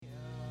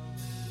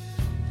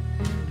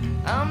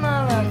I'm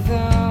not like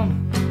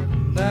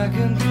them, back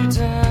and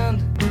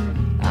pretend.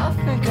 I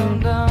think I'm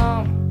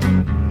dumb,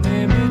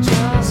 maybe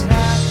just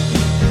happy.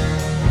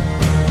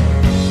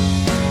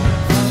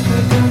 I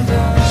think I'm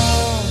dumb.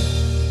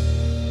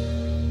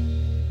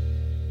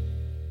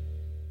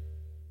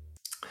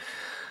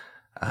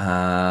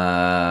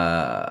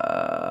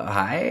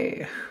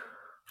 Hi.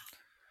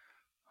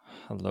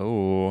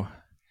 Hello.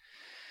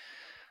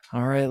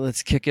 All right,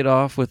 let's kick it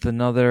off with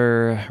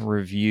another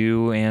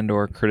review and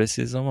or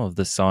criticism of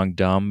the song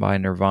Dumb by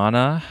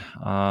Nirvana.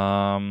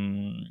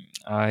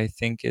 I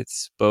think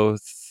it's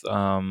both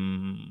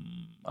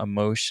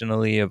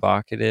emotionally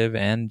evocative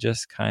and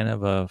just kind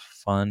of a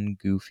fun,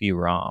 goofy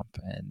romp,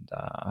 and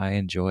I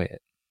enjoy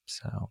it.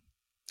 So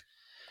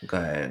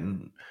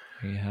Good.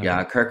 there you have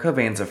Yeah, it. Kurt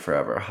Cobain's a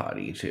forever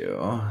hottie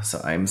too,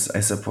 so I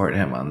support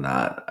him on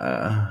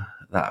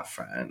that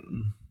front.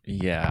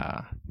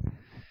 Yeah.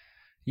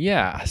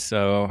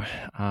 So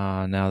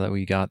now that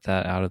we got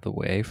that out of the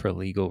way for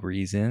legal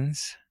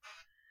reasons,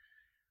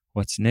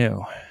 what's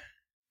new?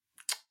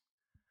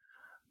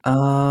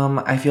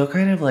 I feel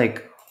kind of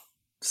like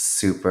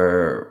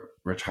super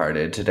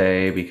retarded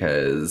today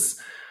because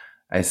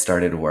I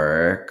started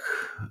work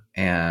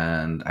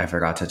and I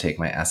forgot to take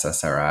my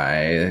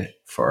SSRI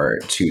for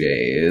 2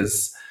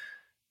 days.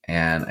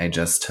 And I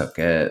just took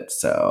it,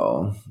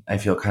 so I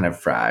feel kind of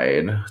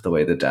fried the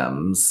way the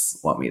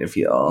Dems want me to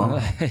feel.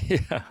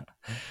 Yeah.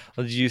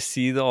 Well, did you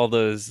see all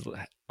those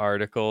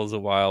articles a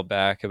while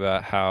back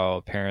about how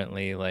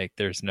apparently like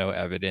there's no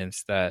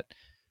evidence that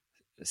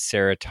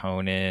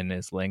serotonin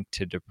is linked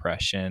to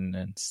depression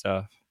and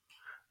stuff?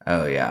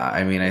 Oh yeah,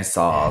 I mean I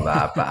saw all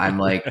that, but I'm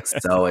like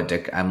so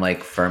addicted. I'm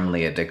like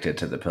firmly addicted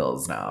to the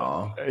pills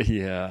now.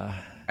 Yeah.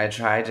 I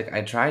tried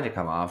to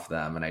come off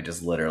them, and I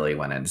just literally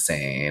went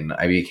insane.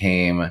 I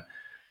became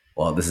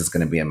well. This is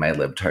going to be in my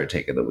libtard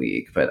take of the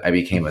week, but I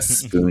became a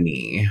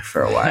spoonie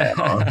for a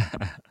while.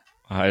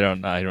 I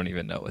don't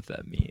even know what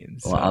that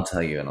means. Well, I'll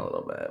tell you in a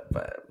little bit,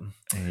 but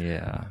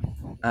Yeah.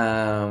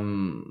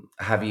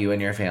 have you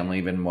and your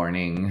family been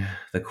mourning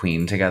the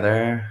Queen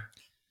together?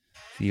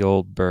 The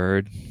old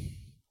bird.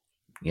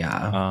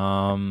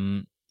 Yeah.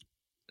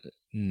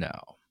 No.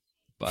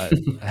 But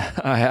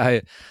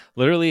I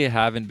literally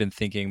haven't been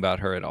thinking about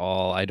her at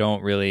all.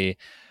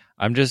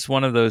 I'm just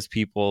one of those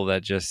people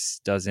that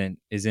just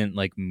isn't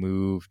like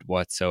moved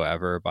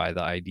whatsoever by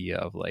the idea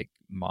of like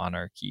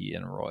monarchy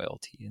and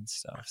royalty and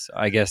stuff. So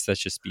I guess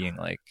that's just being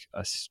like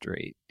a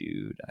straight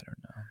dude. I don't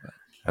know. But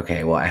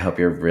Okay, well, I hope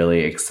you're really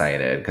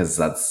excited because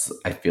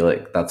I feel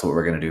like that's what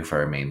we're going to do for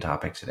our main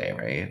topic today,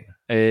 right?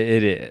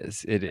 it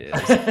is.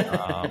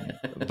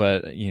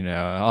 But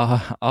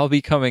I'll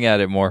be coming at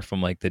it more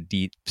from like the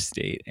deep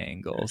state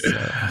angle.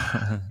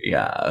 So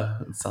Yeah,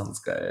 sounds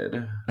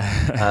good.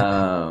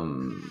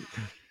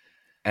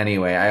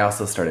 Anyway, I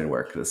also started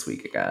work this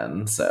week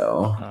again,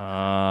 so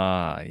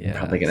I'm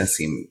probably going to yes.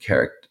 seem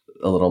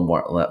a little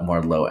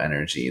more low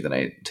energy than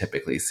I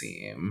typically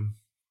seem.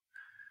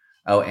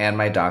 Oh, and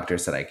my doctor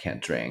said I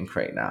can't drink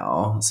right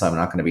now, so I'm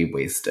not going to be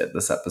wasted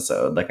this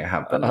episode like I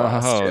have been the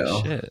last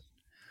Oh two. shit.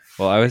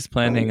 Well, I was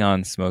planning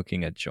on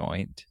smoking a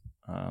joint.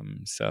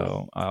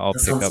 So I'll That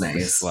pick sounds up the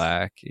nice.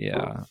 slack.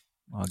 Yeah.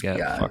 I'll get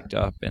Yeah. fucked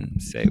up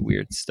and say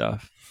weird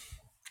stuff.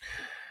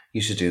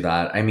 You should do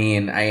that. I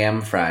mean, I am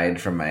fried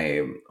from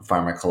my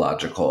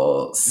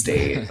pharmacological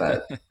state,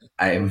 but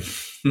I'm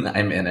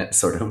in it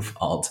sort of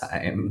all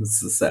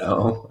times.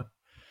 So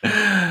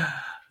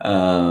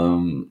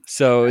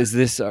So is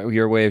this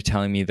your way of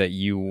telling me that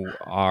you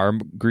are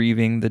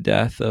grieving the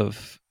death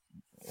of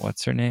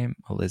what's her name?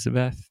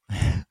 Elizabeth?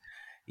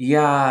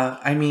 yeah,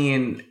 I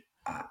mean,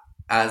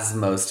 as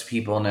most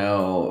people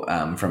know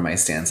from my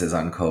stances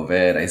on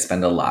COVID, I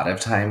spend a lot of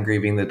time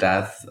grieving the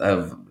death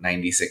of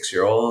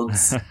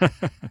 96-year-olds.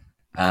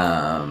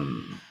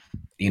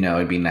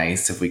 It'd be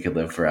nice if we could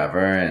live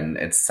forever, and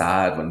it's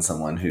sad when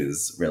someone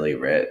who's really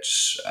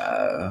rich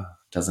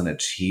doesn't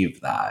achieve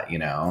that,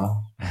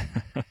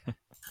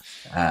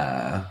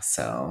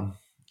 so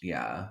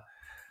yeah.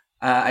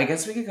 I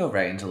guess we could go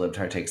right into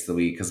libtard takes of the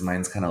week because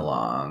mine's kind of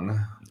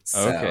long. So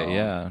Okay,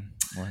 yeah.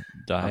 I'll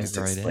Dive just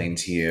right explain in.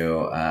 to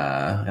you,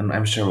 and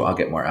I'm sure I'll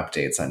get more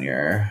updates on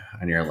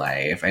your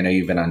life. I know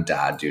you've been on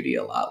dad duty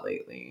a lot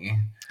lately.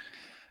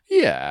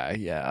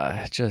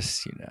 Yeah.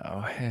 Just,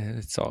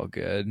 it's all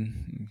good.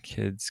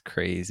 Kid's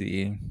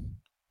crazy.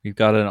 We've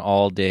got an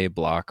all-day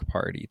block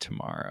party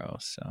tomorrow,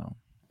 so.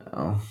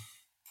 Oh,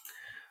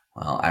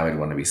 well, I would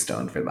want to be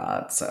stoned for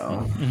that.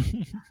 So,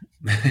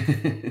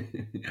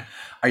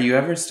 are you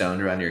ever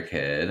stoned around your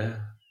kid?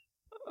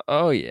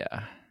 Oh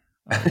yeah.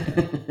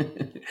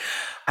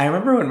 I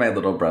remember when my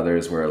little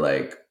brothers were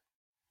like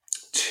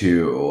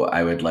 2,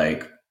 I would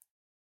like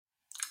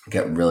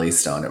get really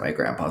stoned at my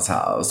grandpa's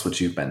house, which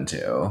you've been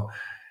to.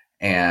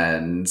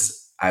 And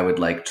I would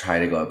like try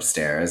to go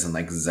upstairs and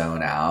like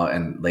zone out,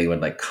 and they would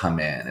like come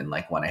in and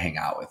like want to hang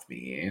out with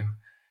me.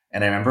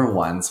 And I remember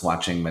once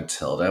watching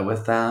Matilda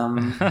with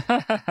them,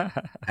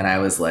 and I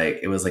was like,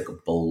 it was like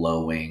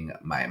blowing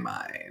my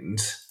mind.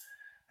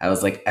 I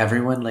was like,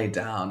 everyone lay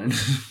down and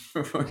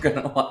we're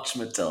gonna watch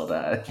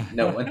Matilda.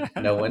 No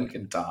one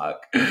can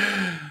talk.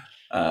 And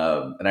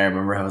I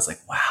remember I was like,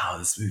 wow,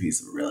 this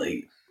movie's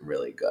really,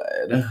 really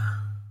good.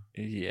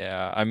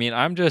 Yeah, I mean,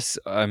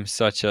 I'm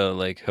such a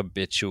like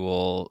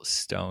habitual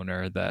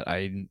stoner that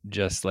I'm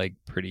just like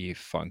pretty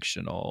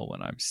functional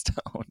when I'm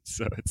stoned,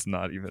 so it's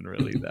not even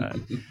really that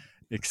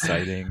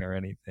exciting or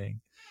anything.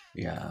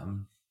 Yeah.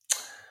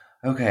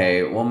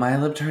 Okay, well, my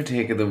lip tart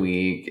take of the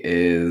week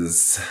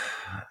is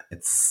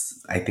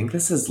I think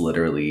this is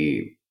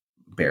literally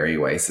Barry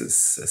Weiss's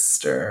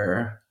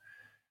sister,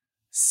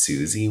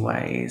 Susie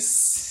Weiss.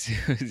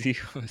 Susie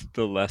was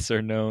the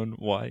lesser known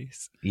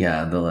Weiss.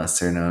 Yeah, the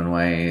lesser known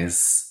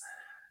Weiss.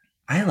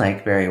 I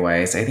like Barry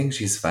Weiss. I think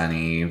she's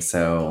funny,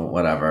 so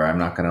whatever. I'm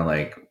not gonna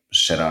like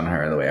shit on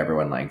her the way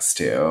everyone likes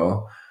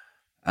to.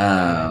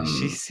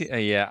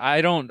 Yeah,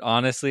 I don't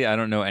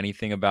know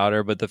anything about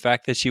her, but the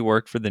fact that she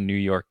worked for the New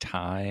York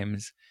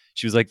Times,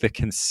 she was like the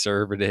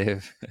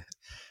conservative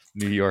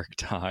New York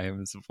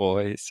Times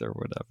voice or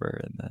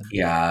whatever. And then,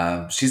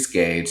 Yeah, she's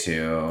gay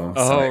too. So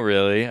oh,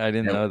 really? I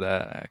didn't know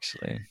that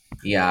actually.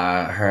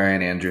 yeah, her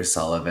and Andrew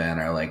Sullivan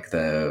are like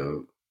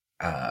the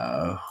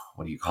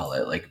what do you call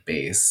it? Like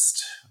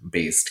based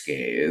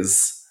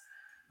gays.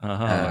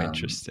 Oh,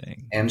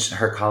 interesting. And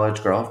her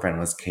college girlfriend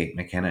was Kate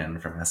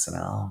McKinnon from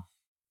SNL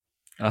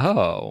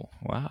Oh,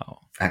 wow.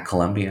 at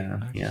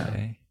Columbia. Yeah.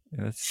 Okay.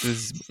 This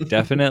is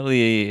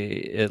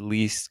definitely at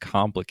least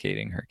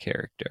complicating her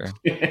character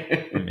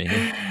for me.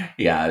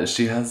 Yeah,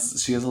 she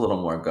has a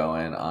little more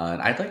going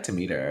on. I'd like to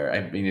meet her.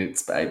 I mean,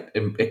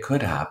 it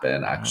could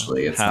happen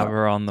actually. It's Have not.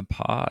 her on the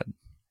pod.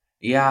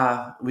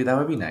 Yeah, that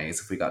would be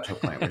nice if we got to a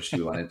point where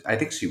she wanted. I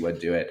think she would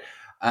do it.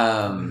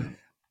 Um,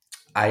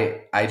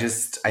 I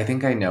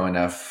think I know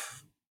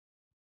enough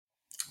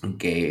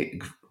gay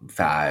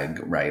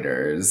fag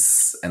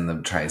writers in the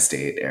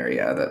tri-state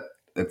area that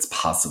it's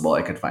possible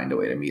I could find a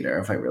way to meet her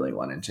if I really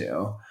wanted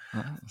to.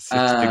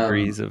 6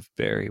 degrees of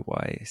Barry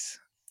Weiss.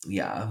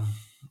 Yeah.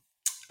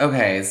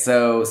 Okay,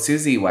 so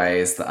Susie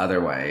Weiss, the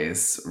other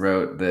Weiss,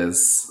 wrote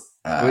this.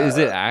 Wait, is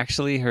it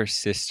actually her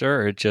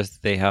sister, or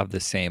just they have the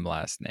same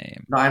last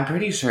name? No, I'm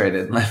pretty sure it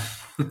is.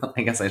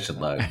 I guess I should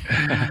look.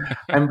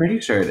 I'm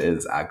pretty sure it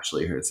is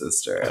actually her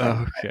sister.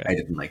 And Okay. I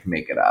didn't like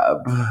make it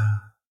up.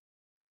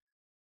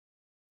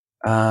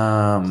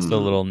 Just a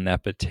little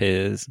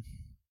nepotism.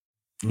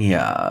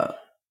 Yeah.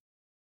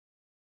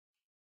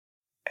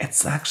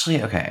 It's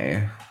actually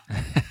okay.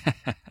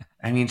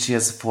 I mean, she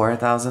has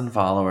 4,000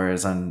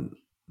 followers on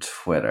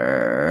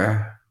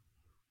Twitter.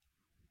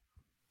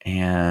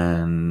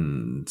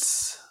 And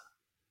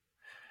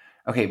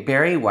okay,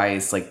 Barry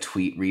Weiss like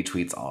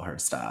retweets all her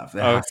stuff.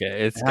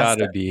 It's got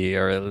to be,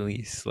 or at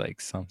least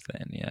like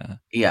something, yeah.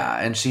 Yeah,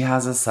 and she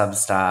has a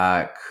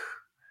Substack,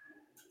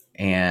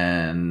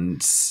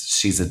 and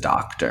she's a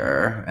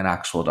doctor, an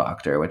actual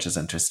doctor, which is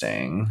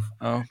interesting.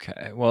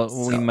 Okay,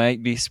 well, we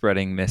might be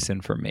spreading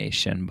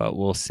misinformation, but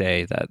we'll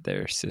say that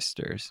they're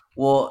sisters.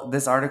 Well,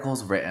 this article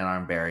is written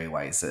on Barry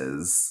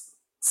Weiss's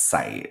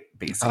site,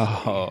 basically.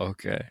 Oh,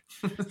 okay.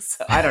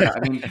 So I don't know. I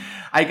mean,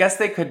 I guess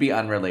they could be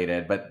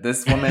unrelated, but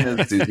this woman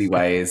is Susie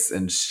Weiss,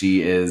 and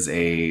she is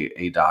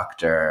a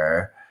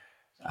doctor,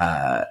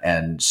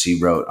 and she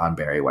wrote on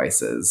Barry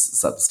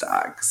Weiss's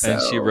Substack. So.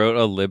 And she wrote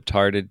a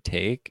libtarded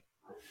take?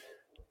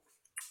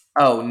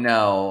 Oh,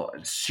 no.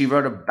 She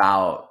wrote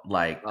about,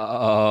 like...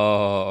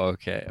 Oh,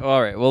 okay.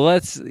 All right.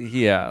 Well,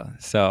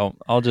 so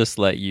I'll just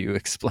let you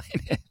explain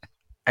it.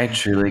 I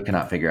truly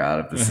cannot figure out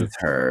if this is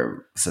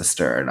her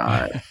sister or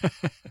not.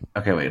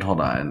 Okay, wait,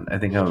 hold on. I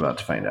think I'm about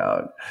to find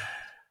out.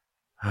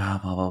 Blah,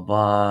 blah,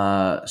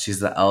 blah. She's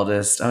the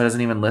eldest. Oh, it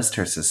doesn't even list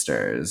her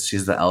sisters.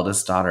 She's the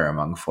eldest daughter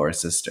among 4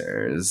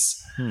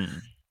 sisters.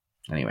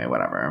 Anyway,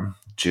 whatever.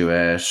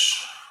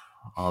 Jewish,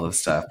 all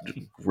this stuff.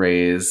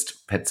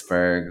 Raised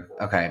Pittsburgh.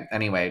 Okay,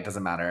 anyway, it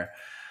doesn't matter.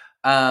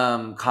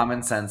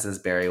 Common Sense is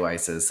Barry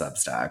Weiss's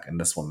Substack, and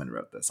this woman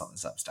wrote this on the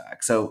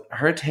Substack. So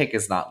her take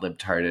is not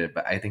libtarded,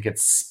 but I think it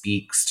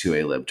speaks to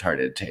a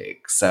libtarded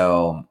take.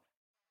 So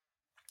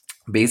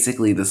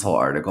basically, this whole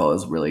article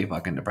is really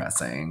fucking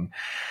depressing.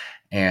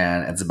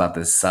 And it's about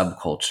this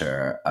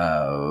subculture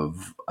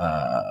of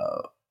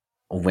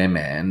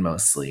women,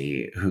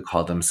 mostly, who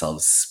call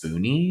themselves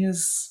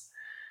spoonies.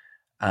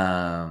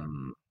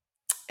 And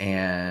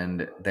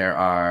there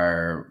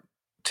are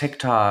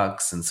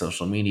TikToks and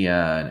social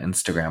media and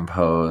Instagram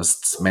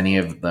posts, many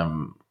of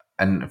them,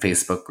 and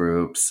Facebook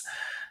groups,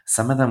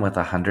 some of them with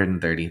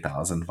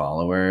 130,000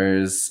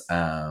 followers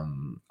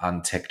on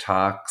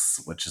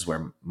TikToks, which is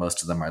where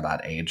most of them are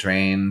that age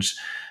range.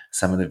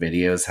 Some of the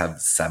videos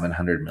have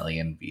 700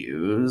 million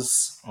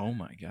views. Oh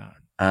my God.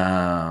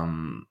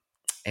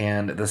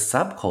 And the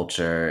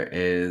subculture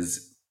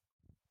is,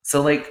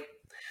 so like,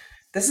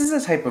 this is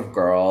a type of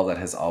girl that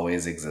has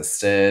always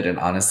existed. And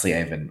honestly,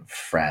 I've been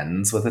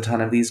friends with a ton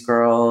of these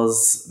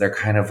girls. They're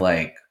kind of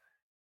like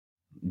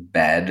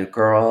bed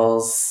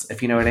girls,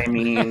 if you know what I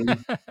mean.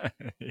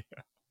 Yeah.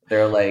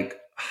 They're like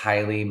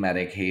highly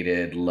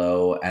medicated,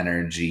 low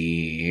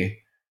energy,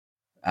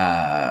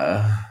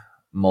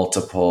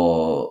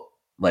 multiple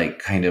like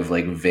kind of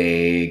like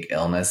vague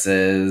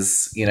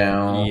illnesses, you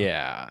know,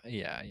 Yeah,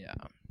 yeah, yeah.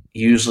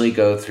 usually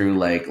go through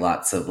like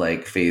lots of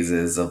like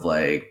phases of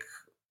like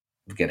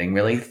getting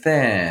really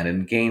thin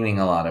and gaining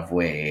a lot of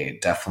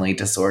weight, definitely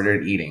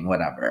disordered eating,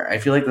 whatever. I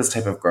feel like this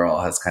type of girl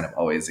has kind of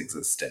always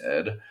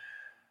existed.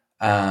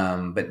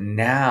 But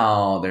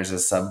now there's a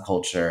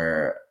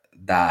subculture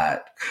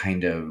that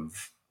kind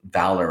of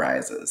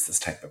valorizes this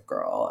type of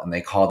girl, and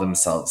they call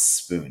themselves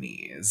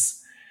spoonies.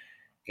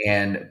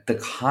 And the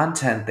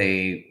content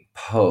they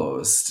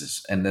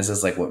post, and this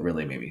is like what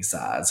really made me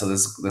sad. So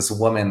this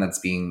woman that's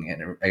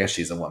being, I guess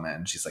she's a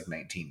woman. She's like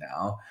 19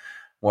 now.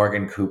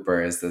 Morgan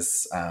Cooper is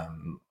this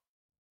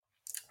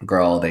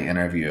girl they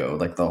interview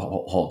like the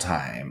whole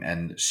time,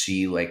 and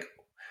she like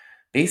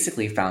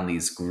basically found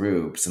these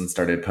groups and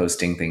started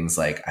posting things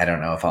like, I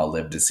don't know if I'll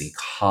live to see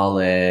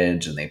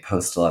college. And they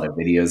post a lot of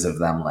videos of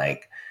them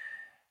like,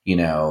 you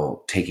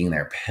know, taking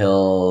their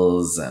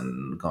pills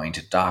and going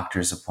to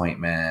doctor's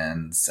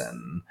appointments.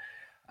 And,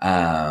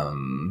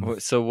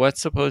 So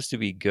what's supposed to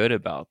be good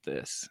about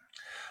this?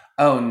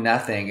 oh,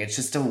 nothing. It's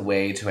just a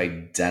way to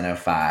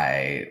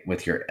identify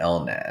with your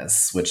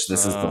illness, which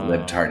this is the Oh,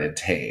 libtarded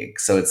take.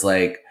 So it's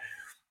like,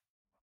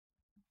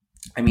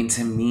 I mean,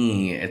 to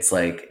me, it's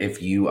like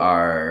if you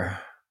are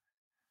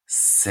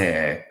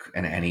sick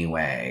in any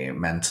way,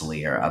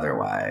 mentally or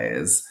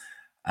otherwise,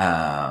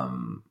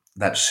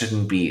 that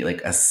shouldn't be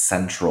like a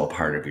central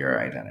part of your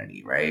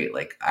identity, right?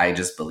 Like, I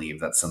just believe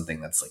that's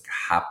something that's like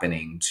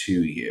happening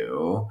to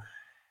you,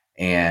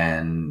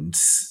 and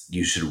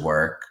you should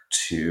work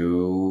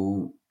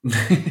to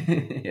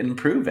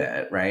improve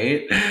it,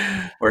 right?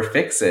 Or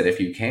fix it if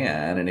you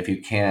can. And if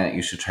you can't,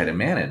 you should try to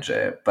manage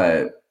it.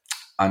 But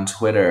on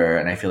Twitter,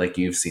 and I feel like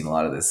you've seen a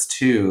lot of this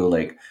too,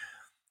 like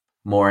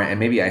more, and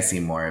maybe I see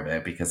more of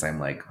it because I'm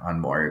like on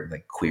more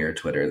like queer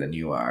Twitter than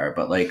you are,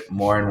 but like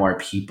more and more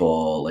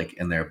people like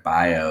in their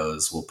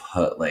bios will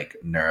put like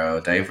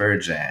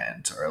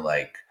neurodivergent or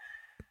like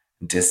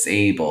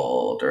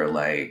disabled or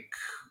like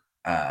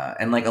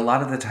and like a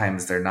lot of the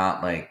times they're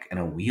not like in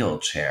a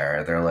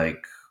wheelchair, they're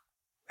like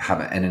have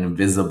an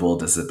invisible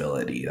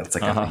disability. That's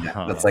like a thing,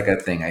 that's like a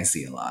thing I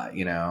see a lot,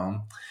 you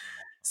know.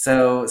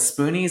 So,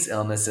 Spoonie's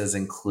illnesses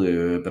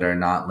include, but are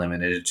not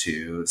limited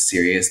to,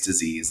 serious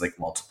disease like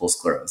multiple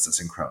sclerosis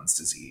and Crohn's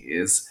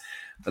disease.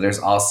 But there's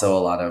also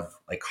a lot of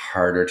like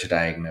harder to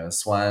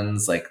diagnose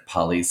ones like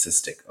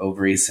polycystic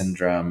ovary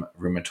syndrome,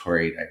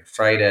 rheumatoid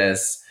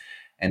arthritis,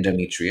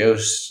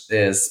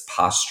 endometriosis,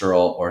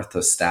 postural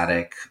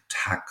orthostatic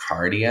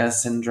tachycardia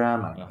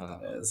syndrome. I don't know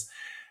what that is.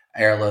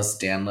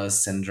 Ehlers-Danlos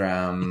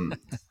syndrome,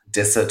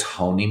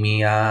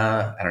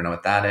 dysautonomia. I don't know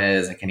what that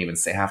is. I can't even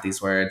say half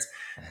these words.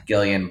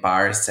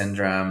 Guillain-Barré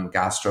syndrome,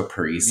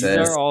 gastroparesis.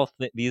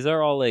 these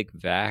are all like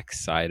vax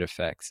side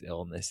effects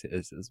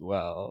illnesses as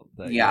well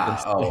that you're Yeah.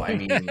 Oh, I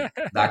listing. mean,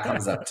 that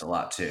comes up to a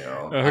lot too.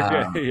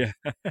 Okay,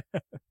 yeah.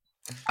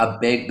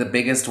 The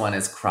biggest one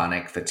is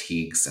chronic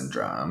fatigue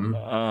syndrome.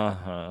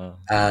 Uh-huh.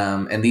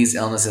 And these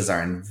illnesses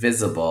are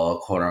invisible,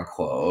 quote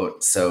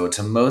unquote. So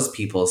to most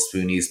people,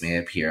 spoonies may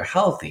appear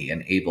healthy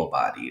and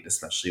able-bodied,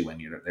 especially when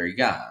they're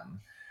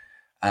young.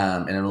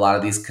 And a lot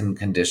of these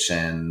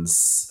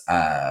conditions,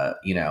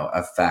 you know,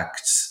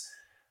 affect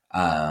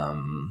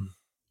um,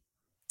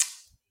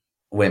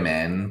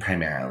 women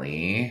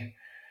primarily.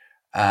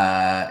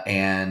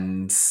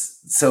 And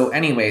so,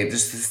 anyway,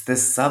 just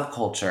this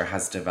subculture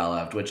has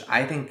developed, which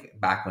I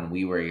think back when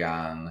we were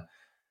young,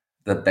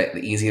 the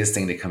easiest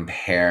thing to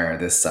compare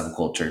this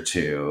subculture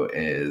to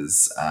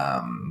is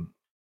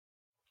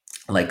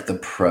like the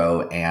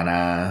pro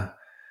anorexia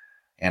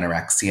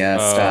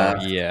Oh,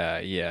 stuff. yeah,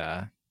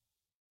 yeah.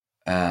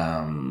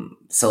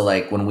 So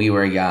like when we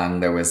were young,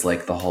 there was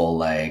like the whole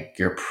like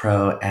you're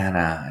pro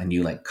Anna and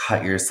you like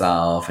cut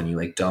yourself and you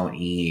like don't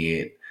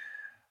eat.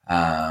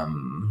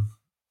 Um,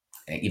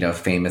 you know,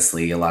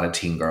 famously, a lot of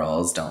teen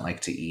girls don't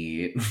like to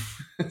eat,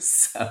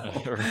 so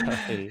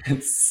Right.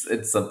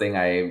 it's something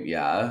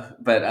yeah.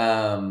 But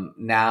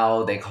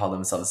now they call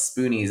themselves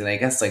spoonies, and I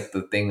guess like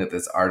the thing that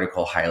this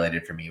article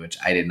highlighted for me, which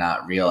I did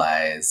not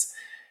realize,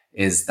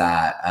 is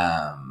that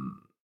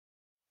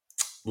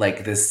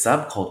like this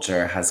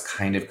subculture has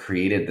kind of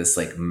created this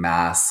like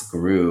mass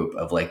group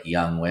of like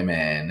young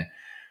women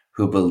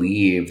who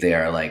believe they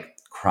are like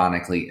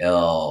chronically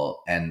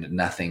ill and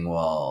nothing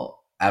will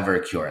ever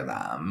cure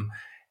them.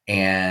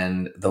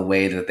 And the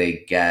way that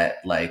they get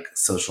like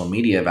social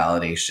media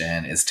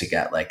validation is to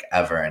get like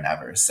ever and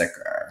ever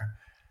sicker.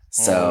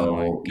 Oh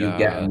my So you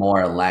get God.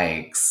 more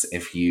likes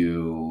if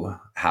you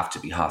have to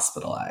be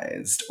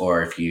hospitalized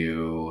or if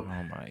you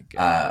Oh my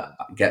uh,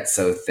 God. get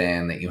so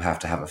thin that you have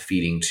to have a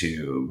feeding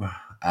tube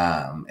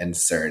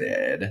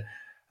inserted.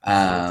 So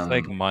it's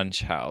like Um,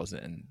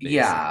 Munchausen,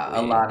 yeah, a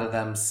basically. lot of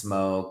them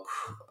smoke,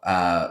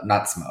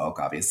 not smoke,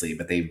 obviously,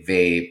 but they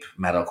vape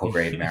medical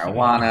grade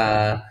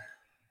marijuana.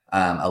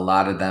 A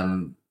lot of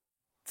them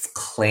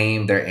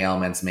claim their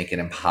ailments make it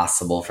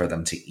impossible for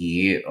them to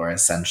eat or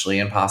essentially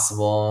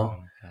impossible.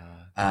 Oh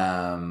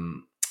God.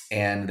 Um,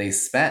 And they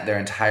spent their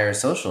entire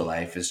social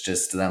life is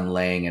just them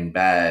laying in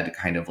bed,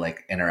 kind of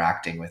like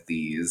interacting with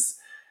these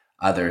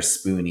other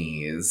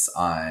spoonies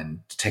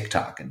on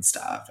TikTok and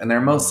stuff. And they're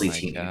Oh mostly my God.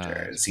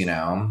 teenagers, you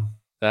know?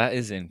 That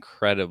is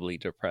incredibly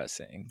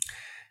depressing.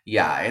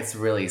 Yeah, it's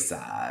really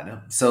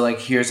sad. So, like,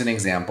 here's an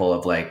example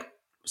of like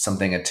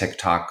something a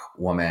TikTok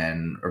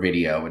woman or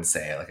video would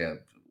say, like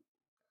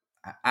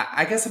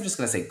I guess I'm just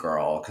gonna say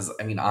girl, because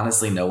I mean,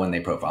 honestly, no one they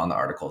profile in the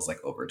article is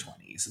like over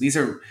 20. So these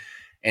are,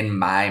 in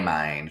my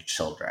mind,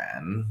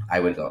 children. I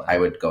Wow.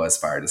 would go as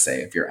far to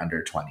say if you're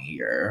under 20,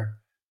 you're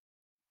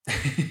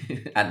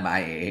at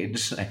my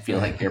age. I feel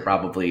like you're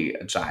probably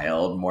a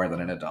child more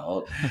than an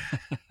adult.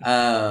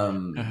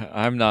 Um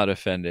I'm not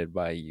offended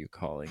by you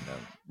calling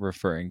them,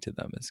 referring to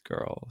them as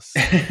girls.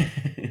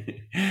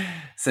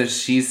 so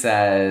she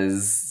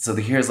says, so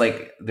here's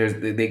like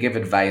they give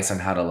advice on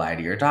how to lie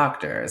to your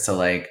doctor. So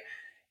like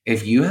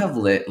if you have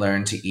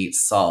learned to eat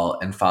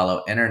salt and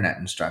follow internet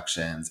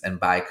instructions and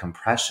buy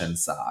compression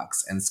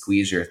socks and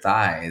squeeze your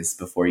thighs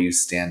before you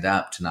stand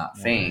up to not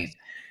What? faint,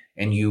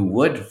 and you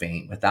would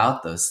faint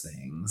without those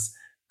things,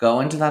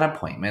 go into that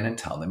appointment and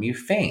tell them you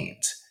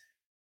faint.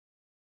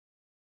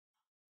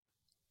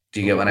 Do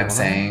you get what I'm What?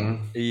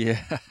 saying?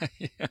 Yeah.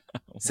 Yeah.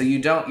 So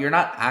you're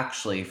not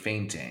actually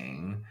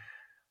fainting,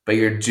 but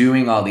you're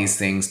doing all these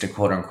things to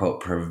quote unquote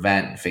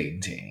prevent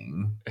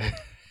fainting.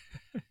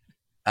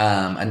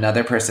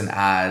 Another person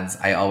adds,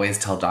 I always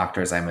tell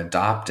doctors I'm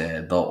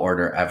adopted. They'll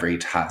order every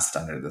test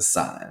under the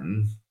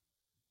sun,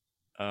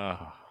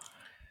 Oh,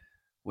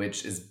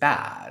 which is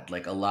bad.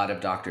 Like a lot of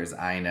doctors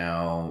I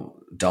know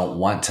don't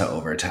want to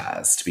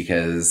overtest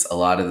because a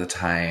lot of the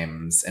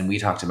times, and we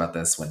talked about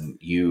this when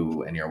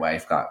you and your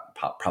wife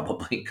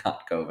probably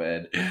got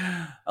COVID,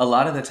 a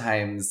lot of the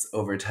times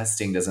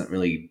overtesting doesn't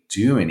really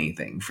do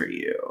anything for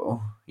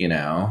you, you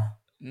know?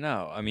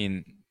 no. I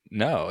mean,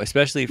 no,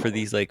 especially for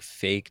these like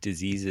fake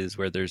diseases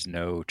where there's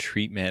no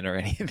treatment or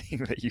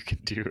anything that you can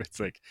do. It's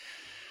like,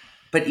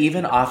 But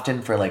even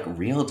often for like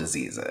real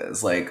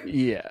diseases, like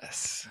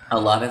yes. a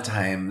lot of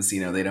times,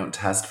 they don't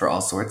test for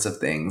all sorts of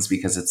things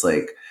because it's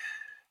like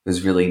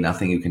there's really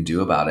nothing you can do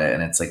about it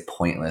and it's like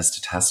pointless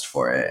to test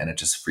for it and it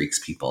just freaks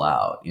people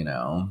out.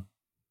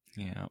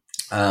 Yeah.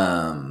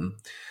 Um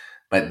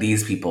but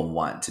these people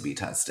want to be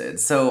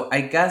tested. So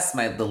I guess the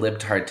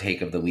libtard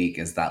take of the week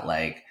is that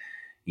like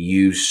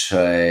you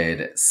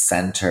should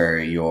center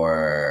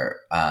your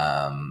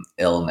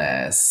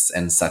illness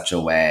in such a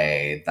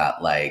way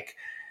that like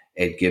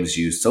it gives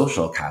you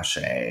social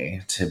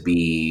cachet to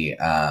be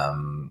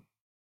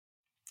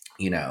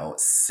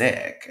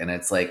sick. And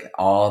it's like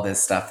all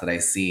this stuff that I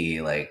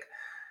see, like,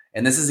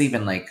 and this is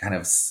even like kind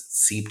of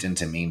seeped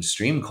into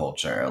mainstream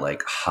culture,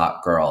 like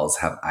hot girls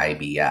have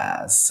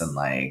IBS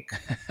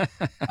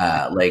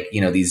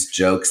and these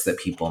jokes that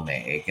people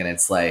make. And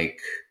it's like,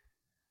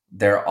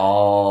 they're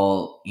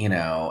all,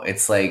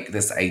 it's like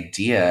this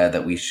idea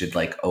that we should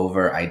like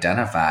over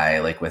identify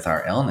like with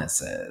our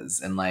illnesses.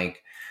 And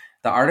like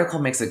the article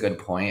makes a good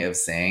point of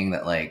saying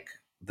that like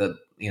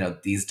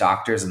these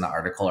doctors in the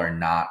article are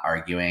not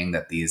arguing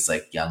that these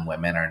like young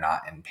women are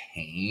not in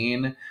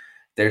pain.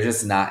 They're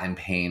just not in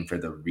pain for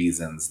the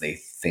reasons they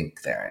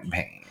think they're in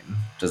pain.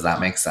 Does that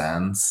make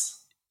sense?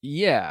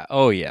 Yeah.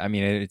 Oh, yeah. I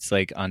mean, it's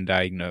like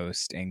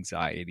undiagnosed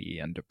anxiety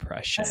and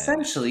depression.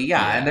 Essentially,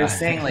 yeah. And they're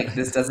saying like Yeah.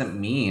 this doesn't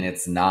mean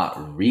it's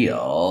not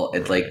real.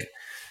 It's like Right.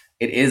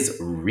 it is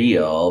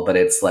real, but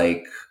it's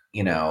like,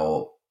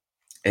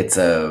 it's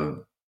a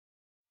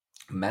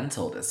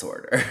mental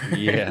disorder. It's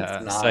Yeah.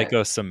 not.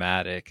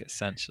 Psychosomatic,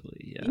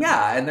 essentially. Yeah.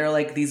 Yeah. And they're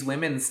like, these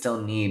women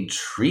still need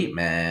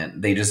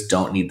treatment. They just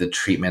don't need the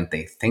treatment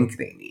they think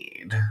they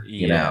need?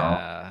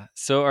 Yeah.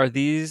 So are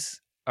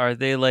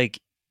they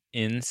like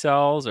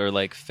incels or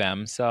like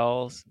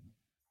femcells?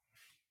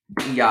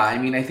 Yeah. I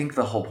mean, I think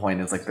the whole point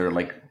is like they're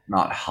like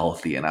not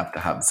healthy enough to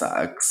have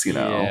sex.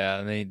 Yeah,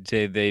 and they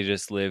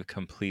just live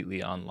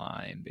completely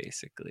online, They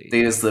basically.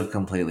 just live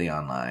completely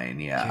online.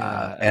 Yeah.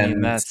 God, I mean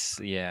And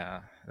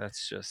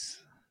that's just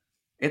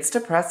it's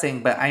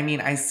depressing, but I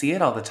mean, I see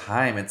it all the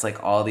time. It's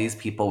like all these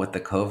people with the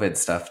COVID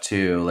stuff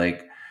too.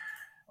 Like,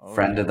 oh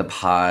friend of the yeah.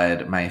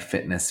 pod, my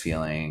fitness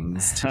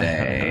feelings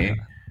today,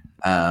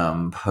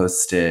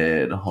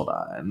 posted. Hold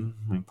on,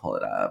 let me pull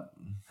it up.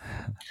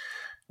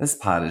 This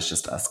pod is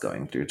just us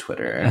going through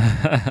Twitter.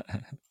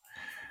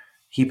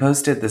 He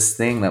posted this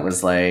thing that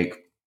was like,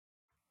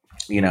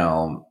 you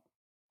know,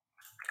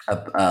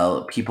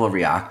 people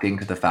reacting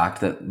to the fact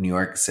that New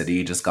York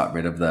City just got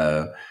rid of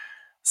the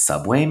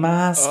subway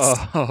masks.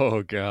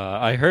 Oh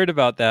god, I heard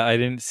about that. I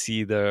didn't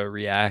see the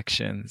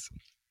reactions.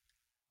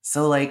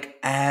 So like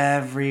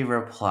every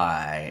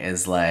reply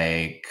is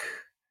like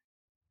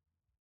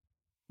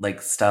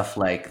stuff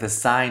like the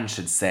sign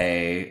should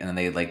say, and then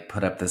they like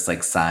put up this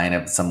like sign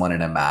of someone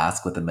in a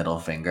mask with a middle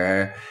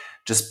finger.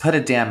 Just put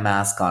a damn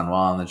mask on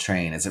while on the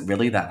train. Is it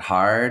really that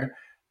hard?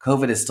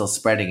 COVID is still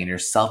spreading and your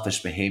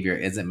selfish behavior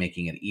isn't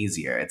making it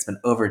easier. It's been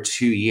over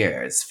 2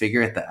 years.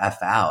 Figure it the F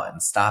out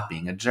and stop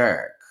being a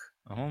jerk.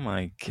 Oh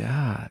my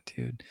god,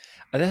 dude.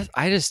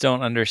 I just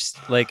don't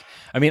understand. Like,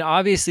 I mean,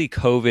 obviously,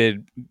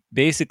 COVID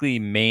basically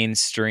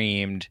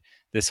mainstreamed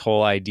this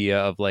whole idea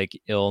of like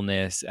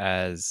illness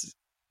as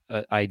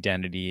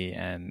identity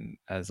and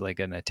as like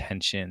an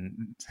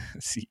attention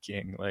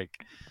seeking like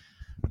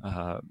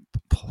uh,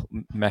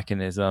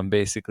 mechanism,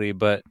 basically.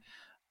 But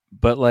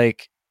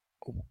like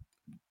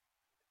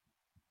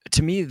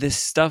to me, this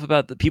stuff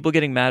about the people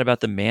getting mad about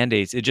the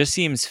mandates, it just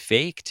seems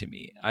fake to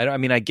me. I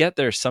mean, I get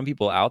there's some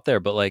people out there,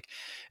 but like,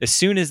 as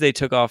soon as they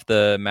took off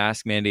the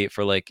mask mandate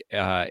for like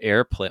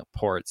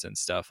airports and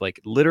stuff, like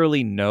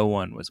literally no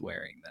one was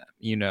wearing them.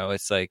 You know,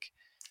 it's like,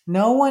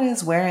 No one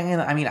is wearing it.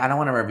 I mean, I don't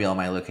want to reveal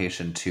my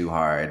location too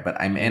hard, but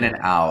I'm in yeah, and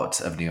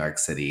out of New York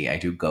City. I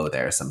do go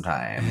there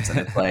sometimes, and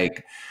it's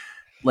like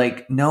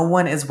no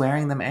one is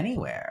wearing them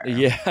anywhere.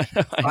 yeah,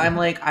 I So I'm know.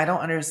 like, I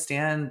don't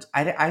understand.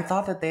 I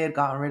thought that they had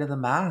gotten rid of the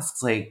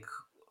masks like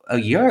a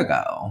year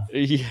ago.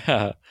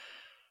 Yeah,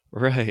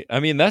 right. I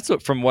mean, that's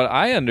what from what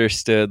I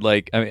understood.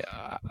 Like, I mean,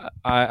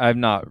 I'm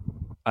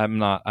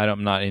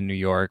not in New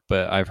York,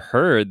 but I've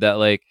heard that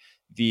like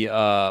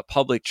the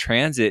public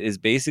transit is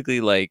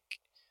basically like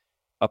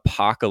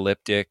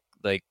apocalyptic,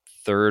 like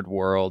third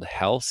world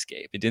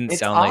hellscape. It didn't It's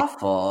sound like,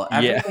 awful.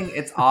 yeah. Everything,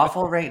 it's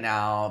awful right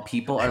now.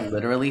 People are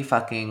literally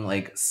fucking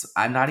like,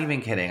 I'm not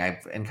even kidding.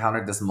 I've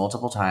encountered this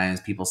multiple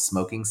times. People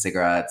smoking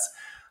cigarettes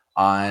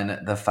on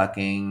the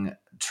fucking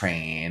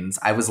trains.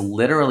 I was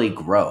literally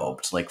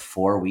groped like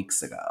 4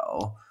 weeks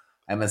ago.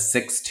 I'm a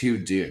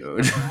 6'2"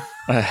 dude.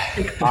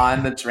 Like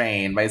on the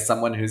train by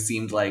someone who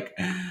seemed like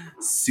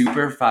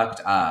super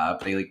fucked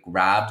up. They like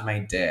grabbed my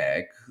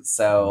dick.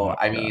 So, Oh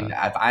I mean,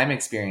 god. if I'm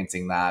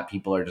experiencing that,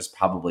 people are just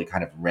probably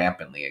kind of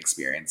rampantly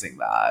experiencing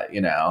that,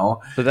 you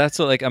know? But that's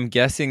what like I'm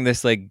guessing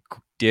this like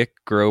dick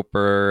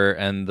groper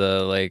and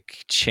the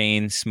like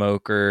chain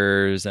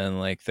smokers and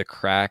like the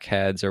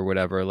crackheads or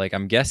whatever, like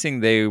I'm guessing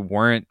they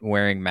weren't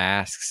wearing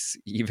masks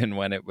even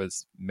when it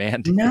was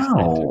mandated or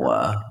No,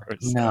 whatever.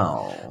 So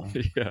no.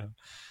 yeah.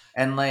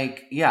 And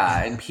like,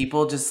 yeah, and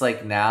people just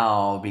like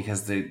now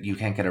because you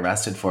can't get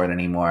arrested for it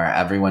anymore,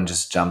 everyone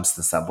just jumps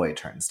the subway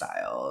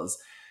turnstiles.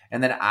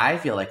 And then I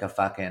feel like a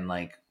fucking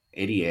like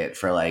idiot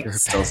for like You're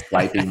still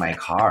swiping my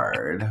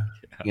card,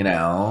 yeah. you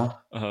know?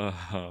 uh,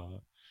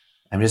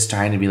 I'm just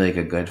trying to be like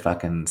a good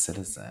fucking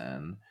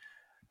citizen.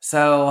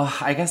 So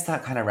I guess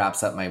that kind of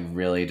wraps up my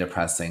really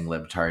depressing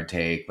libtard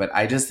take, but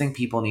I just think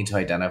people need to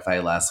identify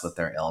less with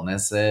their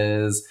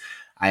illnesses.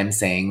 I'm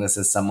saying this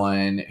as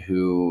someone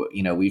who,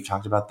 we've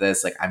talked about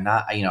this. Like, I'm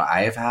not,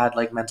 I've had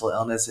like mental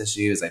illness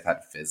issues, I've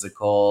had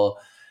physical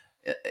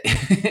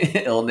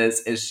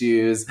illness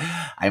issues.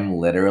 I'm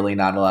literally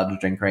not allowed to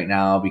drink right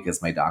now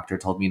because my doctor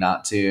told me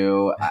not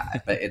to.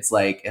 But it's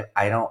like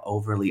I don't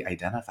overly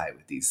identify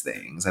with these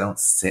things. I don't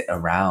sit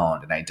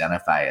around and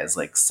identify as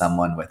like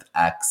someone with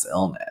X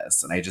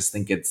illness. And I just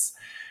think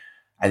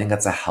I think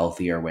that's a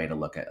healthier way to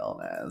look at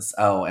illness.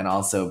 Oh, and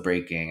also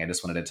breaking, I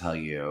just wanted to tell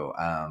you,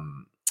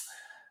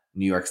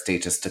 New York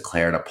State just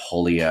declared a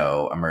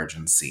polio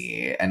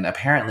emergency, and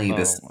apparently oh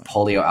this my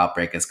polio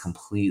outbreak is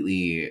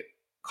completely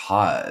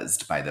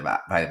caused by the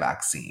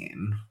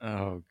vaccine.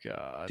 Oh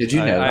God. Did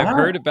you know I've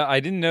heard that? about I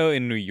didn't know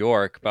in New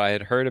York, but I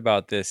had heard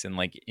about this in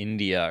like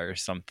India or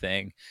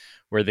something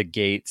where the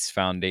Gates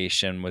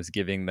Foundation was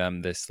giving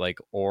them this like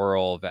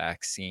oral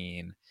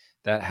vaccine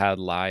that had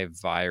live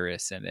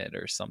virus in it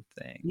or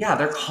something. Yeah,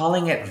 they're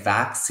calling it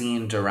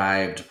vaccine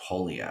derived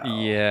polio.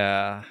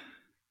 Yeah.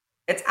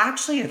 It's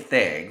actually a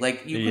thing.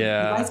 Like you guys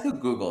Yeah. could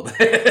Google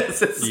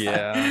this.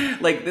 Yeah.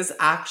 Like this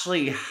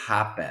actually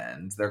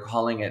happened. They're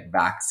calling it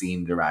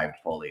vaccine derived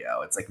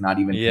polio. It's like not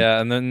even.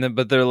 Yeah, and then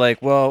but they're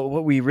like, "Well,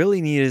 what we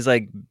really need is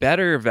like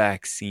better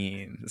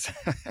vaccines."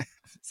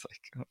 It's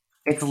like,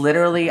 It's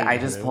literally, I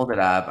just okay. pulled it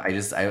up.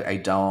 I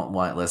don't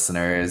want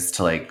listeners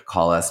to like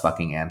call us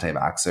fucking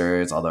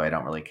anti-vaxxers, although I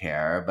don't really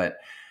care. But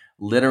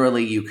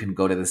literally, you can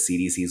go to the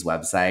CDC's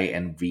website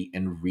and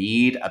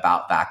read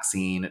about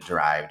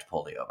vaccine-derived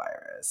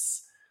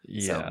poliovirus.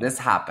 So Yeah. this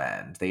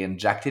happened. They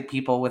injected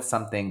people with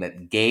something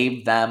that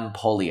gave them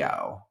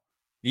polio.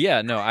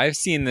 Yeah, no, I've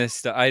seen this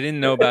stuff. I didn't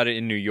know about it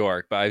in New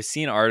York, but I've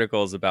seen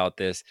articles about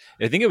this.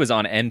 I think it was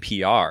on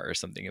NPR or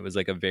something. It was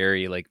like a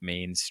very like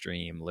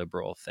mainstream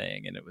liberal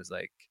thing, and it was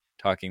like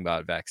talking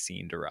about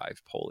vaccine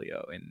derived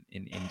polio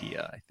in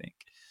India, I think.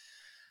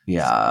 So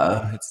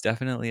Yeah. it's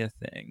definitely a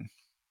thing.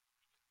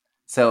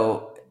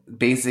 So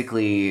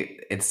basically,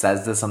 it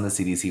says this on the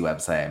CDC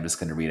website. I'm just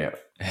going to read it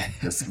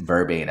just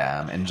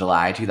verbatim. In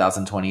July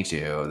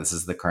 2022, this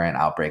is the current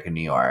outbreak in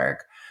New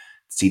York.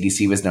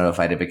 CDC was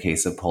notified of a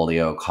case of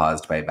polio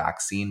caused by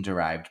vaccine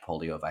derived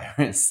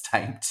poliovirus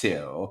type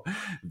 2,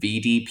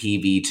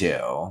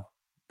 VDPV2.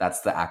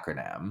 That's the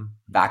acronym.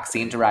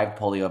 Vaccine Great. derived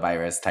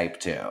poliovirus type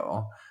 2.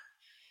 Lord.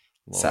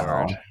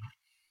 So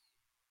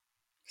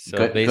So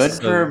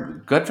so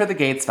good for the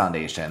Gates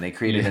Foundation. They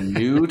created yeah, a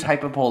new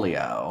type of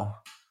polio.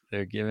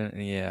 they're giving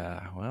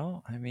yeah.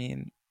 Well, I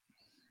mean,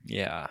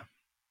 yeah.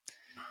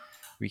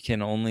 We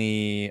can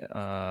only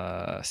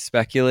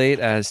speculate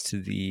as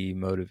to the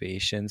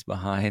motivations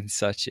behind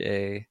such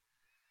a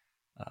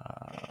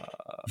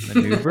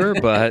maneuver,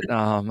 but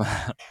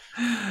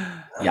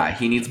Yeah,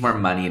 he needs more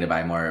money to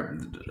buy more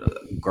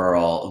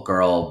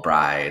girl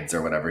brides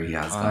or whatever he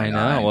has I going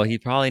know. Well, on. he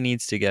probably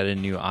needs to get a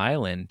new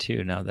island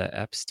too now that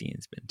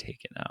Epstein's been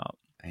taken out.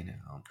 I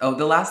know. Oh,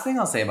 the last thing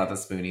I'll say about the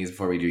Spoonies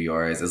before we do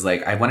yours is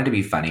like I wanted to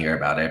be funnier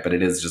about it, but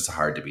it is just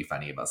hard to be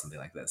funny about something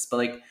like this. But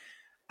like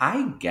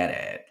I get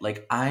it.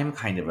 Like I'm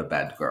kind of a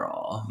bed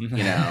girl, you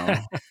know?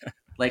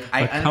 Like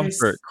I A understand.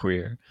 comfort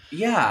queer.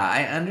 Yeah,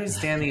 I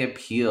understand the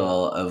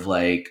appeal of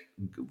like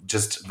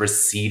just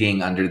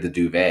receding under the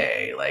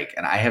duvet. Like,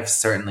 and I have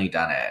certainly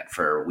done it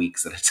for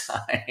weeks at a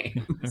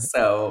time.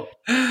 So,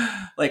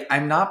 like,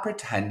 I'm not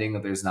pretending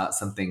that there's not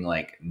something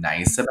like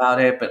nice about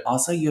it, but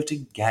also you have to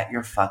get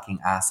your fucking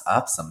ass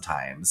up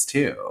sometimes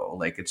too.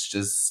 Like,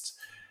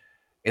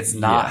 it's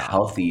not Yeah.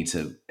 healthy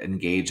to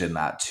engage in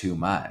that too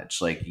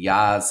much. Like,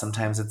 yeah,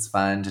 sometimes it's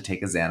fun to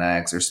take a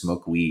Xanax or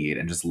smoke weed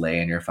and just lay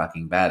in your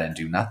fucking bed and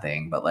do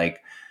nothing. But like,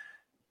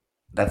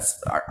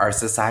 that's our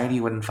society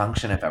wouldn't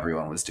function if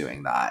everyone was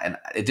doing that. And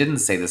it didn't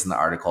say this in the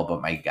article,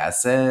 but my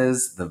guess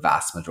is the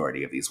vast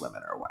majority of these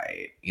women are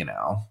white, you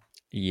know?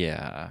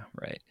 Yeah,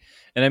 right.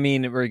 And I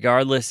mean,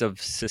 regardless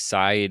of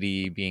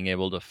society being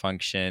able to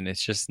function,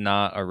 it's just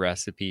not a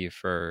recipe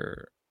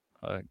for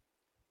a,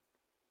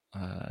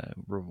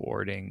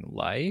 rewarding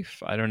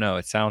life. I don't know.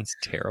 It sounds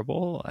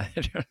terrible. I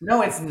don't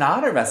No, it's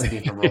not a recipe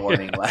for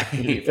rewarding yeah. life.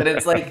 And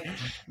it's Yeah. like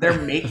they're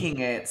making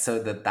it so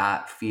that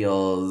that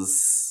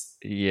feels,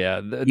 Yeah,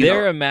 you know,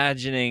 they're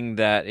imagining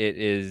that it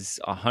is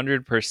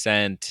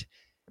 100%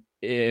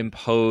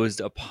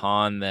 imposed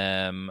upon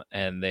them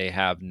and they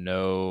have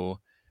no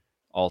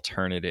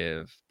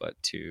alternative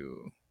but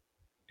to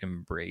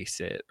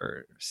embrace it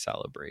or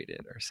celebrate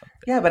it or something.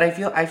 yeah, but I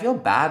feel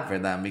bad for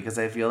them because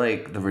I feel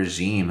like the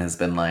regime has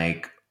been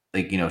like,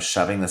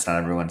 shoving this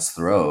down everyone's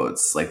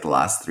throats like the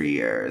last 3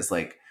 years.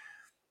 Like,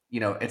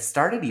 it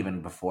started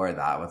even before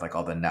that with like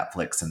all the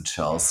Netflix and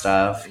chill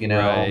stuff.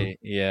 Right.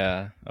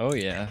 Yeah. Oh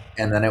yeah.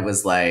 And then it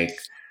was like,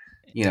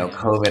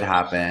 COVID Damn.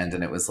 happened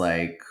and it was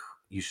like,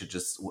 you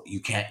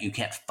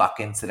can't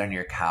fucking sit on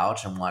your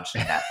couch and watch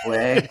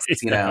Netflix,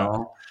 Yeah.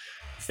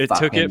 It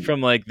took it fucking,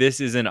 from like this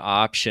is an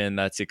option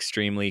that's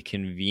extremely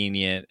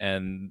convenient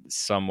and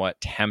somewhat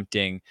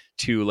tempting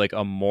to like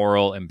a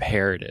moral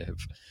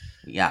imperative.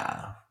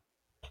 yeah.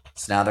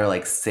 So now they're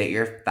like, sit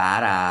your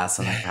fat ass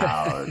on the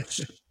couch,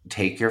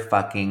 take your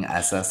fucking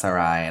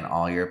SSRI and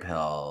all your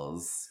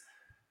pills.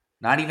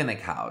 Not even the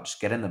couch,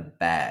 get in the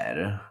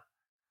bed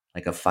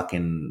like a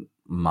fucking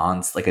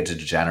monster, like a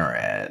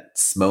degenerate.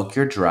 Smoke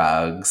your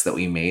drugs that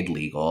we made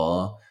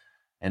legal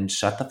and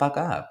shut the fuck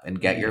up and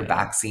get your Yeah.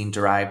 vaccine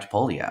derived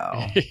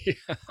polio.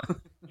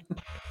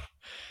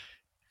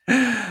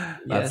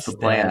 That's the Yes, daddy.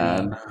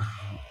 plan.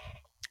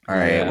 All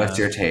right, what's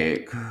Yeah. your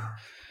take?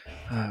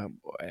 Oh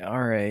boy.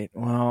 All right.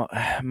 Well,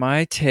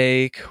 my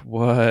take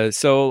was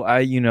so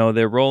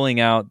they're rolling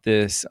out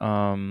this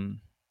uh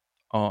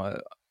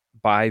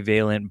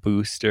bivalent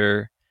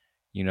booster.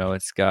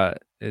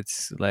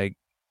 It's like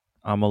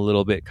I'm a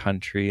little bit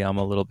country, I'm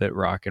a little bit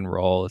rock and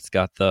roll. It's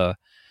got the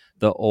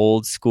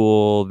old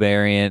school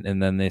variant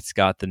and then it's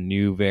got the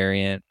new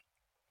variant.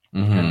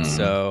 And Mm-hmm.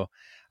 so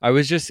I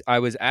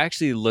was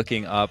actually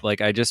looking up, like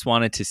I just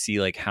wanted to see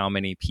like how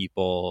many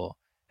people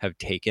have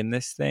taken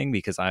this thing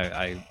because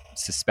I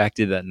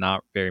suspected that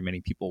not very many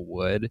people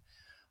would.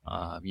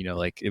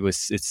 Like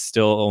it's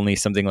still only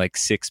something like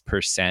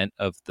 6%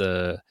 of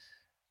the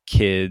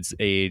kids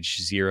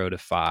age 0 to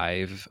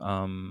 5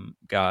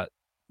 got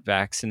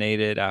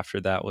vaccinated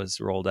after that was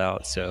rolled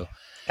out. So,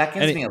 That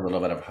and gives me a little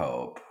bit of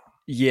hope.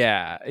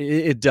 yeah,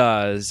 it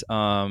does.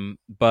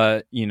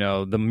 But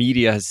the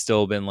media has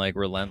still been like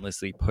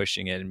relentlessly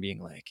pushing it and being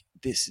like,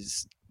 this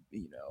is,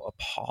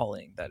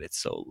 appalling that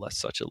it's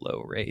such a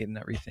low rate and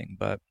everything.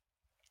 But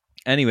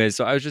anyways,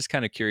 so I was just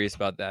kind of curious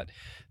about that.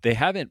 They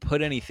haven't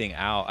put anything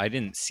out. I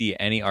didn't see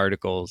any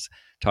articles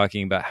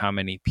talking about how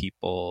many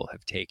people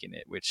have taken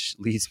it, which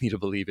leads me to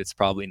believe it's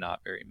probably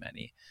not very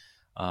many.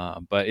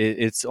 But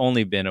it's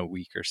only been a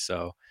week or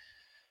so.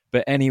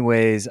 But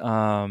anyways,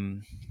 I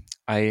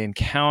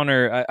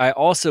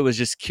also was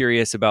just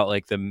curious about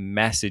like the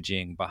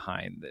messaging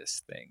behind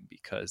this thing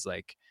because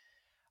like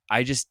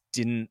I just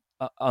didn't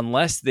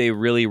unless they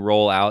really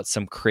roll out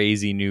some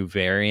crazy new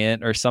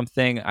variant or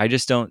something. I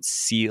just don't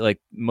see like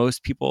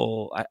most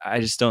people. I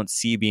just don't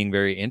see being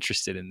very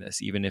interested in this,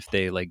 even if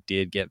they like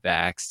did get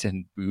vaxxed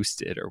and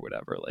boosted or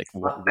whatever. Like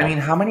I mean,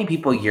 how many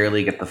people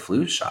yearly get the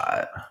flu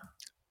shot?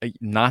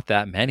 not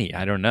that many.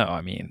 I don't know.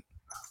 I mean,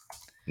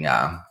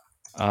 Yeah.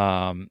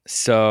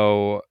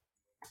 so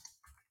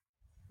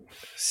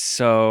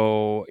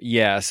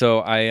yeah. So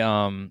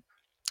I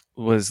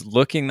was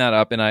looking that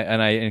up and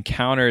I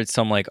encountered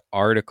some like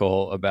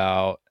article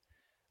about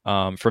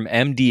from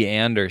MD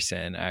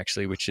Anderson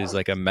actually, which is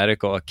like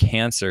a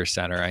cancer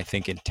center I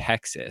think in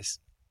Texas,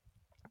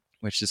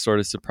 which is sort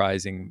of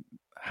surprising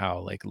how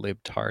like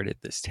libtarded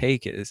this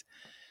take is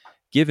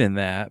given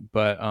that.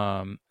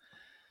 But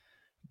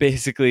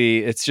basically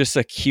it's just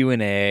a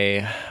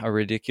Q&A, a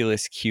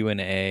ridiculous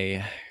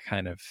Q&A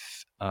kind of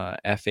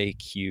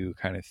FAQ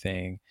kind of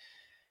thing.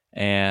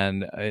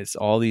 And it's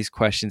all these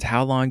questions.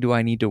 How long do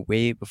I need to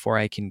wait before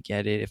I can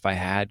get it if I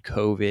had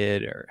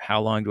COVID? Or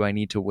how long do I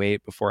need to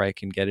wait before I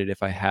can get it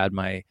if I had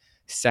my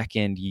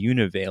second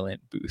univalent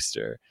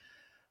booster?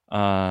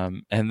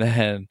 And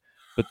then,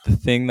 but the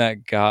thing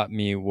that got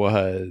me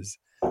was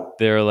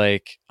they're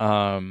like,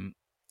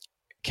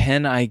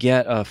 can I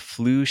get a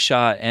flu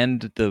shot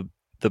and the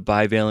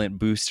bivalent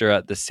booster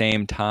at the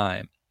same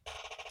time?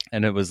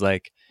 And it was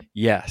like,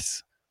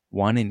 yes,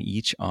 one in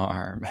each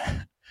arm.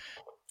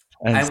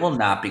 I And will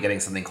not be getting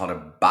something called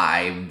a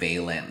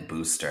bivalent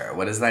booster.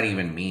 What does that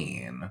even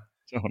mean?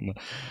 so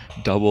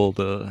double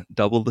the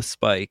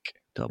spike,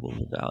 double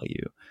the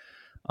value.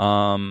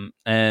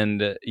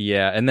 And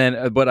yeah, and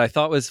then what I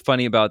thought was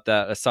funny about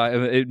that, aside,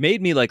 it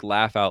made me like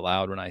laugh out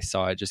loud when I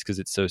saw it, just because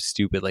it's so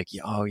stupid. Like,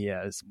 oh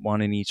yeah, it's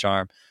one in each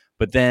arm.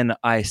 But then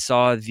I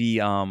saw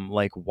the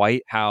like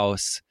White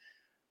House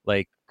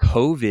like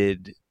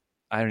COVID.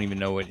 I don't even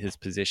know what his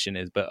position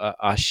is, but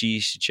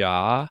Ashish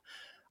Jha,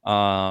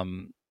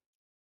 um,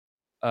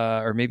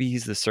 or maybe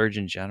he's the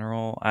Surgeon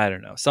General. I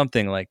don't know,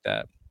 something like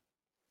that.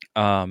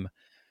 Um,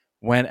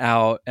 Went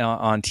out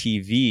on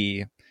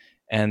TV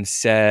and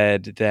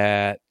said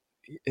that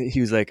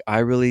he was like, I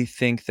really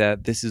think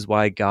that this is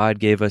why God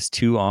gave us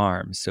two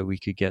arms, so we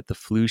could get the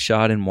flu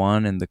shot in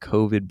one and the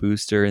COVID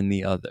booster in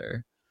the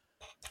other.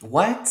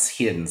 What?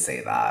 He didn't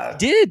say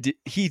that.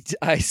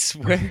 I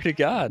swear to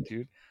God,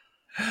 dude.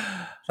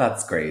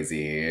 That's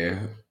crazy.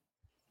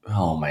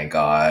 Oh my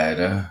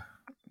God.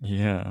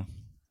 Yeah.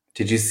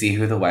 Did you see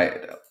who the white?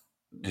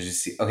 Did you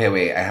see? Okay,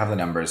 wait. I have the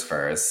numbers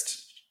first.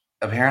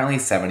 Apparently,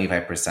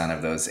 75%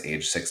 of those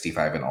age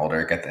 65 and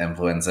older get the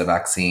influenza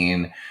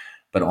vaccine,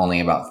 but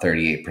only about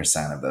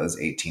 38% of those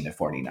 18 to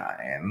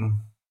 49.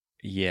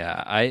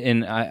 Yeah,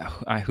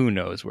 I who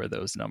knows where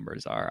those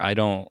numbers are. I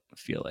don't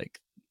feel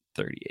like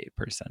 38%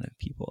 of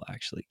people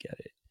actually get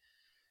it.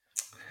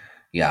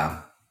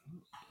 Yeah,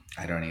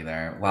 I don't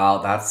either.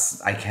 Wow,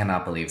 I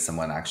cannot believe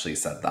someone actually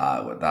said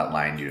that with that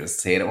line. You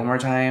just say it one more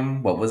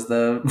time. What was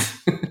the?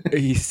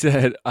 He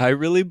said,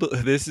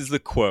 this is the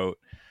quote.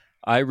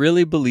 I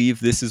really believe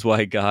this is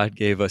why God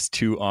gave us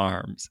two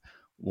arms,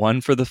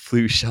 one for the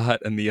flu shot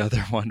and the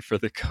other one for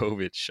the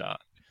COVID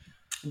shot.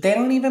 They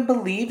don't even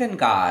believe in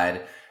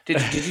God.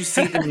 Did you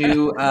see the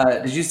new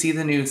did you see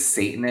the new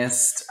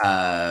Satanist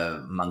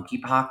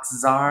monkeypox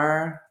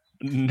czar?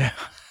 No,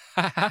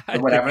 Or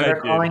whatever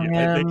they're calling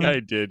I think him. I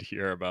did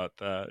hear about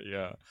that.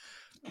 Yeah.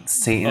 Oh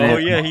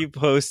Satanist. yeah, he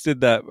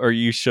posted that, or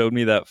you showed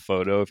me that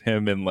photo of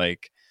him in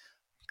like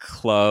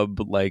club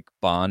like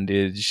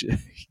bondage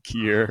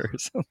gear or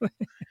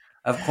something.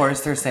 Of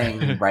course they're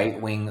saying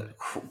right-wing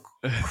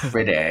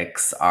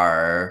critics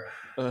are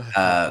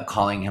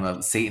calling him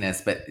a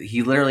Satanist, but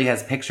he literally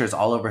has pictures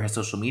all over his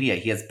social media.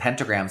 He has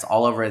pentagrams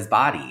all over his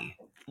body.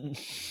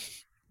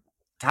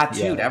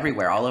 Tattooed Yeah.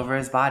 everywhere, all over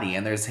his body,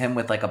 and there's him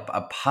with like a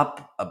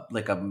pup,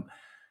 like a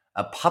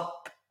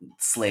pup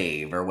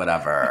slave or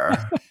whatever.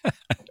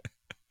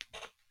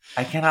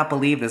 I cannot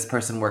believe this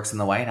person works in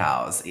the White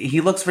House. He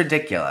looks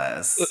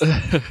ridiculous.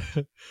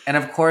 And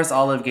of course,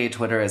 all of gay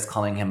Twitter is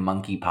calling him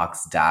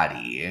Monkeypox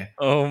Daddy.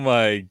 Oh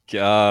my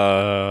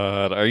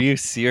God. Are you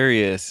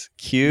serious?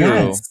 Q,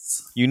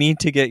 Yes. you need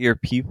to get your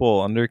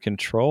people under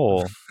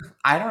control.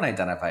 I don't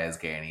identify as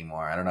gay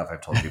anymore. I don't know if I've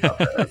told you about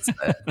this,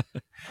 but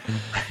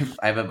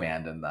I've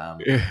abandoned them.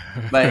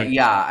 But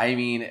yeah, I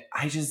mean,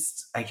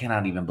 I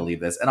cannot even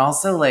believe this. And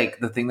also, like,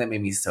 the thing that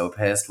made me so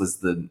pissed was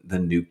the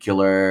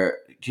nuclear.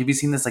 Have you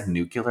seen this like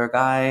nuclear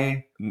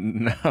guy?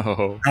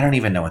 No. I don't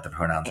even know what the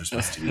pronouns are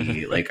supposed to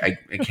be. Like, I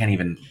can't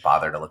even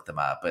bother to look them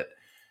up. But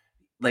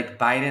like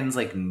Biden's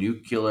like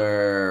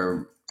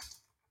nuclear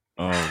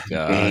Oh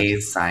God.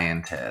 gay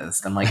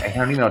scientist. I'm like, I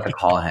don't even know what to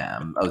call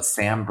him. Oh,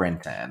 Sam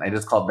Brinton. I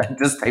just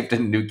typed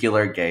in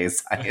nuclear gay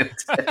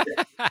scientist.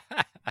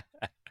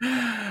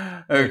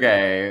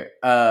 Okay.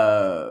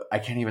 I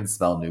can't even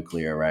spell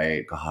nuclear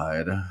right.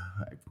 God.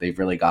 They've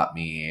really got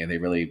me. They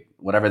really,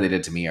 whatever they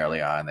did to me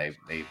early on, they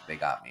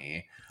got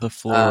me. The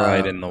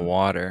fluoride in the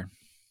water.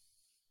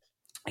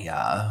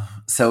 Yeah.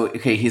 So,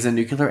 okay, he's a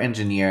nuclear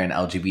engineer and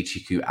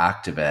LGBTQ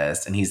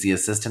activist, and he's the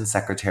assistant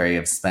secretary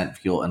of spent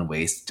fuel and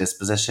waste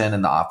disposition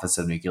in the Office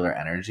of Nuclear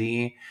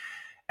Energy.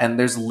 And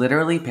there's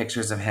literally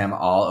pictures of him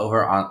all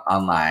over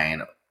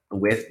online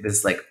with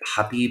this like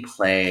puppy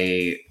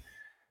play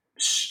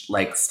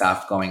like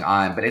stuff going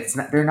on, but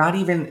they're not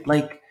even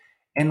like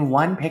in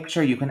one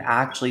picture you can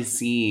actually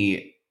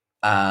see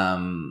a,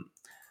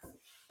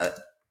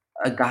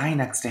 a guy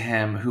next to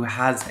him who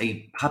has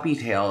a puppy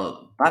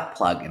tail butt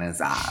plug in his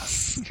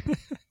ass.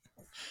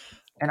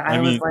 And I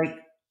was like,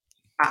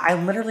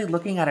 I'm literally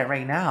looking at it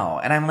right now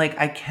and I'm like,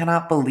 I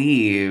cannot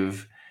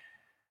believe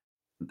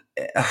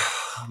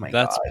oh my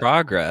that's God.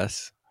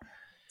 Progress.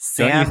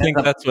 Sam, don't you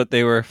think that's what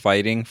they were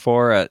fighting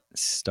for at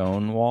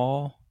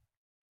Stonewall?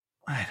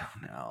 I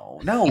don't know.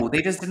 No,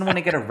 they just didn't want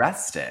to get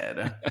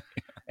arrested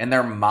in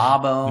their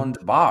mob-owned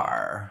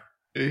bar.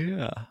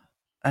 Yeah.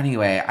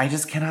 Anyway, I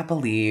just cannot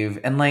believe,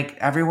 and like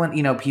everyone,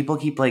 you know, people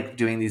keep like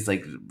doing these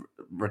like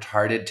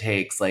retarded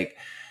takes. Like,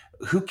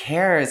 who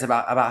cares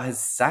about his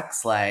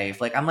sex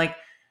life? Like, I'm like,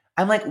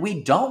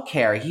 we don't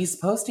care. He's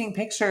posting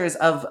pictures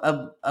of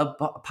a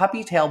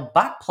puppy tail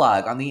butt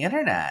plug on the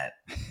internet,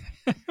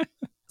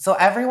 so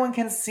everyone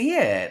can see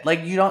it.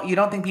 Like, you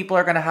don't think people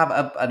are gonna have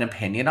an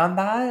opinion on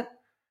that?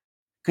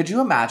 Could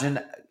you imagine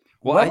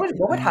Well,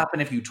 what would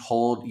happen if you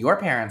told your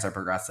parents are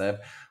progressive?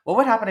 What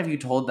would happen if you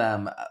told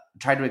them,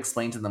 tried to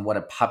explain to them what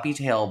a puppy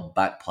tail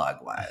butt plug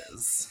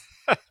was?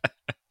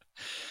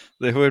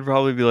 they would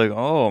probably be like,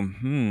 "Oh,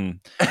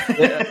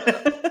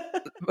 Yeah,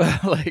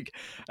 like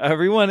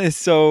everyone is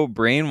so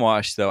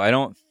brainwashed though. I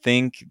don't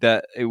think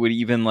that it would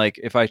even like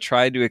if I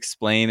tried to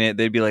explain it,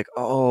 they'd be like,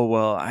 "Oh,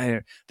 well,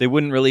 I." They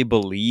wouldn't really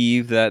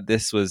believe that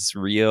this was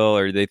real,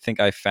 or they think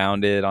I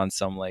found it on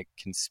some like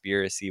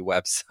conspiracy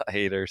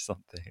website or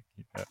something.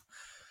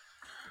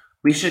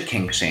 We should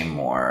kink shame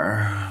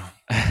more.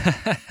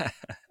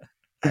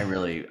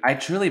 I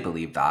truly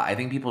believe that. I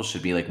think people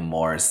should be like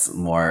more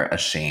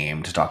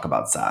ashamed to talk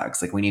about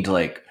sex. Like, we need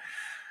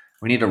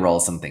to roll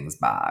some things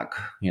back,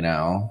 you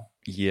know?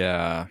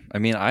 Yeah, I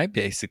mean, I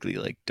basically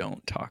like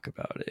don't talk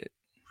about it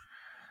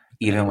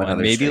with Even with anyone.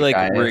 other Maybe straight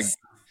like guys.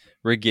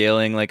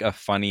 regaling like a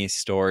funny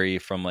story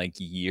from like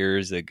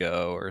years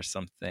ago or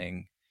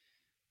something.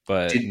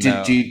 But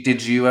no,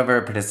 Did you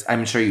ever participate?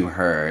 I'm sure you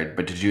heard,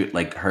 but did you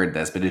like heard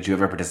this? But did you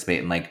ever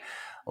participate in like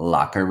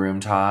locker room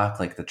talk,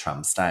 like the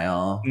Trump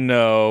style?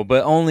 no,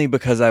 but only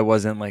because I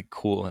wasn't like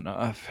cool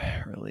enough,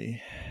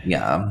 really.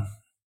 Yeah.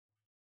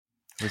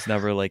 I was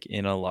never like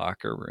in a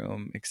locker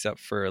room except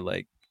for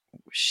like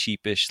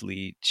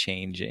sheepishly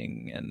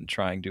changing and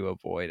trying to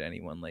avoid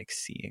anyone like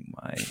seeing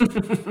my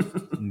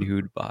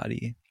nude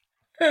body.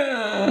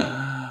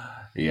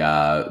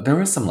 Yeah, there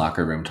was some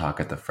locker room talk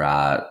at the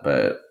frat,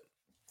 but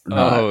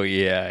not Oh,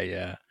 yeah,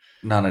 yeah.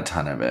 not a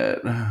ton of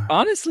it.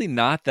 Honestly,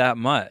 not that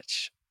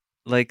much.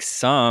 Like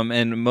some,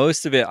 and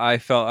most of it I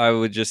felt I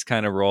would just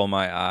kind of roll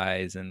my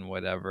eyes and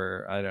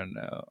whatever. I don't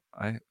know.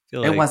 I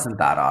feel It like, wasn't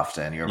that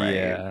often, you're right.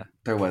 yeah.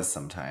 There was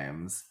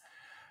sometimes.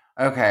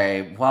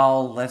 Okay,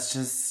 well, let's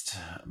just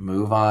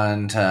move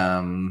on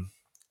to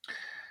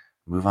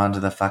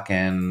the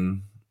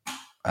fucking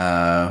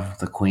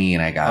the queen,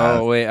 I guess.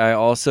 Oh, wait. I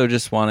also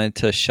just wanted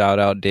to shout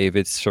out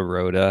David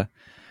Sirota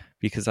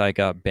because I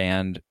got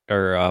banned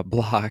or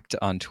blocked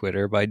on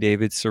Twitter by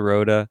David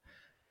Sirota.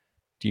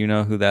 Do you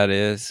know who that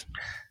is?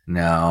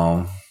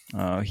 No.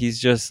 He's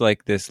just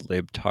like this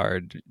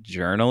libtard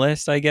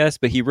journalist, I guess.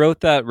 But he wrote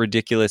that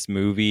ridiculous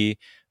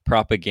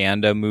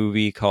propaganda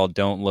movie called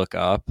Don't Look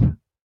Up.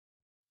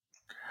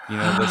 You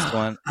know this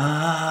one?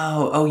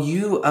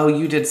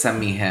 You did send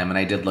me him, and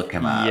I did look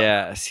him up.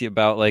 Yes,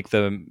 about like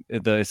the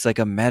it's like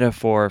a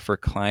metaphor for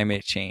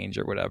climate change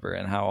or whatever,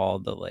 and how all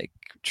the like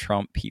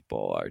Trump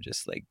people are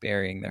just like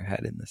burying their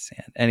head in the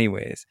sand.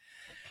 Anyways,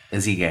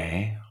 Is he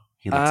gay?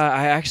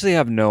 I actually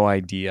have no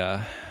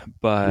idea, He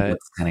but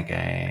looks kind of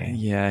gay.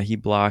 yeah, he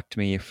blocked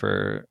me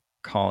for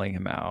calling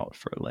him out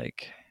for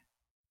like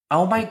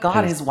Oh my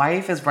god, his his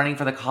wife is running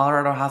for the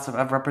Colorado House of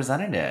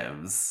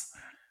Representatives.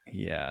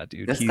 yeah,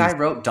 dude. This guy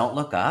wrote "Don't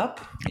Look Up."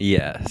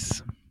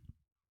 Yes.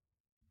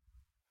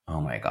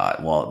 Oh my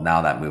god. Well,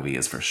 now that movie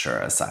is for sure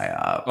a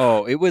psyop.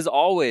 Oh, it was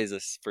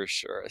always for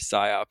sure a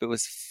psyop. It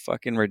was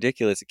fucking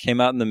ridiculous. It came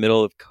out in the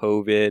middle of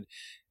COVID.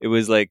 It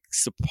was like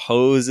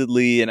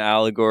supposedly an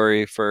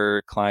allegory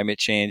for climate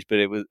change, but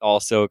it was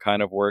also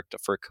kind of worked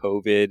for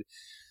COVID.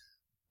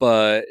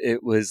 But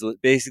it was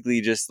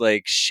basically just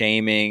like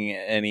shaming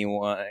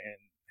anyone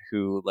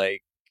who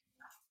like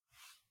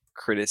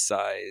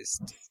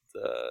criticized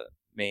the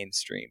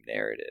mainstream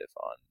narrative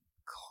on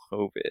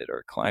COVID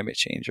or climate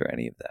change or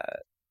any of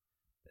that,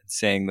 and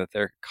saying that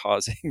they're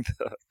causing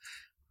the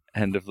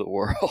end of the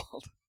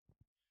world.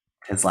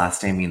 His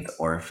last name means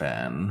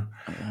orphan.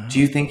 Do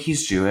you think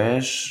he's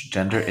Jewish?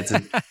 I'm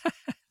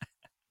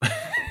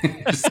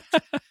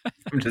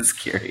just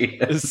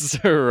curious.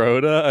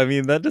 Sirota? I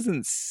mean, that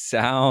doesn't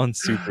sound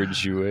super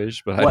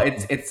Jewish, but Well,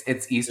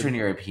 it's Eastern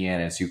European.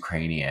 It's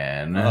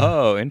Ukrainian.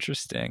 Oh,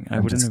 interesting. I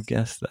wouldn't have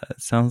guessed that.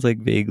 It sounds like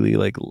vaguely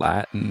like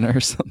Latin or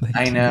something.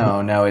 I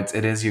know. No, it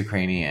is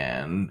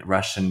Ukrainian,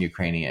 Russian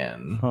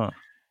Ukrainian. Huh.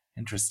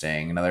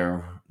 Interesting.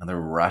 Another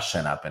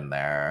Russian up in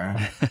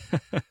there.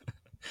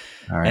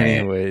 All right.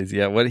 Anyways,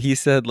 yeah, what he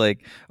said,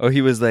 like, oh,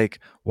 he was like,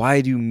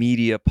 why do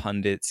media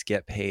pundits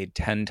get paid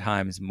 10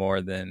 times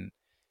more than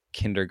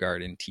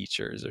kindergarten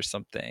teachers or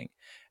something?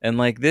 And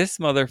like, this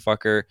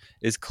motherfucker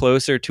is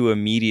closer to a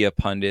media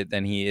pundit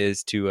than he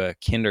is to a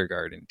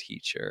kindergarten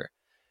teacher.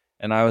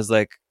 And I was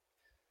like,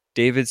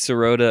 David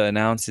Sirota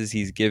announces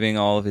he's giving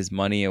all of his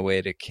money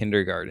away to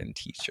kindergarten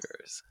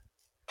teachers.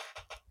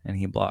 And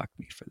he blocked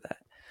me for that.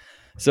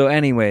 So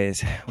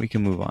anyways, we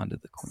can move on to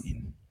the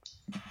queen.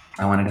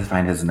 I wanted to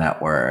find his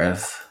net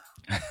worth.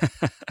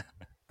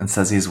 It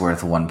says he's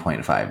worth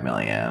 1.5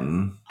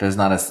 million. There's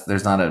not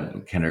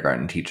a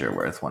kindergarten teacher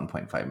worth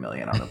 1.5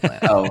 million on the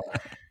planet. Oh,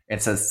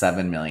 it says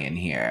 7 million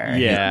here.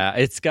 Yeah,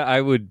 it's got.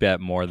 I would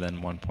bet more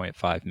than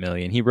 1.5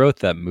 million. He wrote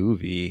that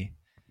movie.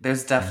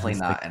 There's And definitely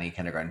he's not like, any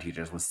kindergarten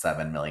teachers with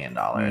 $7 million.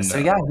 So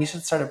yeah, no. he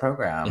should start a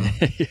program.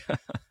 Yeah.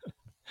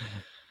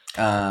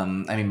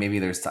 I mean, maybe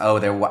there's.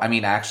 I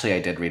mean, actually, I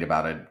did read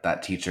about it.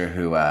 That teacher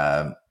who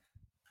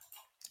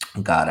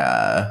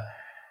got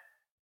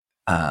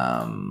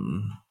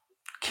um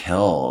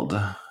killed,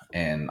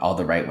 and all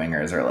the right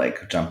wingers are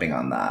like jumping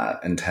on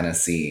that in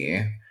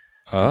Tennessee.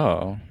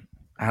 Oh.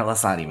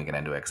 Let's not even get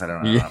into it because I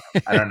don't know Yeah. enough.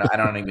 I don't know. I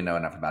don't even know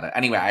enough about it.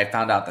 Anyway, I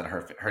found out that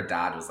her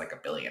dad was like a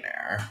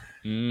billionaire.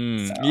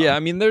 So Yeah, I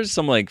mean, there's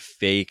some like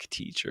fake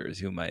teachers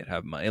who might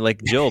have money.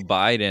 Like Jill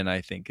Biden, I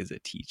think, is a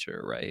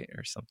teacher, right,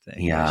 or something. Or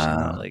she's yeah,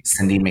 not like,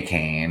 Cindy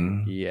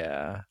McCain.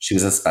 yeah, She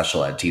was a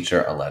special ed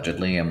teacher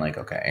allegedly. I'm like,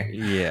 okay,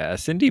 yeah.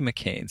 Cindy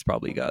McCain's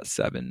probably got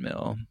 7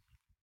 mil.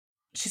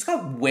 she's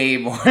got way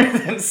more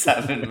than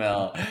 7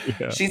 mil.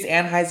 Yeah, She's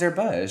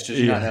Anheuser-Busch. Did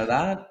you not yeah. know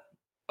that?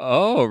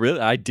 Oh,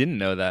 really? I didn't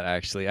know that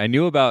actually. I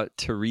knew about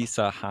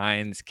Teresa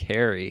Hines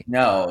Carey.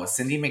 No,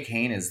 Cindy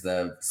McCain is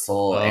the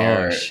sole Oh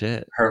heir.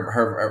 shit!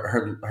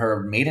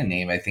 Her maiden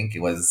name, I think,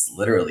 it was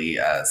literally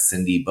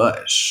Cindy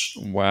Bush.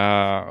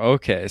 Wow.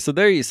 Okay, so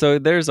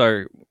there's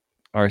our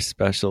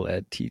special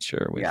ed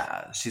teacher with.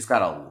 Yeah, she's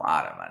got a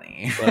lot of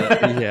money.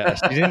 But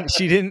yeah,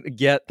 she didn't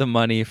get the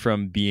money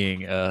from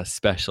being a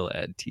special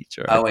ed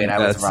teacher. I Oh wait, think I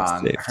was that's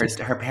wrong. safe to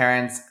say. Her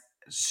parents.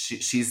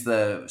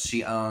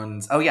 She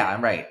owns. Oh yeah,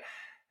 I'm right.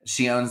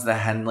 She owns the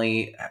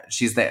Henley.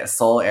 She's the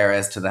sole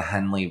heiress to the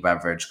Henley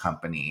Beverage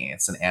Company.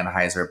 It's an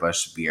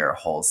Anheuser-Busch beer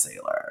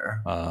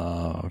wholesaler.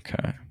 Oh,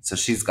 okay. So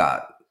she's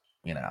got,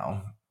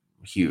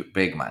 huge,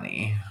 big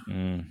money.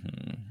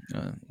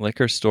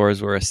 Liquor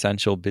stores were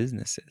essential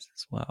businesses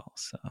as well.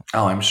 So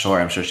Oh, I'm sure.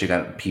 I'm sure she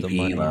got the PPE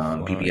money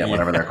loan, flowing. PPF,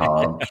 whatever they're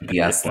called,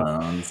 Yeah. PPS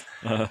loans.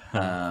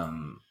 Uh-huh.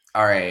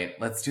 All right,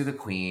 let's do the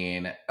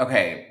Queen.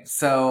 Okay,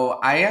 so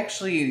I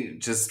actually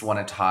just want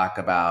to talk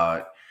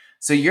about.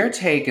 So your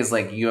take is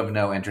like you have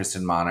no interest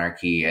in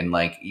monarchy, and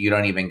like you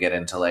don't even get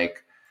into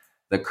like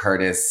the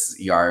Curtis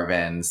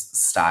Yarvin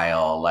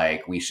style,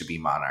 like we should be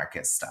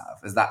monarchist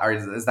stuff. Is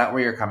that where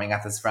you're coming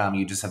at this from?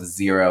 You just have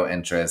zero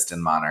interest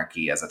in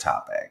monarchy as a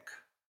topic.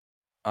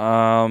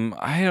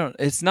 I don't.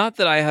 It's not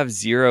that I have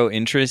zero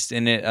interest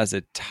in it as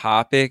a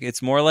topic.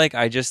 It's more like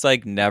I just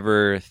like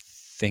never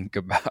think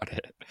about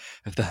it.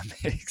 If that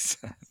makes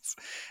sense,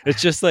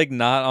 it's just like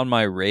not on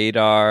my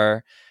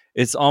radar.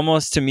 It's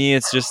almost to me,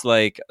 it's just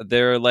like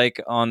they're like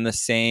on the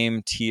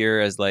same tier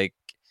as like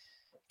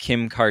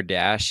Kim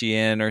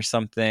Kardashian or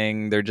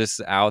something. They're just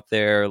out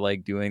there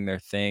like doing their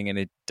thing, and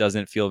it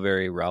doesn't feel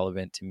very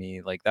relevant to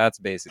me. Like that's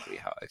basically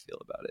how I feel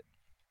about it.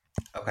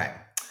 Okay.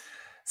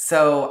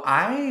 So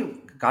I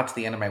got to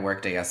the end of my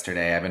workday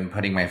yesterday. I've been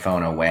putting my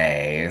phone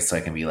away so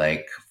I can be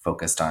like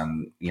focused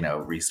on,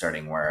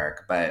 restarting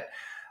work. But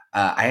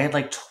I had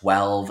like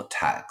 12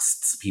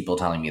 texts, people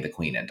telling me the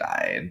queen had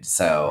died.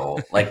 So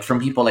like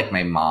from people like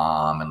my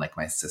mom and like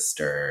my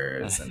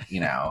sisters and,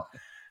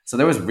 so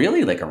there was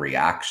really like a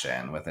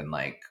reaction within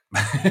like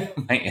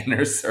my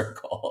inner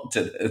circle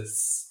to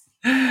this.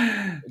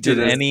 Did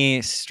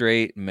any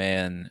straight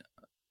man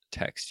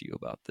text you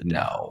about the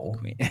death of No, the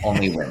queen?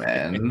 only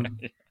women.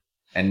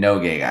 And no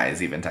gay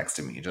guys even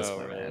texted me, just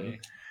women.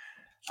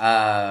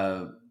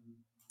 Really?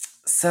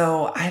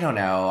 So I don't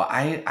know.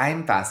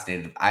 I'm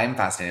fascinated. I'm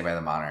fascinated by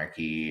the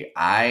monarchy.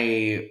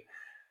 I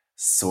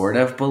sort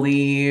of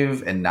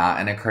believe, and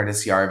not in a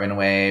Curtis Yarvin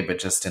way, but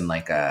just in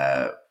like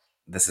a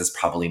this is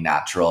probably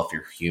natural if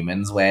you're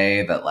humans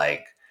way, that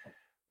like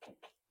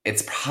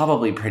it's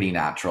probably pretty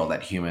natural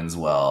that humans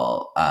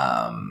will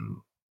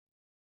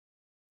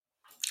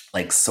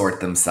like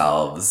sort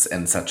themselves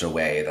in such a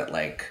way that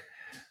like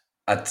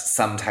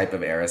some type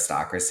of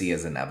aristocracy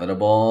is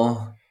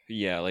inevitable.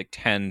 Yeah, like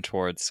tend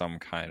towards some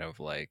kind of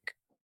like,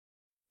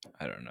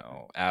 I don't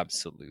know,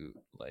 absolute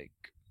like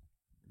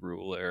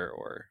ruler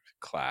or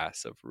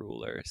class of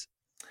rulers.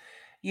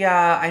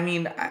 Yeah, I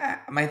mean,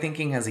 my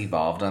thinking has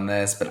evolved on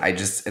this, but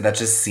that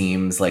just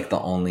seems like the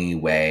only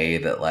way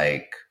that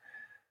like,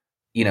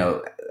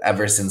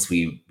 ever since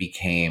we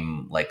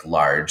became like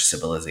large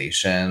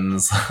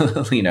civilizations,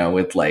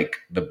 with like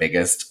the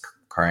biggest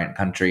current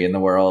country in the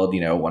world,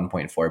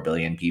 1.4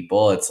 billion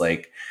people, it's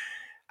like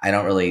I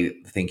don't really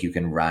think you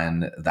can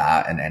run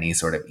that in any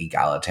sort of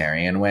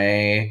egalitarian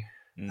way.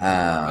 No.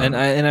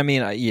 I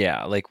mean,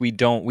 yeah, like we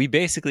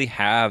basically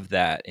have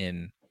that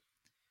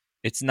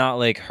it's not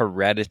like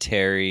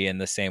hereditary in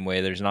the same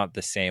way. There's not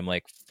the same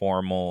like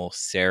formal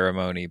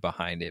ceremony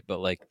behind it, but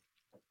like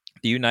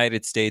the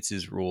United States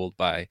is ruled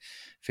by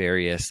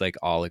various like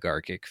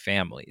oligarchic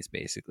families,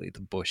 basically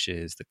the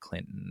Bushes, the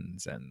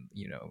Clintons, and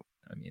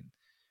I mean,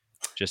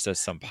 just as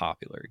some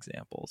popular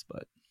examples,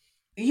 but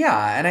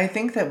Yeah, and I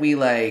think that we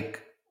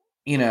like,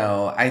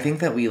 I think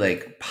that we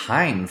like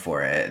pine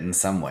for it in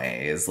some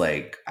ways.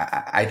 Like,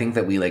 I think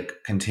that we like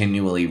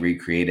continually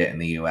recreate it in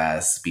the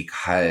US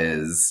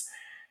because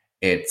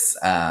it's,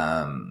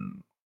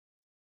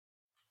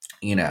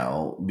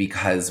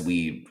 because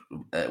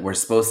we're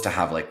supposed to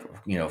have like,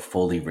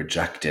 fully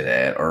rejected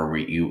it or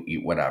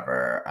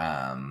whatever.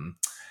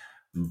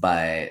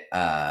 But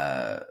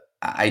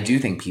I do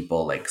think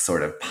people like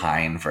sort of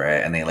pine for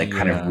it, and they like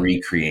kind of Yeah.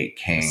 recreate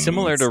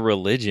Similar to kings.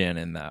 religion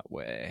in that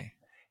way.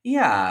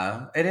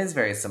 Yeah, it is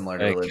very similar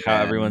to Like how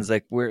everyone's religion.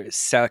 like we're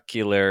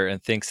secular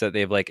and thinks that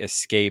they've like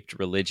escaped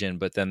religion,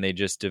 but then they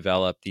just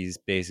develop these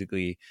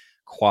basically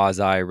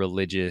quasi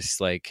religious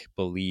like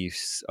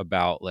beliefs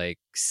about like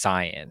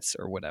science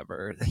or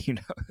whatever.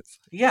 It's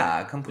Yeah,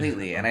 like,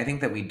 completely. And I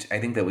think that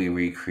we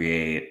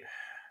recreate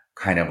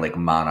kind of like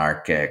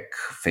monarchic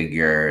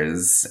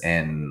figures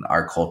in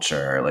our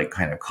culture, like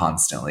kind of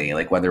constantly,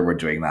 like whether we're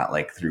doing that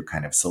like through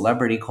kind of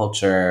celebrity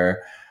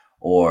culture,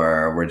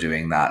 or we're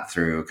doing that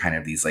through kind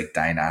of these like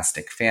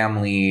dynastic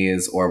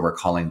families, or we're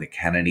calling the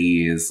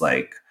Kennedys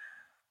like,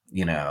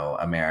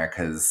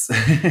 America's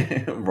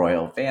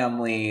royal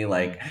family.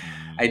 Like,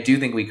 mhm. I do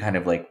think we kind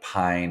of like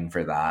pine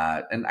for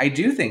that. And I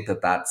do think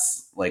that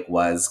that's like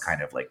was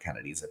kind of like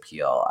Kennedy's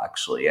appeal,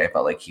 actually. I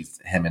felt like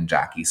him and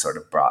Jackie sort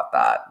of brought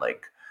that,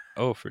 like,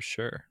 Oh, for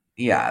sure.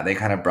 yeah, they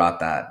kind of brought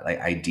that like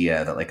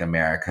idea that like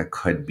America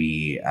could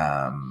be,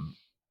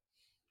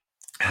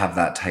 have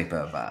that type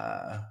of,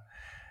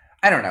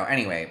 I don't know.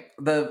 Anyway,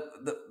 the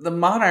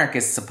monarch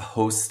is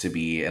supposed to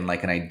be in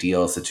like an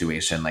ideal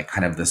situation, like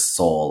kind of the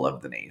soul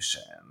of the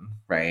nation,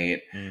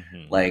 right? Hmm.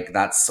 Like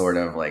that's sort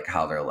of like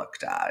how they're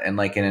looked at. And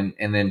like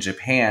in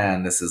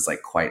Japan, this is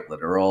like quite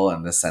literal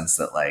in the sense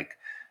that like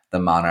the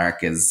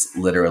monarch is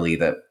literally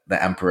the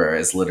emperor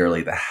is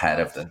literally the head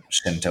of the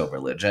Shinto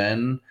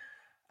religion.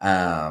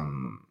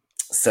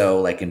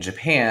 So like in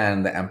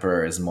Japan, the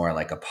emperor is more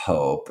like a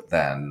pope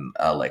than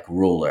a like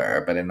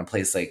ruler. But in a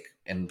place like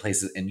in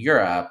places in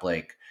Europe,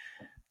 like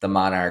the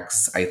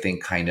monarchs, I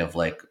think, kind of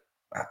like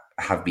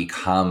have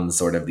become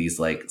sort of these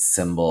like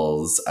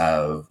symbols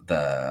of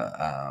the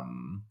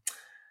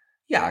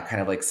yeah,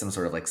 kind of like some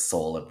sort of like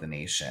soul of the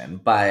nation.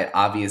 But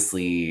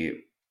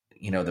obviously,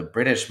 the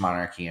British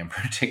monarchy in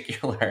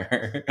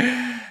particular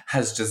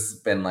has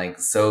just been like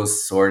so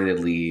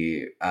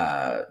sordidly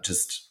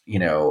just,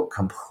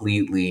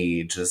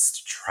 completely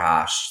just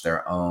trashed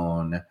their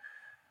own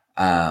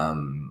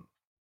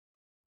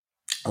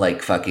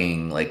like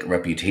fucking like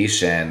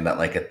reputation, that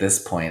like at this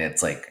point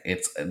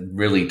it's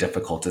really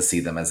difficult to see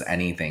them as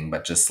anything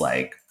but just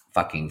like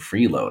fucking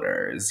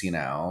freeloaders,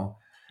 who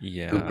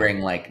Yeah.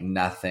 bring like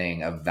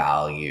nothing of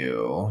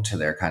value to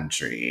their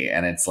country.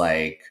 And it's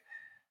like,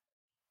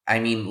 I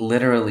mean,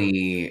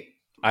 literally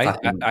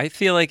fucking, I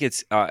feel like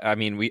it's I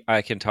mean we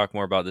I can talk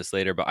more about this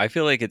later, but I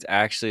feel like it's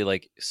actually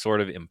like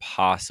sort of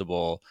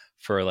impossible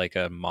for like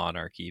a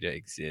monarchy to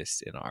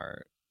exist in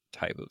our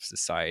type of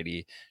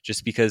society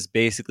just because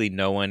basically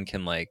no one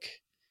can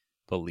like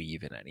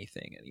believe in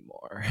anything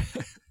anymore.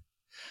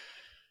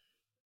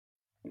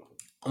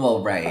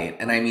 well, right.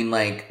 And I mean,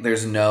 like,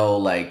 there's no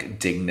like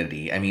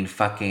dignity. I mean,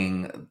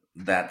 fucking,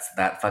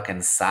 that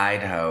fucking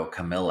side hoe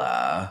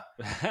Camilla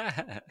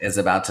is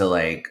about to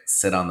like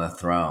sit on the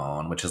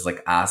throne, which is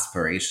like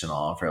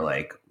aspirational for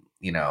like,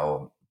 you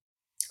know,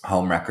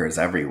 homewreckers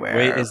Wait,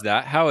 everywhere. is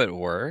that how it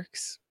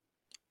works?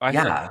 I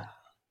thought Yeah,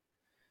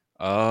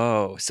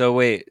 Oh, so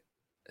wait.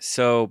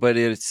 So but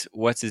it's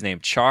what's his name?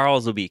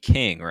 Charles will be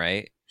king,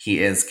 right? he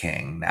is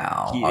king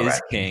now He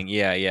is already. king.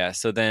 Yeah, yeah.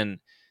 So then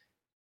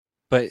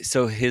but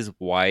so his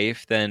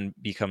wife then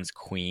becomes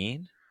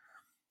queen?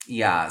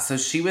 Yeah, so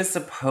she was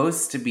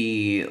supposed to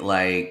be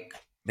like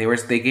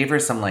they gave her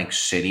some like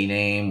shitty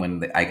name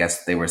when I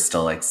guess they were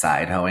still like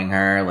side hoeing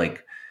her,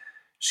 like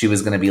she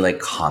was going to be like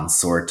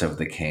consort of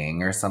the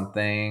king or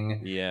something.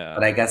 But Yeah.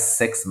 I guess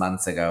 6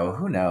 months ago,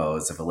 who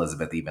knows if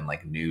Elizabeth even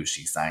like knew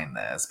she signed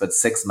this? But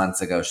 6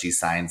 months ago, she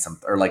signed some,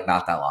 or like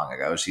not that long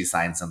ago, she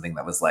signed something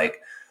that was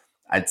like,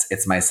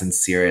 it's my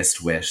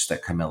sincerest wish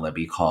that Camilla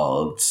be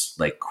called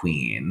like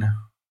queen.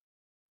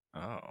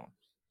 Oh.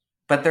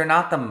 But they're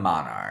not the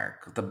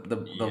monarch.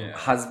 The Yeah.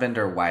 husband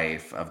or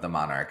wife of the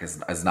monarch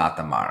is not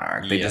the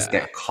monarch. They just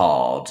Yeah. get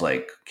called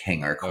like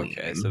king or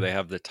Okay, so they queen.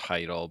 have the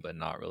title but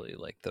not really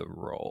like the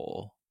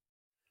role.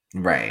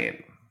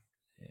 Right.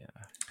 Yeah.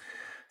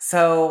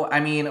 So, I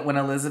mean, when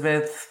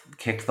Elizabeth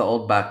kicked the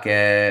old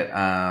bucket,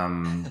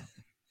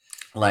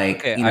 like,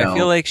 Okay, I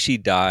feel like she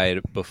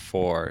died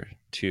before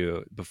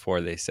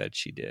they said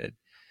she did.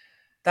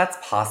 that's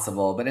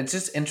possible, but it's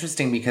just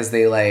interesting because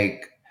they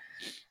like,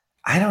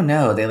 I don't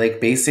know, they like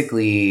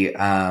basically,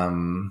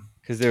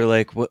 Cuz they're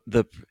like what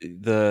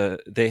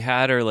they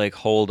had her like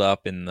holed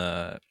up in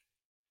the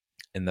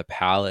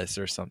palace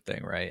or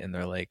something, right? And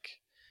they're like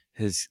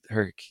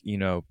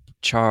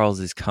Charles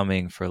is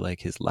coming for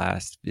like his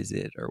last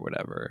visit or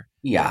whatever.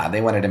 yeah,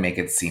 they wanted to make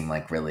it seem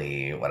like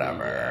really Yeah,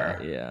 whatever.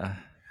 yeah.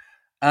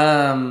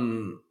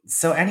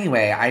 So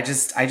anyway, I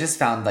just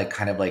found like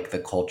kind of like the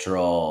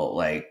cultural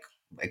like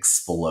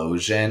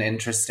explosion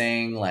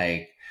interesting.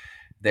 Like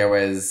there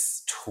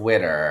was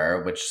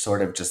Twitter, which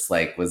sort of just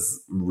like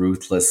was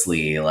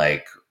ruthlessly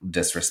like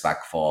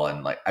disrespectful,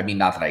 and like, I mean,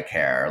 not that I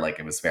care, like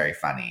it was very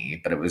funny,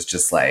 but it was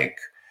just like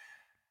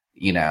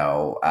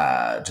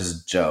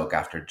just joke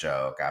after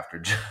joke after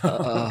joke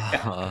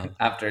Uh,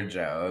 after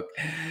joke.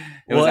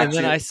 It well, was and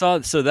then actually I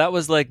saw so that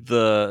was like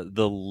the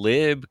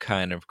lib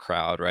kind of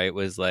crowd, right?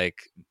 Was like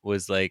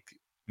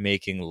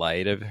making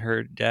light of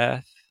her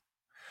death.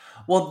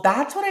 well,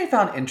 that's what I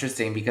found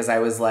interesting because I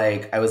was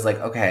like,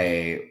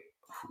 okay,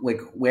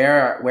 like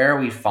where are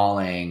we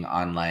falling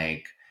on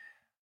like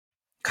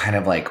kind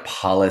of like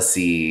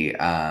policy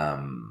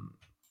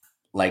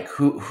like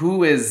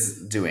who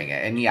is doing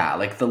it? And yeah,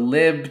 like the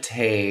lib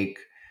take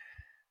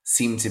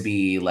seemed to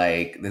be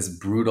like this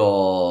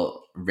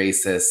brutal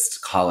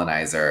racist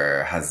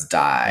colonizer has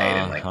died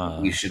and like we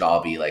Uh-huh. should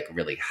all be like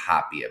really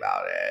happy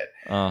about it.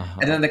 And Uh-huh.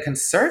 then the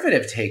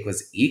conservative take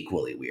was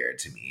equally weird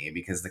to me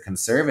because the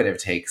conservative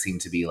take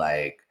seemed to be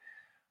like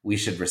we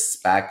should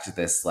respect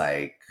this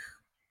like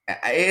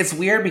it's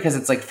weird because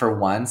it's like for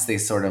once they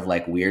sort of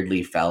like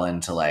weirdly fell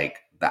into like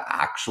the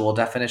actual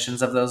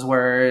definitions of those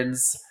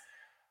words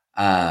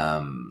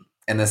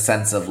in the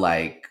sense of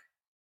like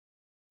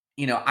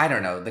I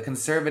don't know, the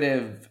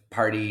conservative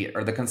party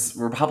or the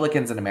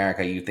Republicans in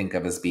America you think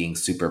of as being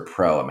super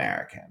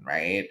pro-American,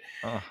 right?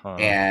 Uh-huh.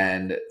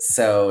 And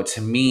so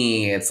to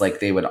me, it's like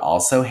they would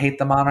also hate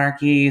the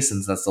monarchy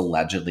since that's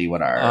allegedly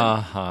what our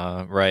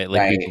Uh-huh. Right.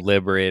 Like we've right,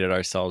 liberated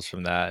ourselves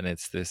from that and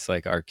it's this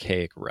like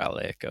archaic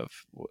relic of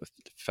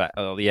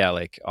yeah,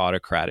 like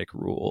autocratic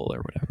rule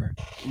or whatever.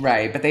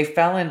 right. But they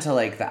fell into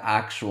like the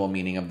actual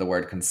meaning of the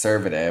word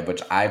conservative,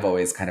 which I've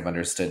always kind of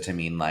understood to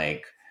mean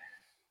like,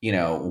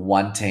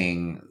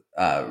 wanting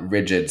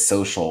rigid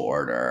social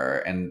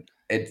order. And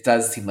it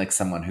does seem like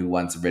someone who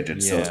wants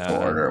rigid social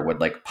Yeah. order would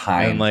like And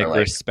pine for like like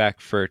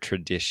respect for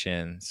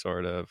tradition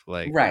sort of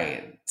like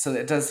right. So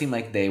it does seem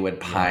like they would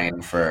yeah.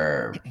 pine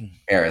for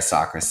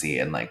aristocracy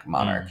and like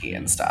monarchy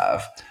and Mhm.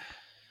 stuff.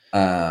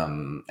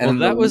 Well,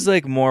 And that was the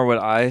like more what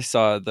I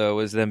saw though,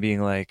 was them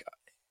being like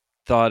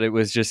thought it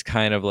was just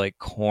kind of like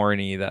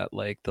corny that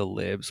like the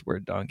libs were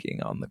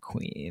dunking on the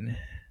queen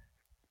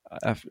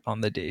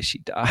on the day she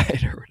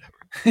died or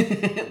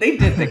they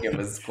did think it whatever.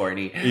 was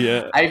corny.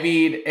 Yeah. I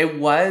mean, it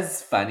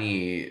was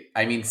funny.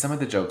 I mean, some of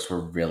the jokes were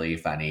really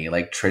funny.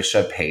 Like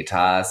Trisha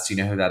Paytas, do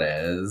you know who that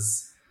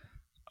is?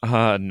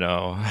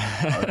 No.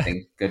 Oh,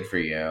 thank good for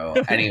you.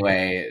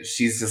 Anyway,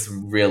 she's just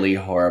really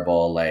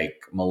horrible,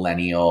 like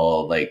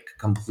millennial, like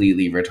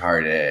completely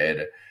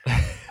retarded,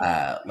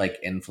 like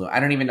influence. I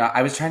don't even know.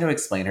 I was trying to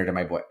explain her to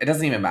my boy. It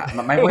doesn't even matter.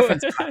 My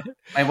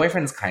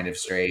boyfriend's kind of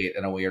straight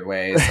in a weird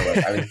way. So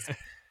like I was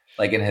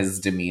like in his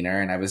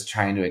demeanor and I was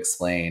trying to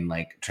explain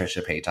like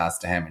Trisha Paytas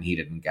to him and he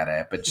didn't get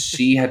it. But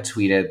she had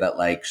tweeted that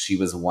like she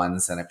was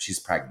 1 centimeter, she's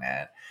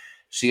pregnant.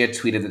 She had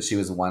tweeted that she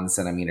was 1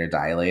 centimeter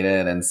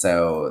dilated. And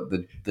so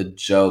the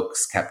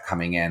jokes kept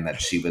coming in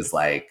that she was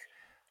like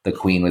the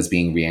queen was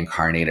being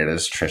reincarnated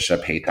as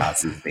Trisha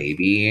Paytas's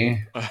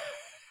baby.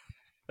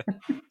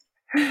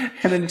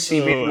 And then she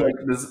made Oh like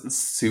this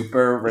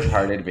super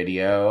retarded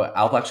video.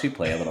 I'll actually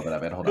play a little bit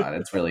of it. Hold on.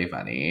 It's really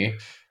funny.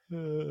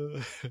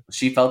 my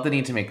She felt the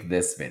need to make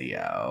this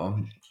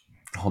video.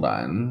 Hold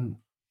on.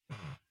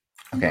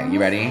 Okay, you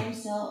ready? I'm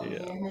still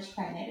yeah. very much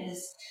pregnant. It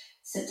is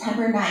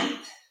September 9th,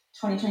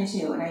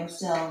 2022, and I'm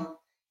still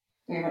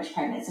very much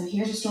pregnant. So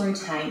here's a story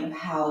time of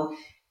how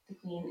the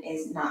queen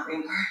is not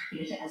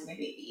reincarnated as my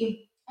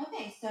baby.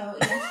 Okay, so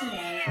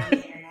yesterday on the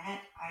internet,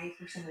 I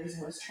for some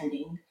reason was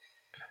trending,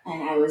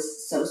 and I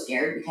was so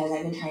scared because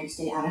I've been trying to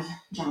stay out of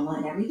drama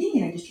and everything,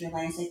 and I just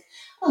realized like,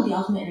 oh, the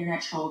ultimate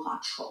internet troll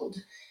got trolled,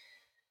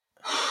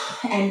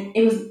 and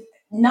it was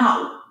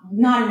not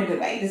in a good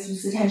way. This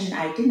was attention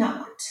I did not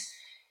want.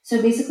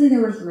 So basically,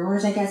 there were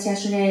rumors, I guess,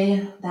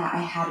 yesterday that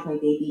I had my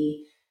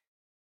baby,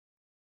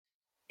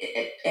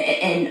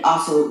 and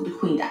also the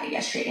queen died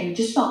yesterday, and it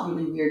just felt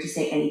really weird to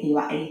say anything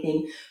about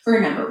anything for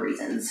a number of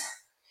reasons.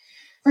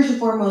 First and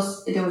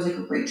foremost, there was like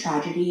a great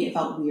tragedy. It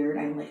felt weird.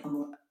 I'm like,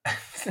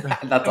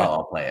 That's all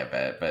I'll play of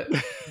it, but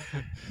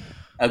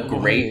a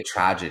great Wait.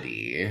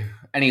 tragedy.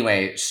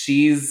 Anyway,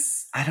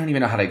 I don't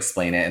even know how to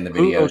explain it in the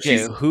Who video.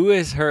 okay, who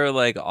is her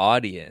like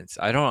audience?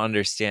 I don't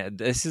understand.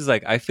 This is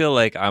like I feel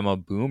like I'm a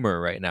boomer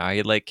right now.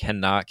 I like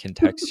cannot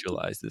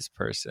contextualize this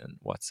person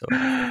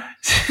whatsoever.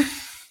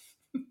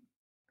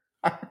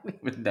 I don't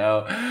even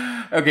know.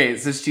 Okay,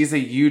 so she's a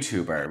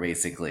YouTuber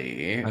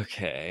basically.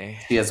 Okay.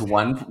 She has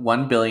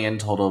 1 billion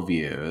total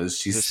views. Does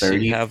She's she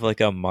 30. have like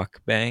a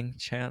mukbang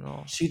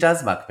channel? She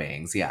does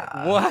mukbangs,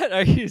 yeah. What?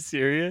 Are you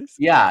serious?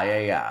 Yeah, yeah,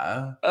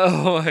 yeah.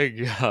 Oh my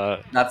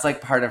god. That's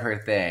like part of her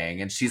thing.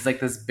 And she's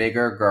like this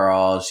bigger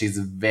girl. She's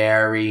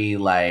very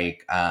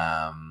like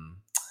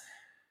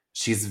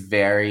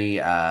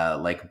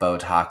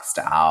Botoxed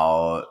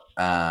out.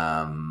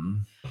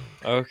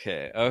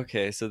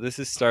 Okay. So this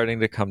is starting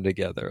to come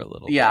together a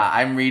little Yeah, bit.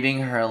 I'm reading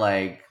her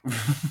like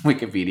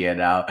Wikipedia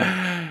now.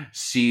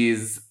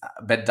 She's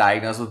been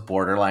diagnosed with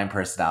borderline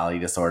personality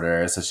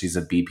disorder, so she's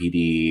a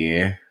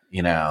BPD.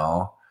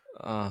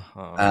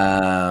 Uh-huh.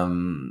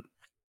 Um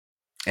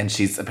and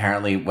she's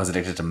apparently was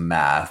addicted to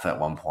meth at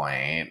one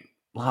point.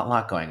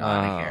 Lot going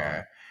on Oh.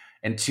 here.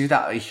 And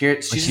 2000 here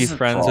Was she's she just a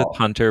friends with troll.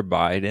 Hunter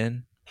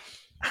Biden?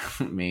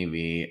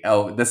 Maybe.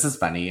 Oh, this is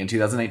funny. In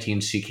 2018,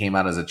 she came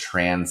out as a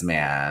trans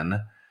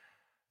man.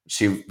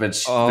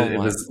 But Oh it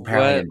my, was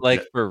apparently what?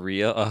 Like for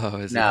real? Oh,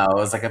 is it? no, it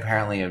was like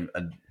apparently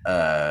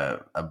a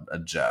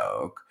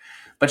joke.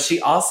 But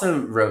she also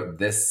wrote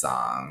this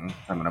song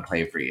I'm gonna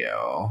play for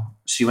you.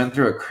 She went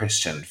through a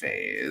Christian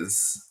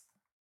phase.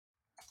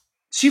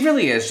 She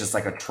really is just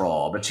like a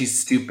troll, but she's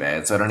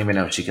stupid, so I don't even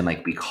know if she can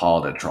like be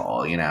called a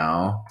troll, you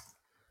know?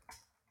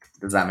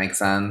 Does that make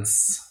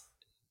sense?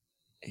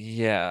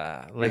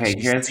 Yeah, like Okay,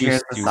 she's too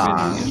here's the stupid to be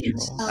song. a A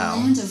troll. Oh.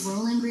 land of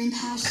rolling green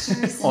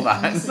pastures Hold and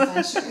on.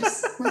 endless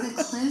adventures, where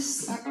the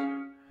cliffs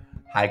are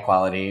High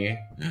quality.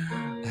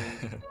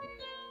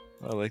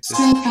 I like this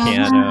straight from the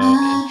piano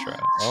heart. intro.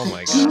 Oh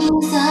my god.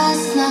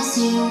 Jesus loves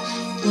you,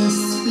 this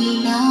we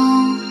know.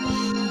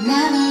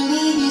 Never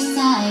leave your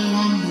side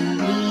and he'll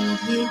lead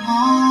you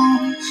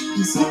home.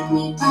 He's with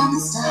me from the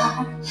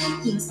start.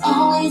 He was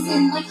always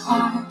in my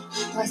heart.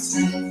 Though I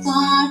stray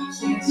far,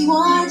 here you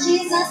are,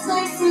 Jesus,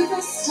 my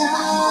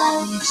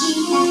superstar.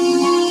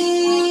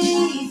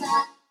 Jesus.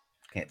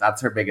 Okay,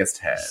 that's her biggest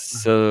hit.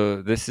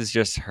 So this is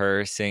just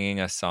her singing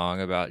a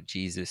song about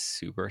Jesus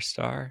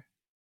Superstar?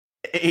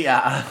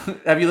 Yeah.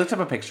 Have you looked up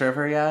a picture of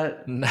her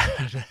yet? No,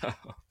 no.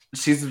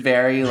 She's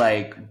very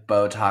like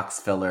Botox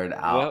fillered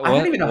out. What I don't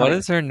what even know how what to.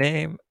 is her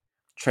name?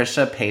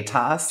 Trisha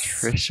Paytas.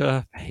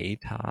 Trisha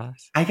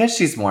Paytas? I guess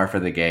she's more for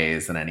the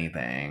gays than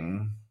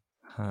anything.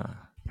 Huh.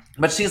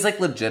 But she's like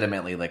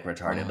legitimately like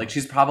retarded. Like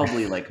she's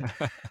probably like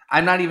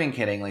I'm not even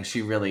kidding. Like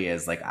she really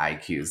is like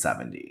IQ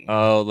 70.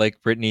 Oh,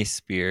 like Britney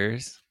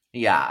Spears?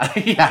 Yeah.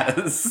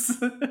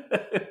 Yes.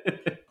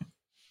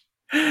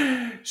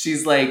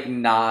 She's like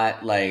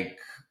not like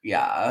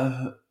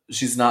yeah.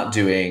 She's not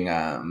doing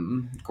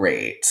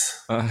great.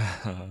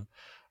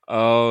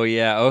 Oh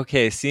yeah.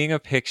 Okay, seeing a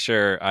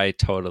picture, I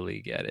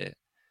totally get it.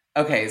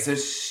 Okay, so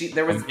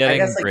there was I'm I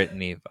guess getting like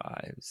Britney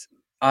vibes.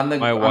 on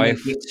My the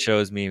wife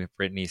shows me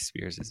Britney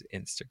Spears'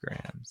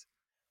 Instagrams.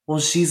 well,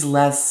 she's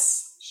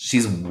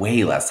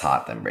way less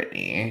hot than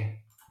Britney,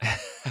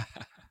 That's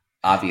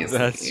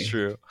obviously.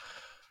 true.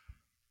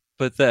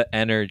 But the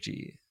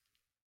energy.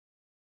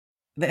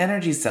 The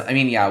energy's so I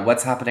mean, yeah,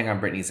 what's happening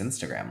on Britney's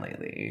Instagram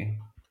lately?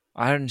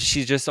 I don't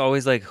she's just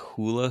always like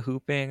hula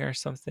hooping or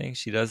something.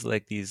 She does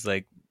like these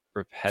like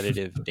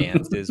repetitive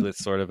dances with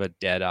sort of a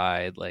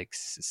dead-eyed like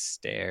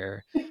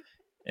stare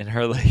in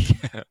her like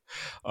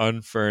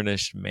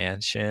unfurnished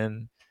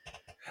mansion.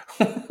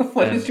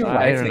 What And does your I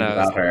wife don't think know.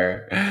 about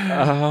her?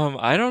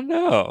 I don't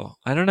know.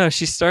 I don't know.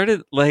 She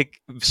started like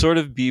sort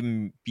of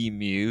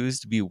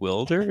bemused,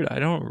 bewildered. I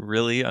don't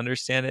really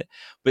understand it,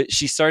 but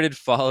she started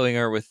following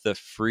her with the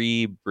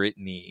Free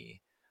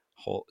Britney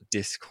whole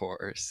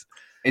discourse.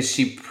 Is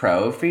she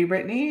pro Free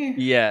Britney?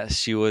 Yes,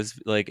 she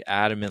was like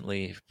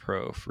adamantly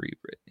pro Free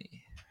Britney.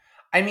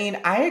 I mean,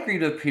 I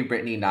agreed with Pre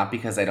Britney not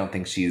because I don't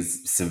think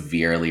she's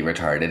severely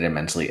retarded and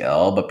mentally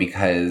ill, but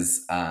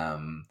because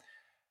I'm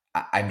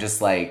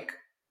just like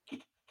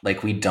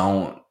we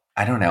don't.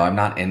 I don't know. I'm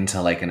not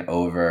into like an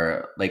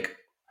over like.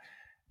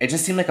 It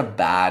just seemed like a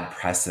bad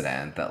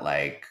precedent that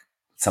like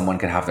someone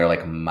could have their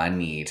like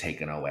money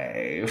taken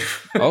away.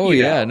 Oh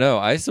You yeah, know? no,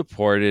 I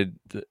supported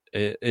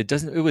it. It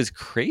doesn't. It was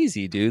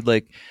crazy, dude.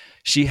 Like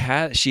she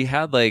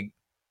had like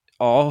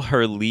all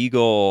her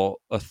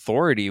legal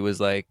authority was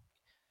like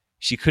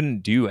she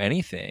couldn't do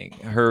anything.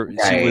 She was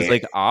Right.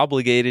 like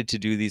obligated to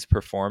do these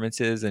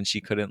performances, and she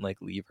couldn't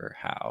like leave her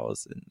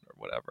house and or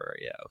whatever.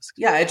 Yeah, it was.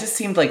 Yeah, it just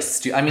seemed like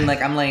I mean,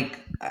 like I'm like,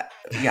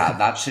 yeah,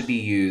 that should be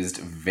used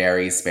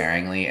very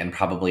sparingly and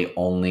probably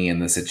only in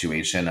the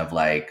situation of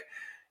like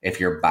if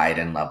your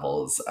Biden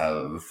levels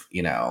of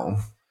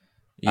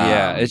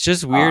Yeah, it's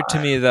just weird to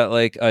are. me that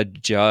like a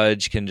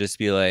judge can just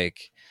be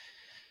like,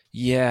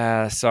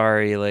 yeah,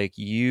 sorry, like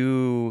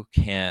you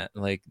can't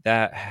like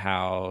that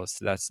house,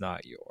 that's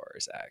not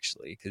yours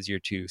actually because you're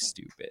too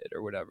stupid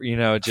or whatever.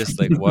 Just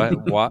like what?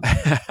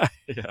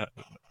 Yeah.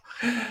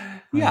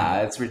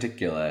 Yeah, it's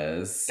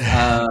ridiculous.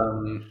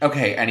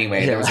 Okay,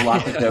 anyway, there Yeah. was a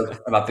lot of jokes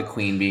about the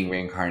queen being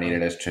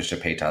reincarnated as Trisha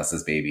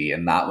Paytas's baby,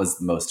 and that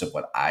was most of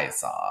what I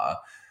saw.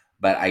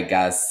 But I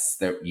guess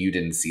that you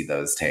didn't see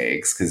those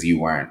takes because you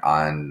weren't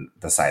on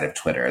the side of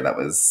Twitter that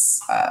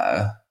was.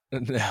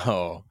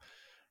 No.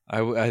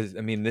 I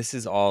mean, this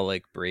is all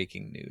like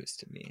breaking news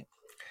to me.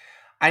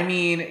 I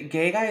mean,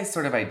 gay guys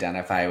sort of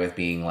identify with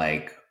being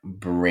like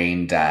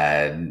brain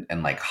dead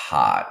and like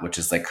hot, which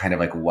is like kind of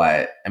like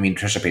what I mean.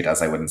 Trisha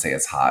Paytas, I wouldn't say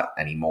is hot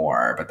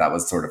anymore, but that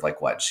was sort of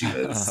like what she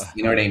was.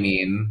 You know what I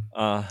mean?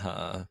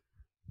 Uh-huh.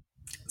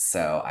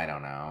 So I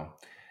don't know.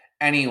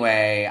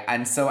 Anyway,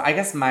 and so I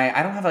guess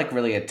I don't have like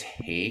really a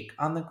take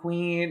on the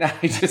queen.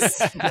 I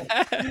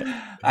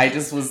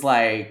just was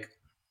like,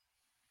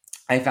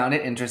 I found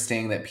it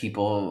interesting that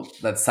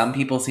some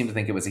people seem to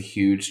think it was a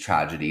huge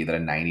tragedy that a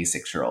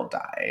 96-year-old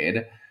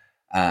died.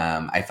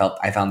 I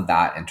found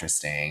that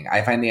interesting.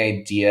 I find the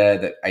idea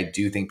that I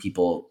do think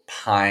people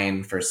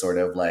pine for sort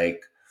of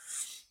like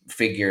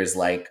figures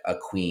like a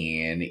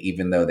queen,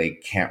 even though they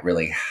can't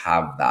really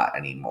have that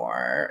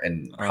anymore,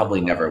 and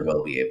probably never Uh-huh.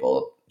 will be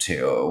able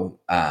to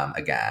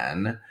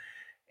again.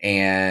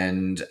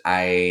 And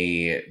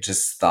I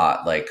just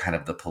thought like kind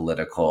of the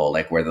political,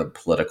 like where the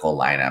political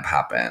lineup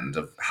happened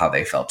of how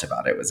they felt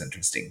about it was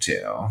interesting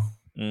too.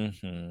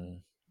 Mm-hmm.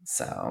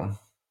 So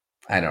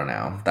I don't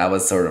know. That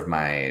was sort of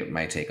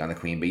my take on the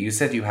queen. But you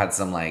said you had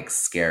some like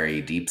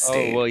scary deep Oh,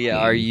 state well, yeah.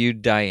 Are queen. you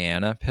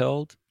Diana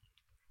pilled?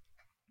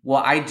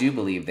 Well, I do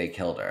believe they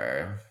killed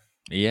her.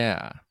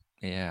 Yeah.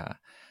 Yeah.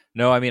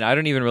 No, I mean, I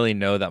don't even really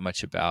know that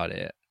much about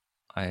it.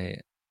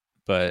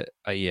 But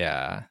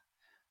yeah,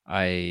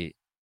 I,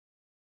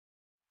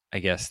 I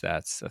guess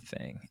that's a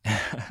thing.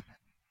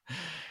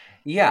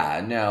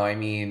 Yeah, no, I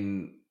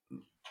mean,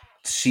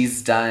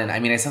 she's done. I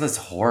mean, I saw this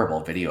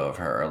horrible video of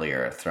her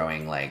earlier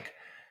throwing like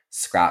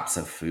scraps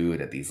of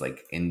food at these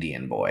like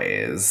Indian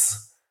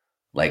boys,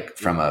 like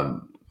from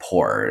a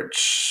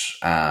porch.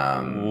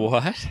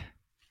 What?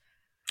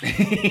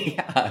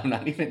 Yeah, I'm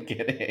not even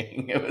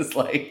kidding. It was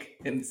like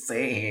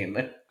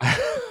insane.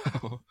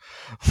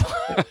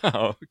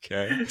 Wow,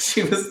 okay.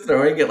 She was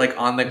throwing it like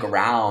on the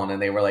ground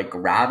and they were like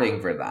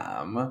grabbing for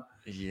them.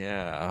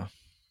 Yeah.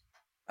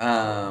 No,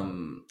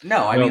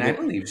 I No, mean, but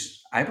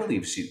I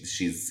believe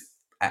she's,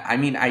 I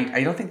mean,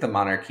 I don't think the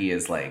monarchy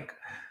is like,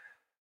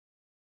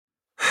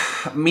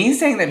 me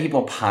saying that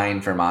people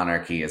pine for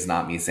monarchy is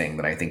not me saying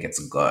that I think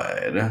it's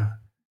good.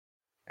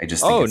 I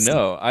just think oh it's,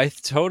 no, I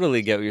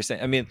totally get what you're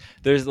saying. I mean,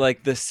 there's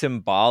like the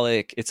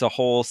symbolic, it's a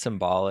whole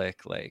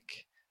symbolic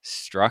like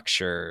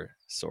structure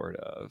sort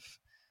of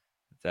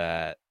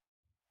that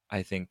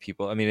I think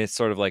people, I mean, it's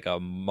sort of like a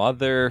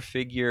mother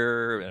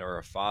figure or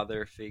a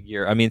father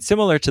figure. I mean,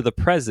 similar to the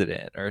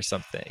president or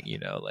something, you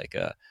know, like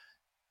a,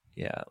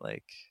 yeah,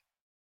 like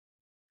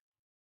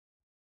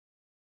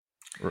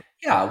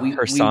yeah, we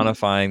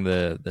personifying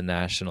the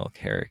national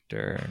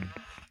character.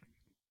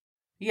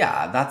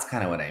 yeah, that's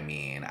kind of what I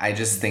mean. I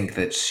just think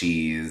that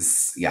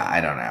she's, yeah,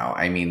 I don't know.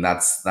 I mean,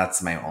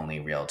 that's my only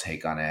real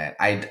take on it.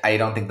 I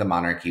don't think the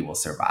monarchy will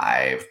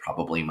survive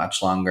probably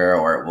much longer,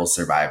 or it will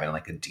survive in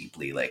like a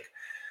deeply like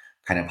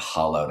kind of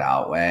hollowed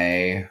out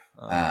way.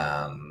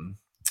 Um,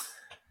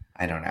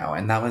 I don't know.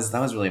 And that was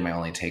really my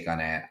only take on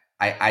it.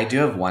 I do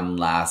have one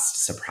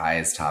last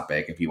surprise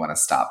topic if you want to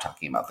stop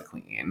talking about the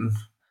queen.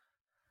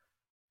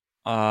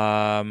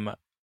 um,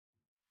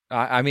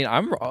 I mean,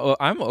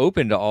 I'm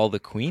open to all the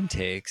queen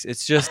takes.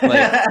 It's just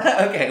like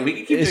Okay, we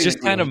can keep it's doing the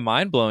just kind of queen.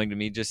 mind blowing to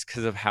me just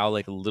because of how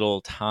like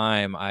little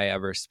time I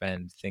ever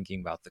spend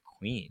thinking about the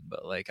queen.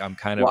 But like I'm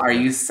kind Well, of are like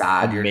you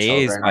sad your amazed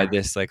children by are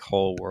this like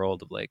whole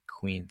world of like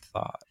queen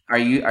thought. are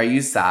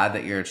you sad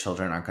that your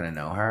children aren't going to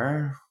know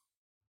her?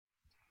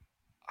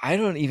 I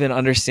don't even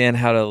understand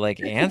how to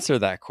like answer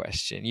that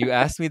question. You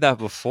asked me that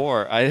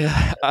before.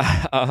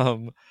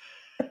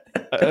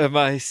 Am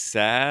I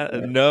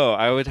sad? No,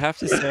 I would have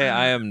to say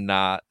I am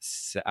not.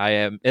 I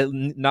am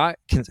not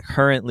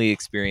currently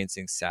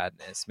experiencing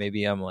sadness.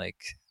 Maybe I'm like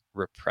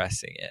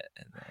repressing it,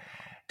 and then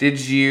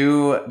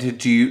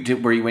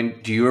Were you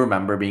when do you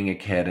remember being a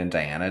kid and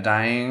Diana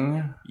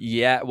dying?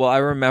 yeah. Well, I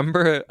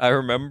remember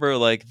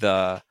like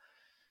the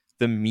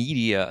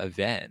media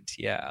event.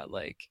 Yeah,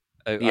 like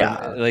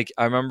Yeah.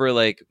 I remember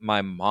like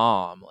my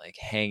mom like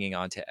hanging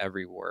on to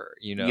every word.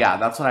 You know. Yeah,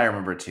 that's what I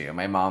remember too.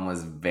 My mom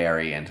was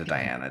very into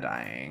Diana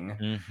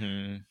dying.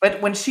 Hmm.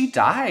 But when she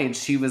died,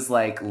 she was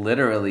like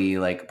literally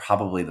like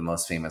probably the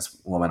most famous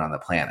woman on the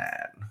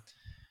planet.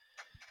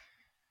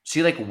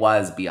 She like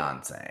was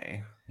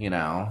Beyonce, you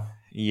know,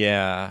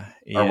 Yeah.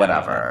 or Yeah.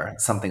 whatever,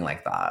 something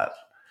like that.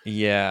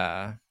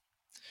 Yeah.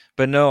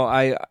 But no,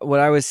 I what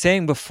I was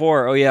saying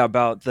before, oh yeah,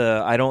 about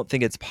the I don't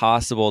think it's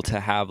possible to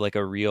have like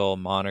a real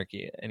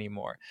monarchy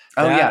anymore.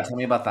 Oh yeah, That tell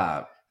me about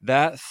that.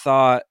 that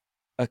thought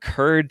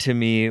occurred to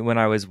me when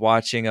I was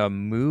watching a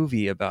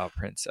movie about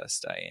Princess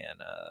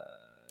Diana.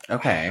 I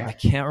Okay.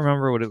 can't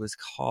remember what it was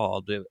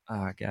called, but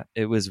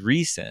it was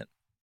recent,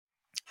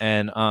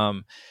 and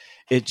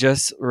it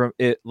just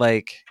it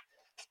like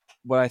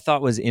what I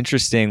thought was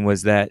interesting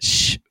was that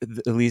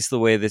at least the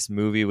way this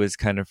movie was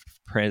kind of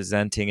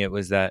presenting it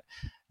was that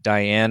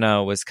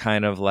Diana was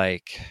kind of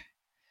like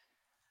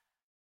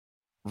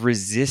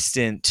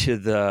resistant to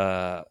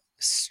the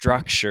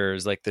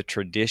structures, like the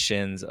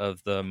traditions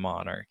of the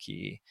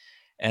monarchy,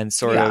 and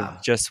sort of Yeah.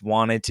 just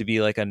wanted to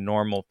be like a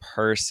normal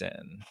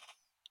person.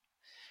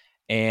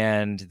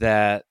 And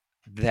that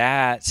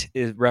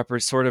is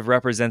sort of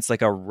represents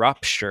like a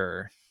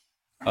rupture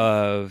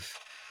of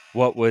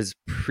what was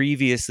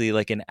previously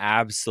like an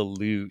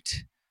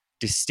absolute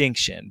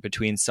distinction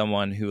between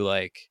someone who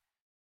like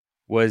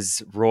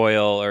was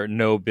royal or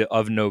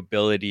of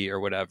nobility or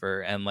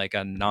whatever and like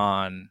a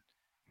non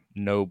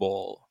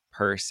noble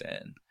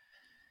person,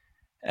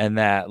 and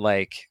that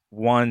like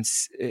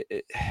once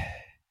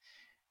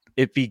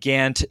it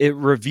began to it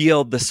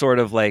revealed the sort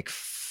of like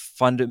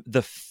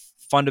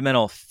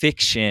fundamental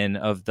fiction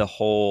of the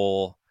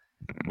whole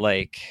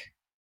like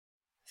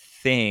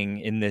thing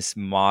in this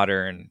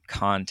modern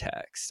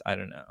context. I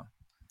don't know.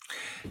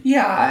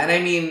 Yeah, and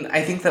I mean,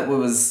 I think that what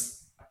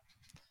was,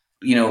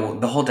 you know,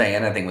 the whole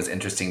Diana thing was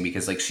interesting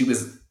because like she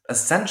was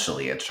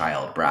essentially a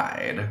child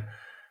bride.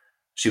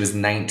 She was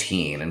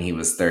 19 and he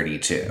was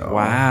 32.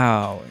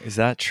 Wow. Is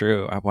that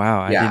true?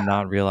 Wow. I Yeah. did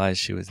not realize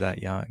she was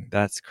that young.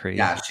 That's crazy.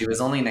 Yeah, she was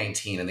only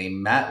 19 and they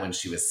met when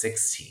she was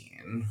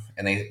 16.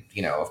 And they,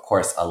 of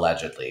course,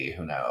 allegedly,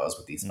 who knows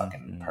with these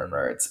fucking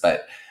perverts,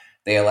 but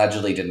they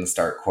allegedly didn't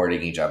start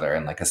courting each other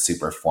in like a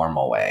super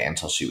formal way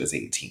until she was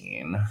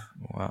 18.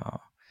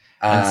 Wow.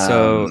 And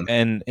so,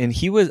 and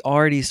he was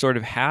already sort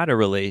of had a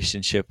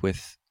relationship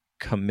with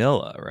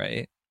Camilla,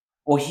 right?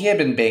 Well, he had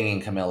been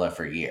banging Camilla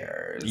for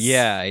years.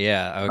 Yeah,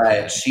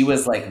 okay. But she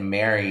was like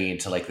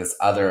married to like this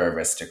other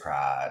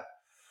aristocrat.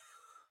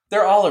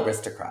 They're all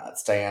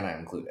aristocrats, Diana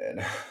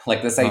included.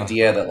 Like this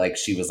idea that like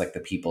she was like the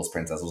people's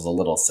princess was a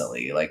little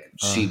silly. Like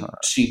she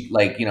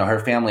like, her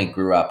family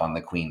grew up on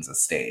the queen's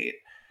estate.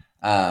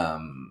 But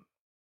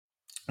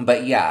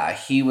yeah,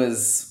 he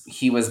was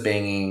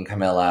banging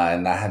Camilla,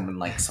 and that had been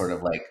like sort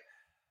of like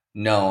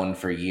known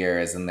for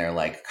years in their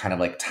like kind of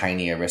like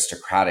tiny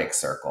aristocratic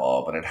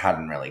circle, but it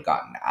hadn't really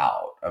gotten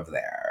out of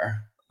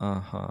there.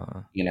 And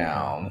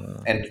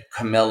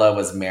Camilla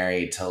was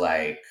married to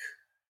like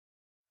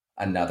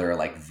another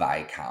like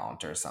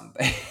viscount or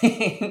something.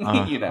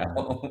 Yeah.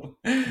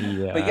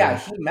 But yeah,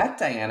 he met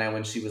Diana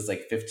when she was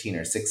like 15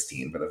 or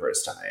 16 for the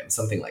first time,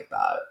 something like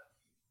that.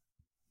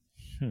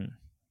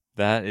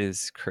 That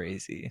is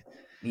crazy.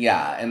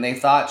 Yeah, and they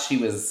thought she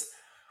was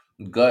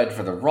good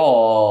for the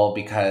role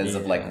because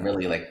of like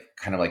really like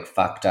kind of like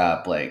fucked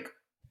up like,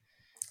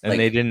 and like,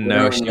 they didn't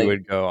know she like,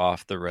 would go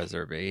off the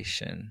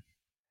reservation.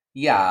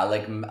 Yeah,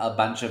 like a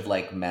bunch of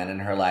like men in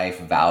her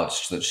life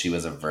vouched that she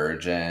was a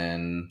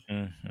virgin.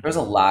 There was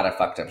a lot of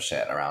fucked up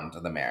shit around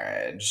the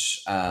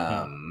marriage.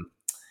 And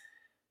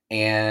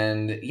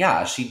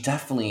yeah, she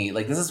definitely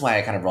like, this is why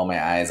I kind of roll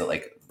my eyes at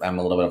like, I'm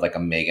a little bit of like a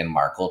Meghan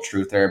Markle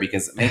truther,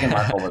 because Meghan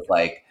Markle was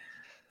like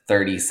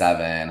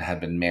 37, had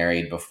been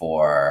married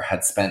before,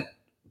 had spent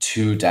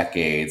 2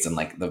 decades in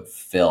like the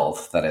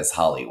filth that is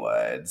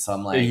Hollywood. So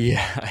I'm like,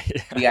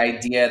 the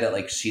idea that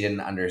like she didn't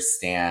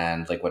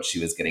understand like what she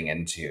was getting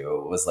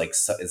into was like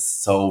is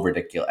so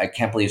ridiculous. I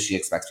can't believe she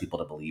expects people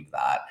to believe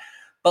that.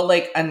 But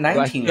like a 19-year-old,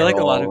 I feel like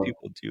a lot of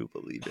people do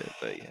believe it,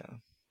 but yeah.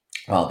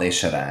 Well, they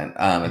shouldn't.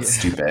 It's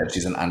stupid.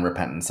 She's an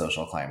unrepentant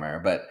social climber.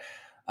 But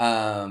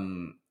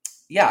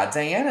yeah,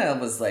 Diana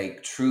was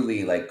like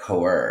truly like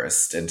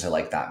coerced into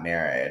like that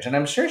marriage. And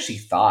I'm sure she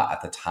thought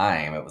at the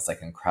time it was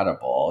like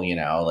incredible,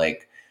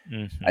 like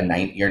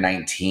you're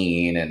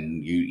 19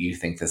 and you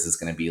think this is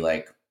going to be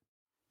like,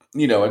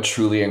 a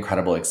truly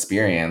incredible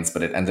experience,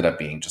 but it ended up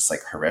being just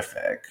like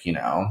horrific,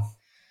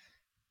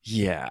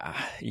 Yeah.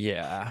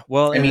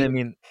 Well, I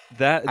mean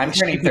that I'm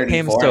she turning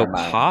became 34 so in a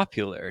month.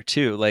 popular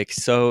too, like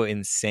so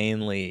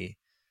insanely.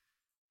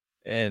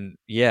 And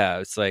yeah,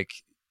 it's like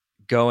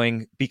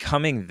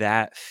becoming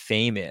that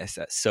famous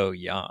at so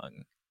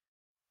young.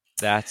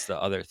 That's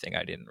the other thing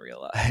I didn't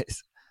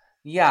realize.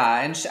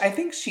 Yeah, and I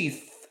think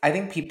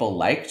people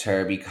liked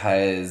her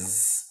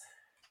because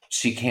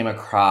she came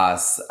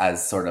across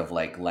as sort of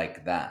like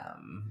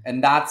them.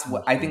 And that's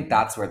what I think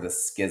that's where the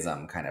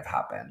schism kind of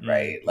happened,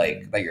 right?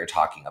 Like that you're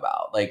talking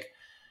about. Like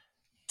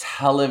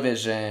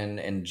television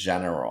in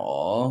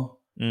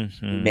general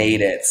made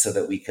it so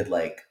that we could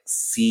like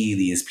see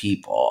these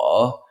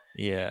people.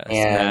 Yes,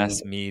 and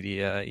mass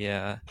media,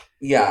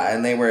 yeah,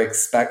 and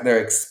they're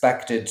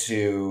expected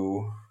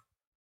to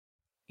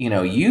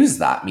use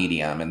that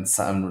medium in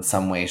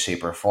some way,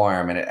 shape, or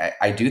form. And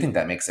I do think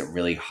that makes it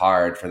really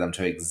hard for them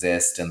to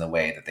exist in the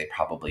way that they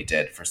probably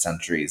did for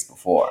centuries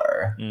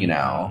before,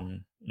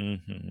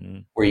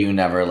 where you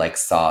never like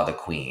saw the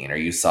queen, or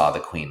you saw the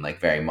queen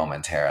like very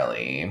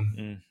momentarily.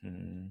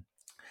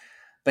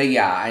 But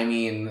yeah, I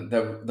mean,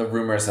 the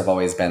rumors have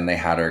always been they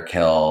had her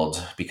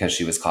killed because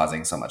she was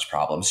causing so much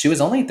problems. She was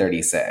only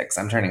 36.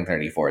 I'm turning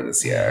 34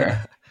 this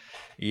year.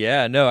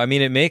 Yeah, no, I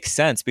mean, it makes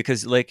sense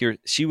because like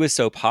she was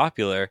so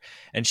popular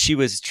and she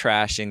was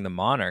trashing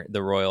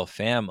the royal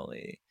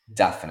family.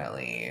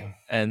 Definitely.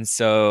 And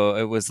so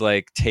it was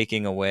like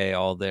taking away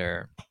all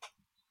their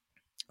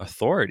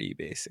authority,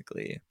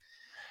 basically.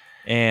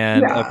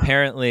 And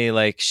apparently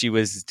like she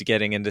was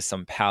getting into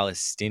some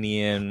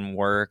Palestinian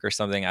work or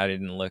something. I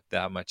didn't look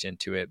that much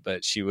into it,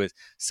 but she was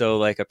so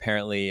like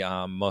apparently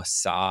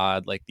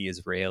Mossad, like the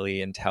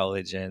Israeli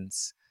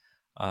intelligence,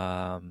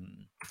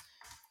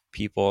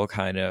 people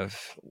kind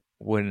of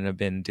wouldn't have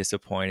been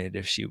disappointed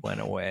if she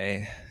went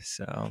away.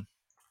 So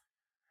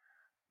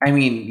I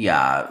mean,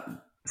 yeah,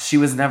 she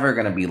was never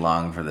going to be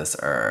long for this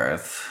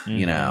earth,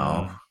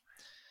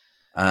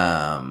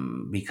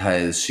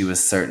 because she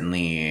was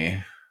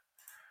certainly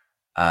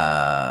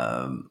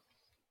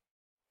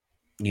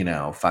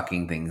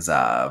fucking things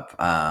up.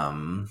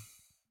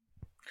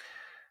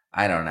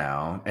 I don't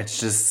know. It's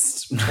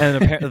just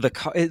and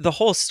apparently the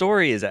whole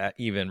story is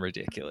even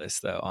ridiculous,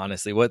 though.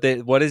 Honestly, what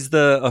is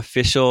the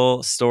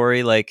official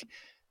story? Like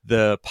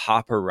the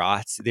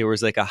paparazzi, there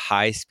was like a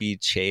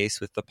high-speed chase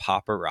with the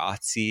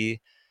paparazzi,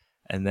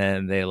 and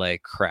then they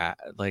like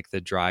like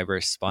the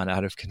driver spun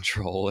out of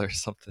control or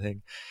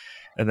something,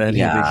 and then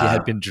he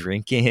had been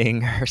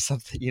drinking or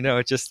something.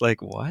 It's just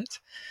like what?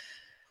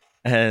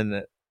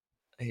 And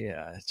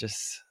Yeah, it's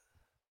just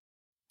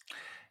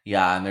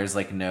Yeah, and there's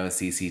like no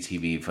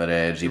CCTV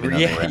footage, even though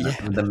they yeah, were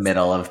yeah. in the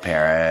middle of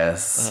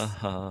Paris.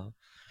 Uh-huh.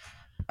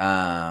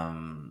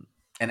 Um,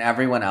 and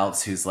everyone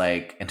else who's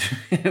like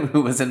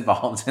who was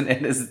involved in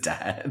it is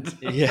dead.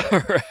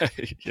 Yeah,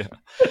 right. Yeah.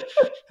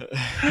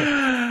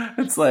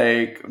 It's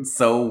like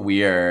so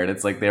weird.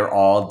 It's like they're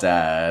all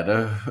dead.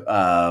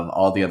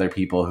 All the other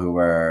people who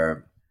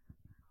were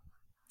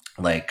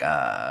like,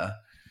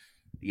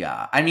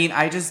 yeah. I mean,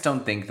 I just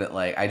don't think that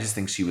like I just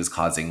think she was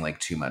causing like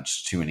too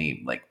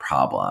many like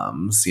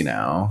problems, you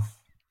know.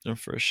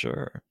 For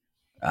sure.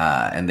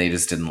 And they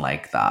just didn't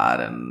like that,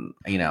 and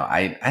you know,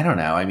 I don't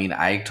know. I mean,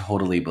 I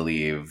totally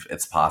believe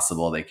it's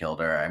possible they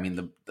killed her. I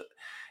mean,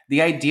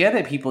 the idea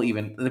that people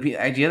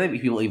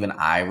even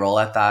eye roll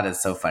at that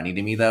is so funny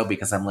to me though,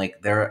 because I'm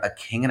like, they're a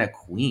king and a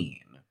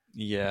queen.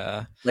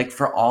 Yeah. Like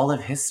for all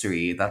of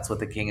history, that's what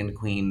the king and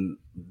queen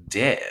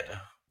did.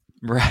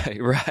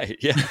 Right.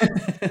 Yeah.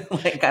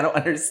 Like I don't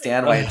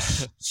understand why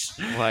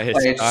Why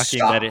it's shocking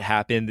that it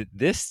happened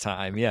this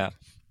time. Yeah.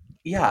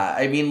 Yeah,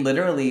 I mean,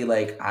 literally,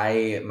 like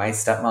my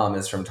stepmom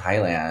is from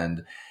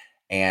Thailand,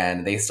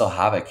 and they still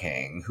have a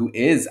king who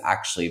is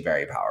actually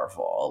very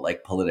powerful,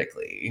 like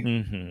politically.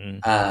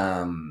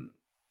 Mm-hmm.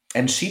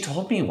 And she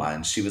told me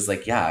once, she was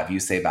like, "Yeah, if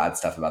you say bad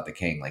stuff about the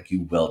king, like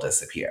you will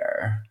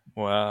disappear."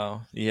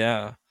 Wow.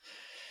 Yeah.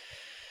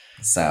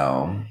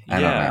 So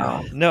I don't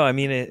know. No, I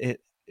mean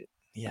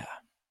yeah.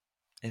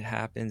 It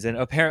happens. And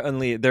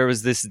apparently there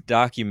was this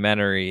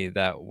documentary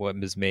that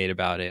was made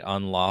about it,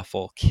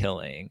 Unlawful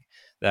Killing,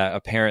 that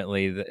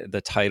apparently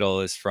the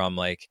title is from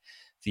like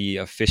the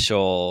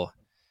official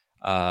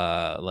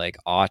like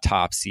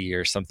autopsy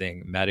or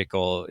something,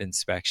 medical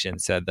inspection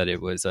said that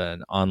it was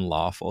an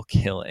unlawful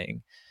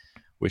killing,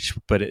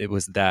 but it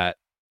was that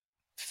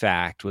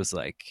fact was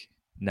like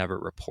never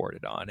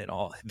reported on in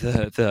all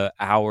the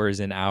hours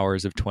and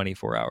hours of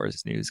 24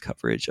 hours news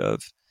coverage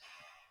of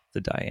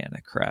the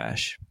Diana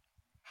crash.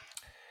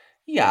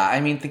 Yeah, I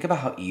mean, think about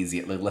how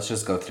easy. Like, let's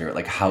just go through it.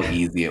 Like, how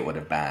easy it would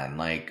have been.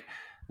 Like,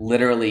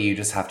 literally, you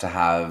just have to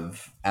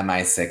have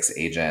MI6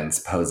 agents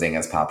posing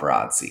as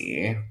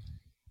paparazzi,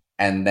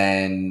 and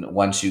then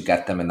once you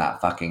get them in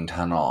that fucking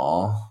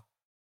tunnel,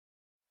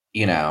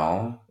 you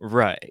know,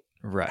 Right.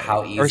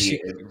 how easy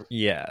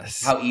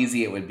yes. how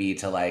easy it would be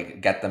to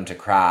like get them to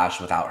crash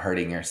without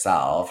hurting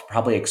yourself.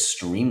 Probably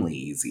extremely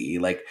easy.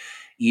 Like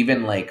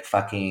even like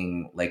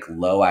fucking like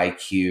low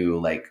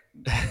IQ like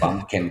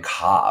bumpkin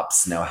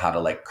cops know how to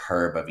like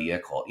curb a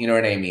vehicle. You know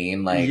what I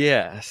mean? Like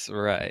yes,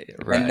 right.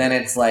 And then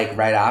it's like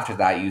right after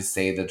that you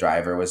say the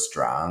driver was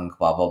drunk,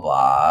 blah blah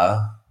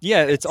blah.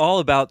 Yeah, it's all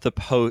about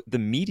the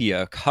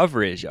media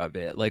coverage of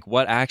it. Like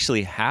what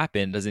actually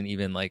happened doesn't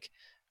even like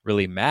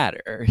really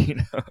matter, you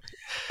know.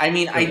 I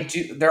mean,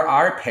 there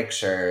are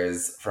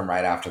pictures from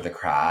right after the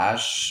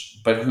crash,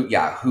 but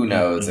who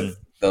knows if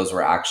those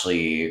were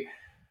actually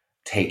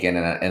taken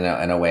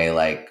in a way,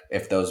 like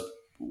if those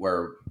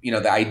were, you know,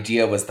 the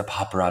idea was the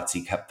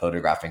paparazzi kept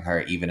photographing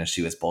her even as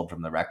she was pulled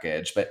from the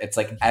wreckage, but it's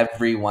like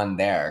everyone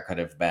there could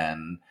have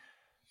been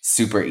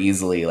super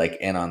easily like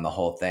in on the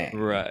whole thing.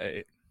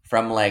 Right.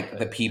 From like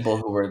the people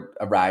who were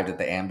arrived at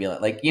the ambulance,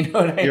 like, you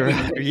know what I mean?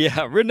 Right.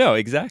 Yeah, no,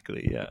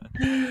 exactly. Yeah.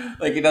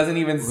 Like it doesn't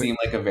even seem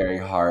like a very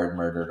hard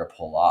murder to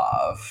pull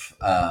off.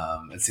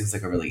 It seems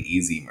like a really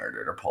easy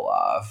murder to pull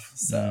off.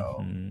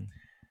 So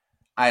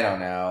I don't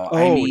know.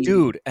 Oh,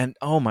 dude, and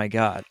oh my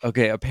god.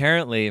 Okay,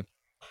 apparently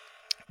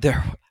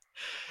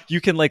you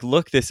can like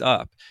look this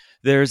up.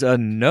 There's a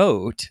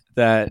note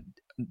that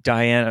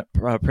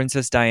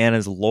Princess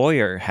Diana's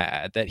lawyer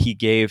had that he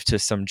gave to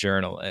some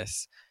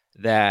journalists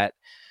that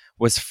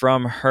was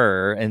from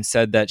her and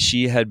said that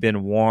she had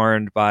been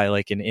warned by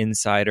like an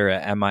insider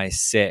at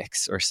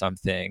MI6 or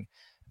something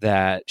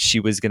that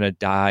she was going to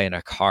die in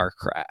a car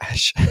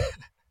crash.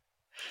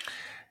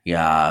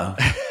 Yeah.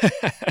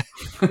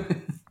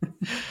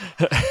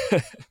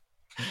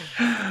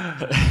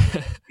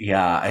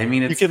 Yeah, I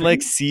mean, you can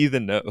like see the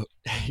note.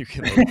 You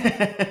can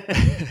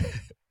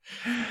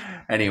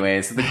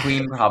anyway, so the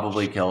queen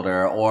probably killed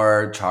her,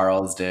 or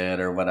Charles did,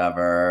 or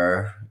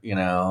whatever, you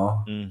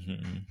know.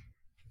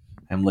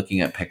 I'm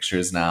looking at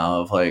pictures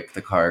now of like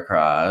the car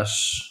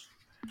crash.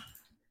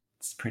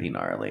 It's pretty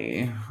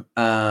gnarly.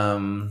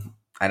 I'm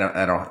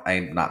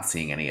not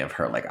seeing any of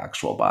her like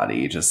actual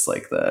body, just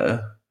like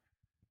the,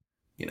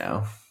 you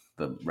know,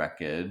 the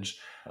wreckage.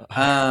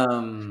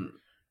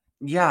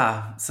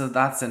 Yeah, so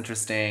that's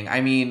interesting.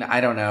 I mean,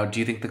 I don't know. Do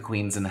you think the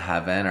queen's in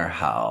heaven or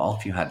hell,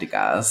 if you had to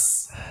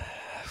guess?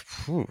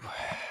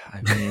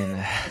 I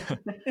mean,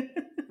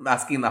 I'm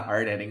asking the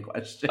hard-hitting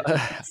questions.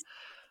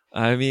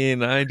 I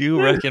mean, I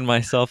do reckon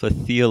myself a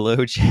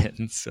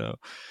theologian, so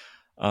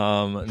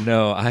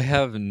no, I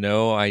have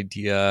no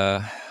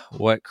idea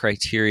what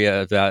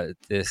criteria about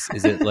this.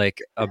 Is it like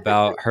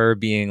about her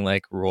being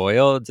like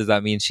royal? Does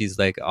that mean she's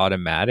like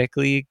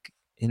automatically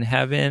in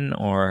heaven,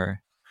 or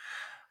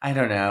I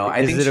don't know.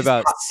 Is it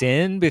about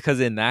sin?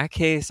 Because in that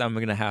case, I'm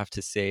gonna have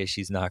to say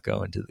she's not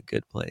going to the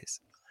good place.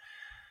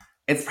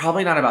 It's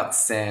probably not about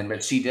sin,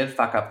 but she did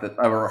fuck up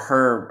or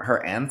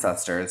her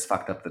ancestors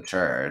fucked up the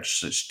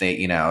church.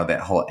 They, that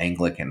whole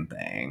Anglican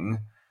thing.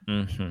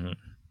 Mm-hmm.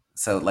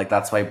 So like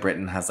that's why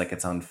Britain has like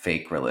its own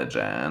fake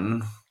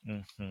religion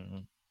Mm-hmm.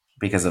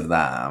 because of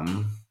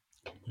them.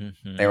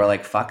 Mm-hmm. They were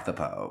like, fuck the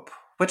Pope,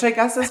 which I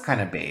guess is kind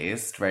of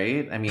based,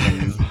 right? I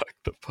mean, Fuck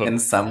the Pope. in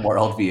some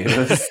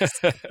worldviews.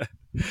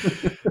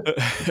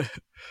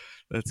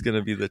 That's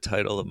gonna be the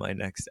title of my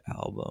next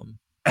album.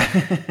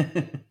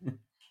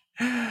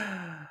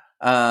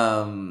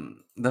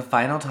 The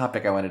final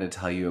topic I wanted to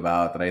tell you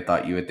about that I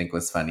thought you would think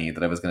was funny,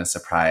 that I was going to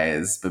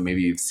surprise, but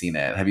maybe you've seen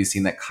it. Have you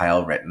seen that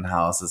Kyle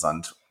Rittenhouse is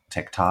on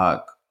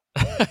TikTok?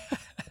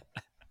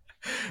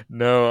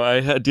 No,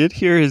 I did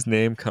hear his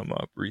name come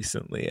up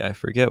recently. I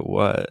forget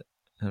what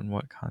in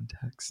what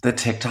context. The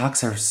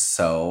TikToks are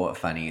so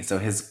funny. So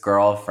his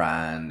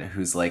girlfriend,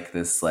 who's like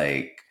this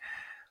like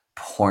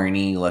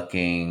porny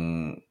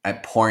looking,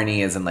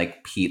 porny as in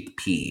like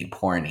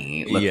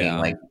porny looking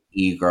like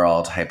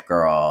e-girl type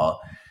girl.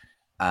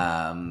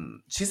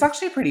 She's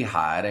actually pretty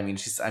hot. I mean,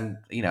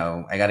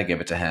 I got to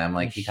give it to him.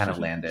 Like he kind of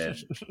landed.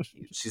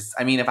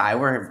 If I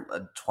were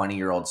a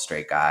 20-year-old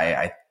straight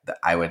guy,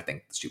 I would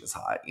think she was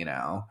hot,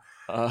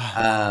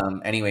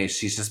 Anyway,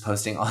 she's just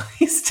posting all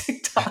these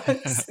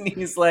TikToks and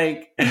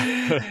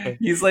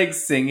he's like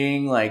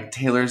singing like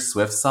Taylor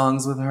Swift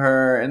songs with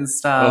her and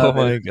stuff. Oh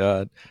my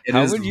God.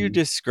 How would you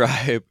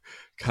describe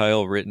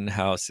Kyle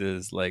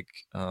Rittenhouse's like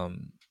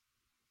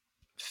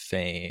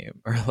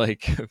fame or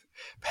like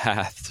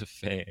path to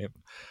fame?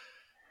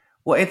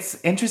 Well, it's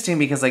interesting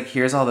because like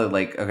here's all the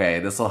like, okay,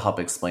 this will help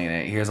explain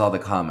it. Here's all the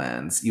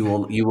comments. You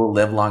will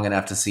live long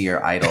enough to see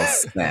your idol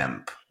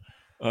simp.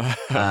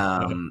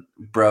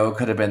 Bro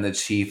could have been the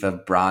chief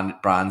of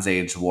Bronze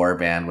Age war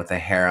band with a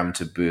harem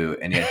to boot,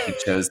 and yet he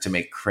chose to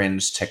make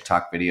cringe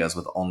TikTok videos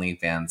with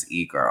OnlyFans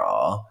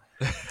e-girl.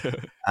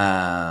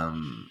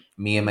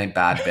 Me and my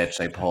bad bitch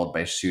I pulled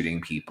by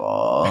shooting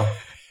people.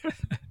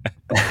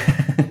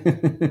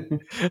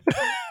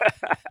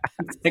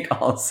 It's like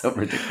all so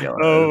ridiculous.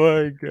 Oh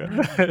my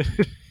God.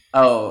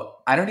 Oh,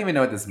 I don't even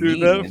know what this means.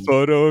 That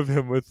photo of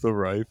him with the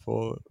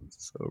rifle is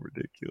so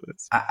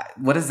ridiculous.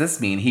 What does this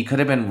mean? He could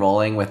have been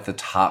rolling with the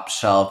top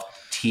shelf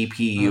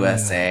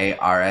TPUSA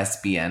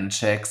RSBN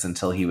chicks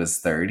until he was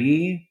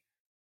 30?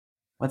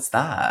 What's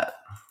that?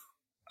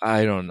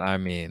 I don't know.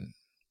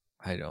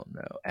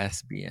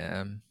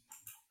 SBM.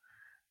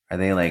 Are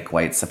they like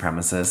white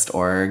supremacist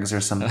orgs or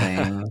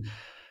something?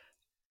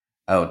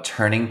 Oh,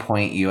 Turning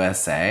Point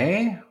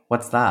USA?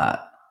 What's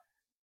that?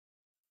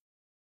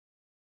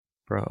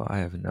 Bro, I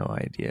have no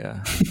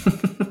idea.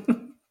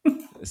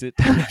 Is it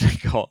time to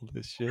call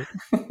this shit?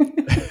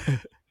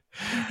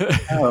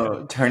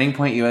 Oh, Turning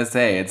Point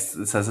USA. It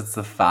says it's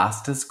the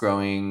fastest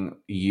growing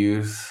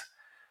youth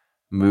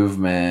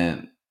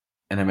movement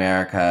in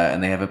America,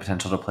 and they have a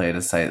potential to play at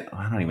a site.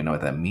 I don't even know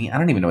what that means. I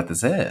don't even know what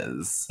this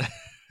is.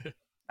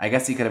 I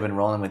guess he could have been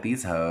rolling with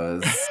these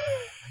hoes.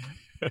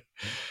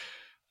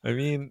 I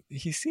mean,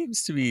 he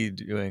seems to be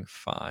doing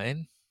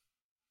fine.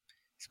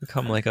 He's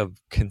become like a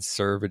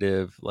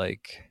conservative,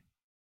 like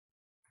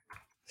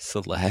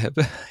celeb,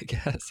 I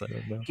guess. I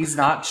don't know. He's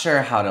not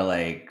sure how to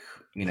I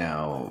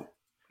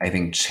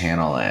think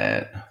channel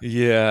it.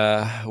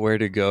 Yeah, where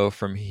to go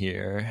from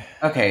here.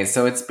 Okay,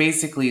 so it's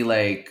basically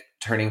like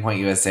Turning Point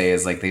USA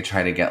is like they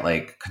try to get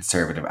like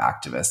conservative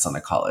activists on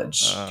the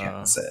college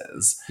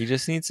campuses. He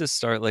just needs to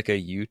start like a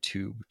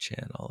YouTube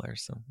channel or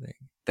something.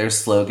 Their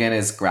slogan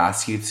is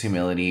grassroots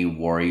humility,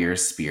 warrior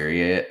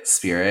spirit,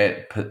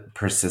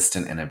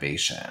 persistent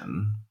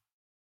innovation.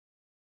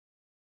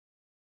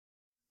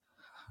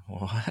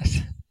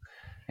 What?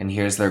 And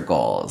here's their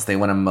goals. They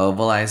want to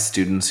mobilize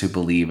students who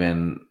believe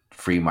in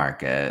free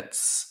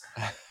markets,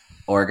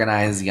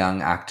 organize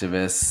young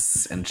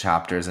activists in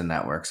chapters and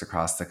networks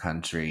across the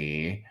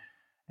country,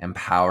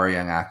 empower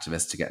young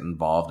activists to get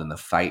involved in the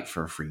fight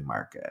for free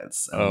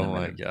markets. Oh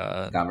my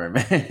God.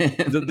 Government.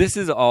 This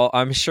is all,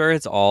 I'm sure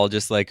it's all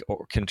just like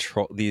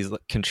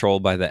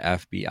controlled by the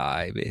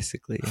FBI,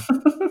 basically.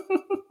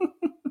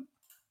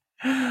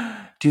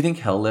 Do you think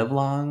he'll live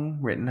long,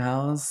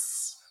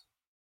 Rittenhouse?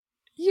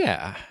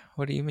 Yeah.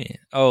 What do you mean?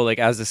 Oh, like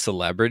as a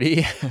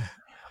celebrity?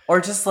 Or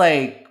just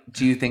like,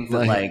 do you think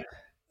that like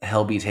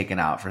he'll be taken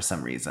out for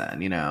some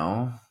reason,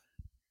 Or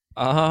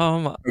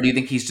do you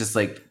think he's just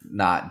like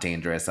not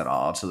dangerous at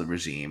all to the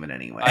regime in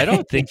any way? I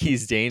don't think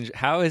he's dangerous.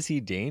 How is he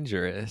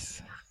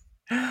dangerous?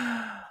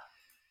 I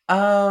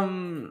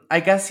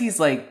guess he's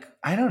like,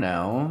 I don't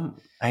know.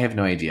 I have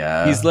no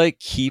idea. He's like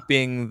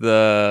keeping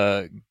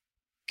the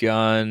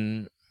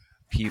gun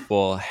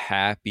people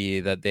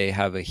happy that they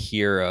have a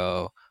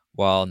hero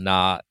while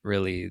not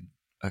really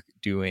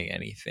doing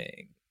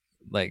anything.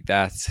 Like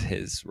that's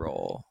his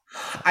role.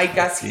 I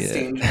guess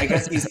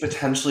he's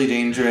potentially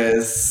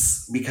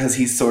dangerous because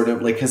he's sort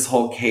of like his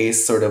whole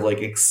case sort of like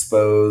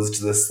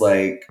exposed this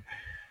like,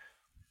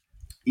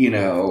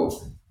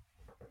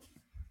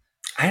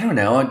 I don't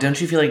know.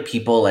 Don't you feel like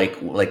people like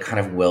kind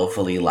of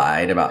willfully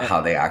lied about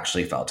how they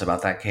actually felt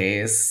about that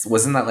case?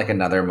 Wasn't that like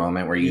another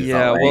moment where you felt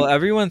Yeah, well, like,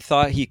 everyone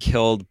thought he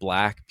killed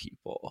black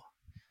people.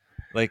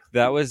 Like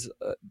that was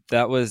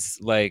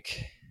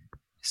like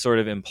sort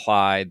of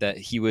implied that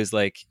he was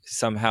like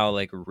somehow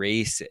like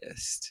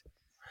racist.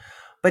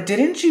 but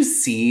didn't you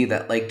see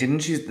that, like,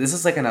 didn't you, this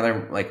is like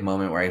another like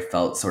moment where I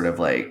felt sort of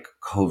like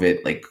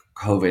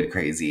COVID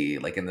crazy,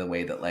 like in the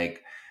way that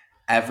like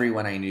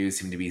everyone I knew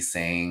seemed to be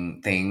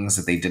saying things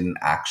that they didn't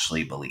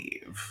actually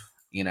believe,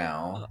 you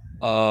know?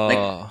 Like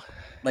Oh,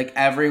 like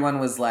everyone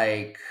was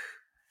like,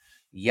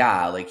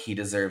 yeah, like he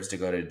deserves to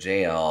go to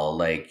jail.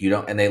 Like you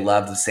don't, and they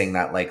loved saying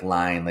that like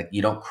line, like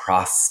you don't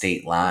cross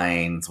state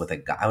lines with a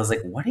guy. I was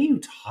like, what are you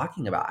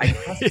talking about?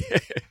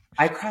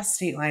 I cross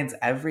state lines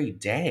every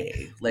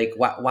day. Like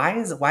why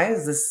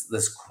is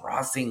this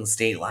crossing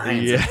state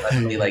lines is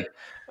suddenly yeah. like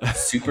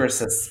super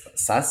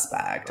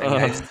suspect? I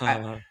mean,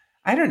 uh,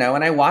 I don't know.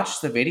 And I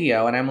watched the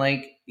video and I'm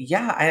like,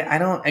 yeah, I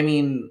don't, I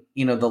mean,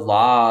 the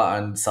law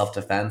on self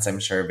defense, I'm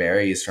sure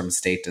varies from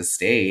state to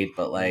state,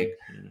 but like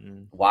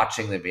mhm.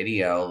 watching the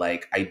video,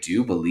 like I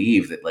do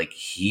believe that like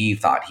he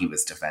thought he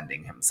was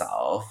defending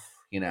himself.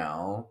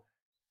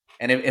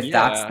 And if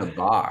that's the Yeah,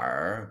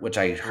 bar, which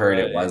I heard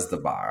it right. was the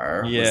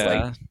bar, was like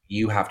Yeah,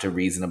 you have to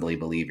reasonably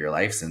believe your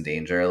life's in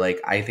danger. Like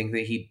I think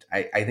that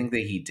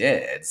he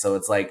did. So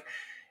it's like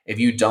if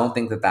you don't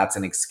think that that's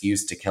an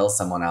excuse to kill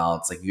someone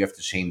else, like you have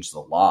to change the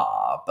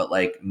law. But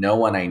like no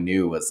one I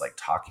knew was like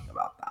talking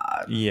about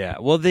that. yeah.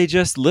 Well, they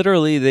just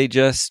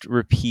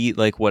repeat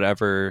like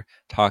whatever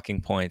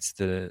talking points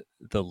the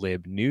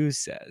lib news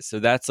says. So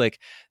that's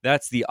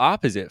the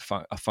opposite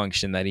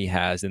function that he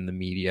has in the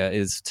media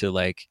is to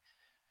like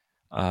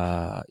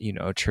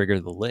trigger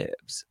the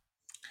libs.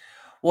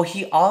 Well,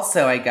 he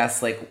also, I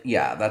guess, like,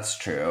 yeah, that's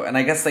true. And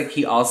I guess, like,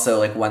 he also,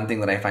 like, one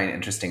thing that I find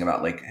interesting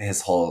about, like,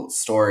 his whole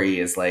story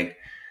is, like,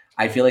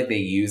 I feel like they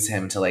use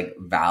him to, like,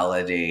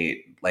 validate,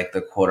 like,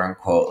 the quote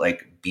unquote,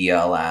 like,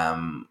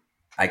 BLM,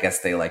 I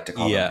guess they like to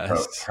call them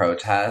Yes.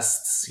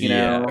 protests,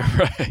 Yeah,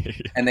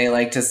 right. And they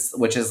like to,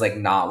 which is, like,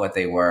 not what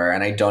they were.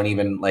 And I don't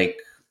even, like,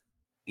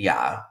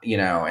 yeah,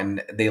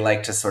 and they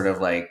like to sort of,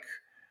 like,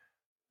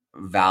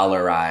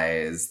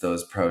 valorize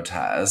those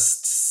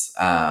protests.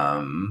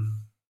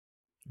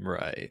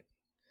 Right.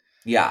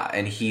 Yeah,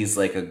 and he's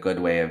like a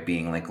good way of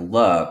being like,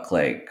 look,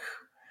 like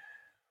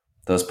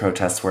those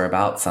protests were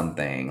about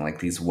something. Like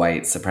these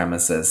white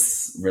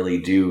supremacists really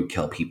do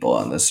kill people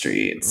on the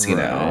streets.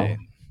 Right.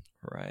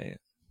 Right.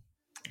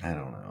 I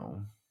don't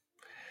know.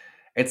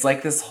 It's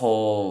like this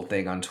whole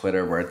thing on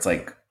Twitter where it's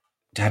like,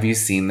 have you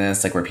seen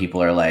this? Like where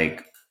people are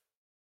like,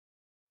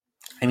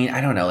 I mean,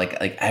 I don't know, like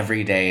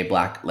every day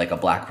like a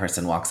black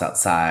person walks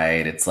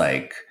outside, it's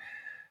like,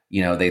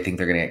 they think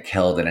they're gonna get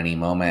killed at any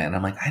moment. And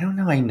I'm like, I don't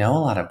know. I know a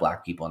lot of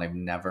black people and I've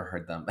never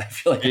heard them. I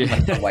feel like I'm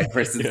like the white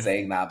person Yeah.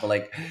 saying that, but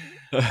like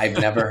I've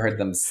never heard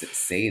them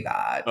say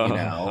that.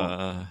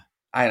 Uh,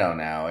 I don't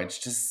know. It's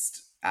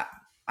just,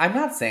 I'm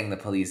not saying the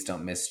police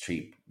don't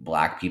mistreat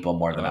black people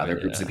more than oh other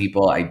groups of yeah.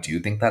 people. I do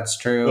think that's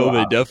true. Oh,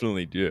 they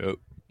definitely do.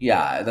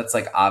 Yeah, that's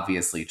like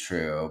obviously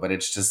true, but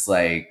it's just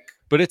like,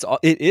 But it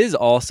is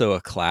also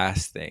a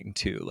class thing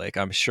too. Like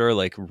I'm sure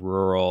like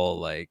rural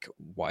like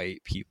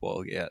white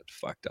people get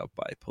fucked up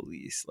by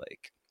police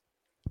like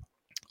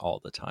all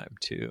the time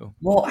too.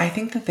 well, I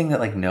think the thing that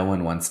like no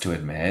one wants to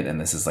admit, and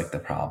this is like the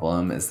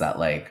problem, is that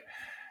like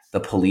the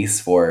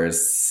police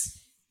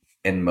force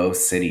in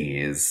most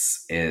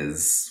cities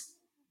is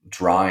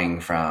drawing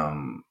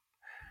from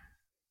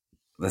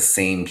the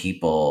same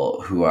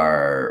people who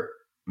are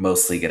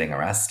mostly getting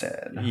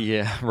arrested.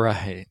 Yeah,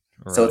 right.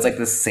 So it's like Right.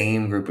 the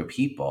same group of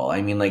people.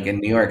 I mean, like in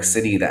New York Mhm.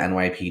 City, the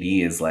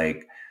NYPD is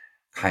like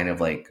kind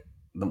of like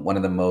one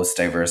of the most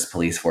diverse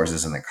police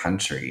forces in the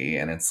country.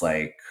 And it's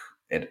like,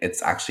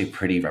 it's actually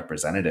pretty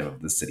representative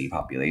of the city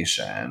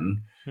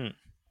population.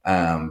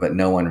 Hmm. But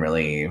no one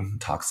really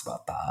talks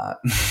about that.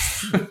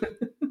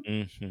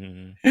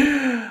 Mhm.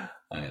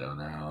 I don't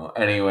know.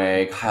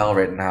 Anyway, Kyle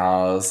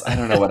Rittenhouse. I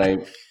don't know what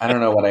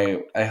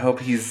I hope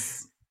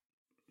he's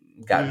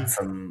gotten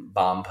some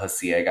bomb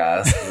pussy, I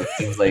guess,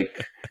 because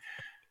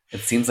it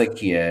seems like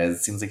he is.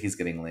 It seems like he's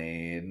getting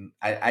laid.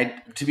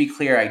 I to be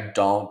clear, I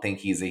don't think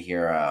he's a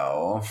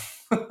hero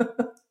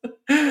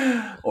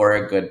or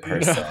a good No,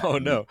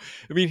 person. no.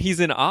 I mean, he's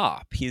an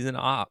op. He's an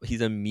op.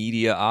 He's a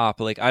media op.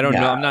 Like, I don't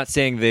know. Yeah. I'm not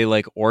saying they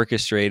like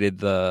orchestrated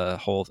the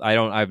whole. I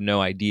have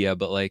no idea.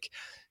 But like,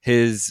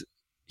 his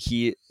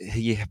he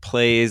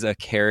plays a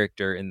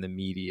character in the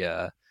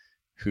media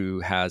who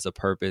has a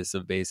purpose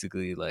of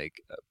basically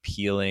like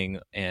appealing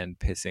and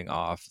pissing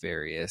off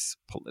various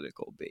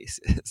political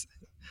bases.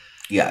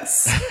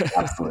 Yes,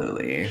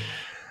 absolutely.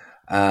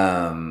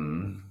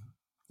 Um,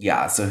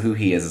 yeah, so who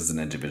he is as an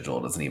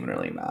individual doesn't even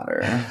really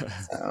matter.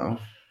 So,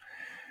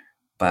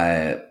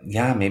 but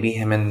yeah,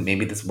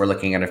 maybe this we're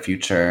looking at a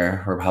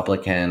future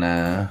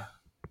Republican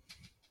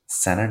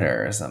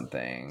senator or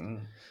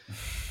something.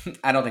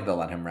 I don't think they'll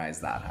let him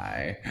rise that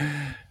high,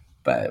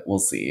 but we'll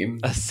see.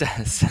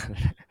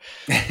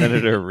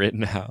 Senator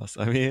Rittenhouse.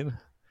 I mean,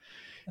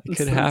 It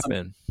could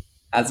happen.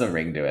 Has a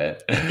ring to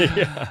it.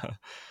 Yeah.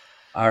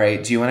 All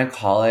right. Do you want to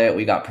call it?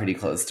 We got pretty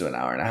close to an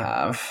hour and a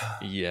half.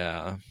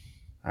 Yeah.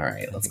 All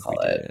right. I Let's think we call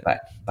it. did. Bye,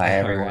 All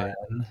everyone.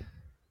 right.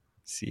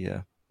 See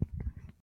ya.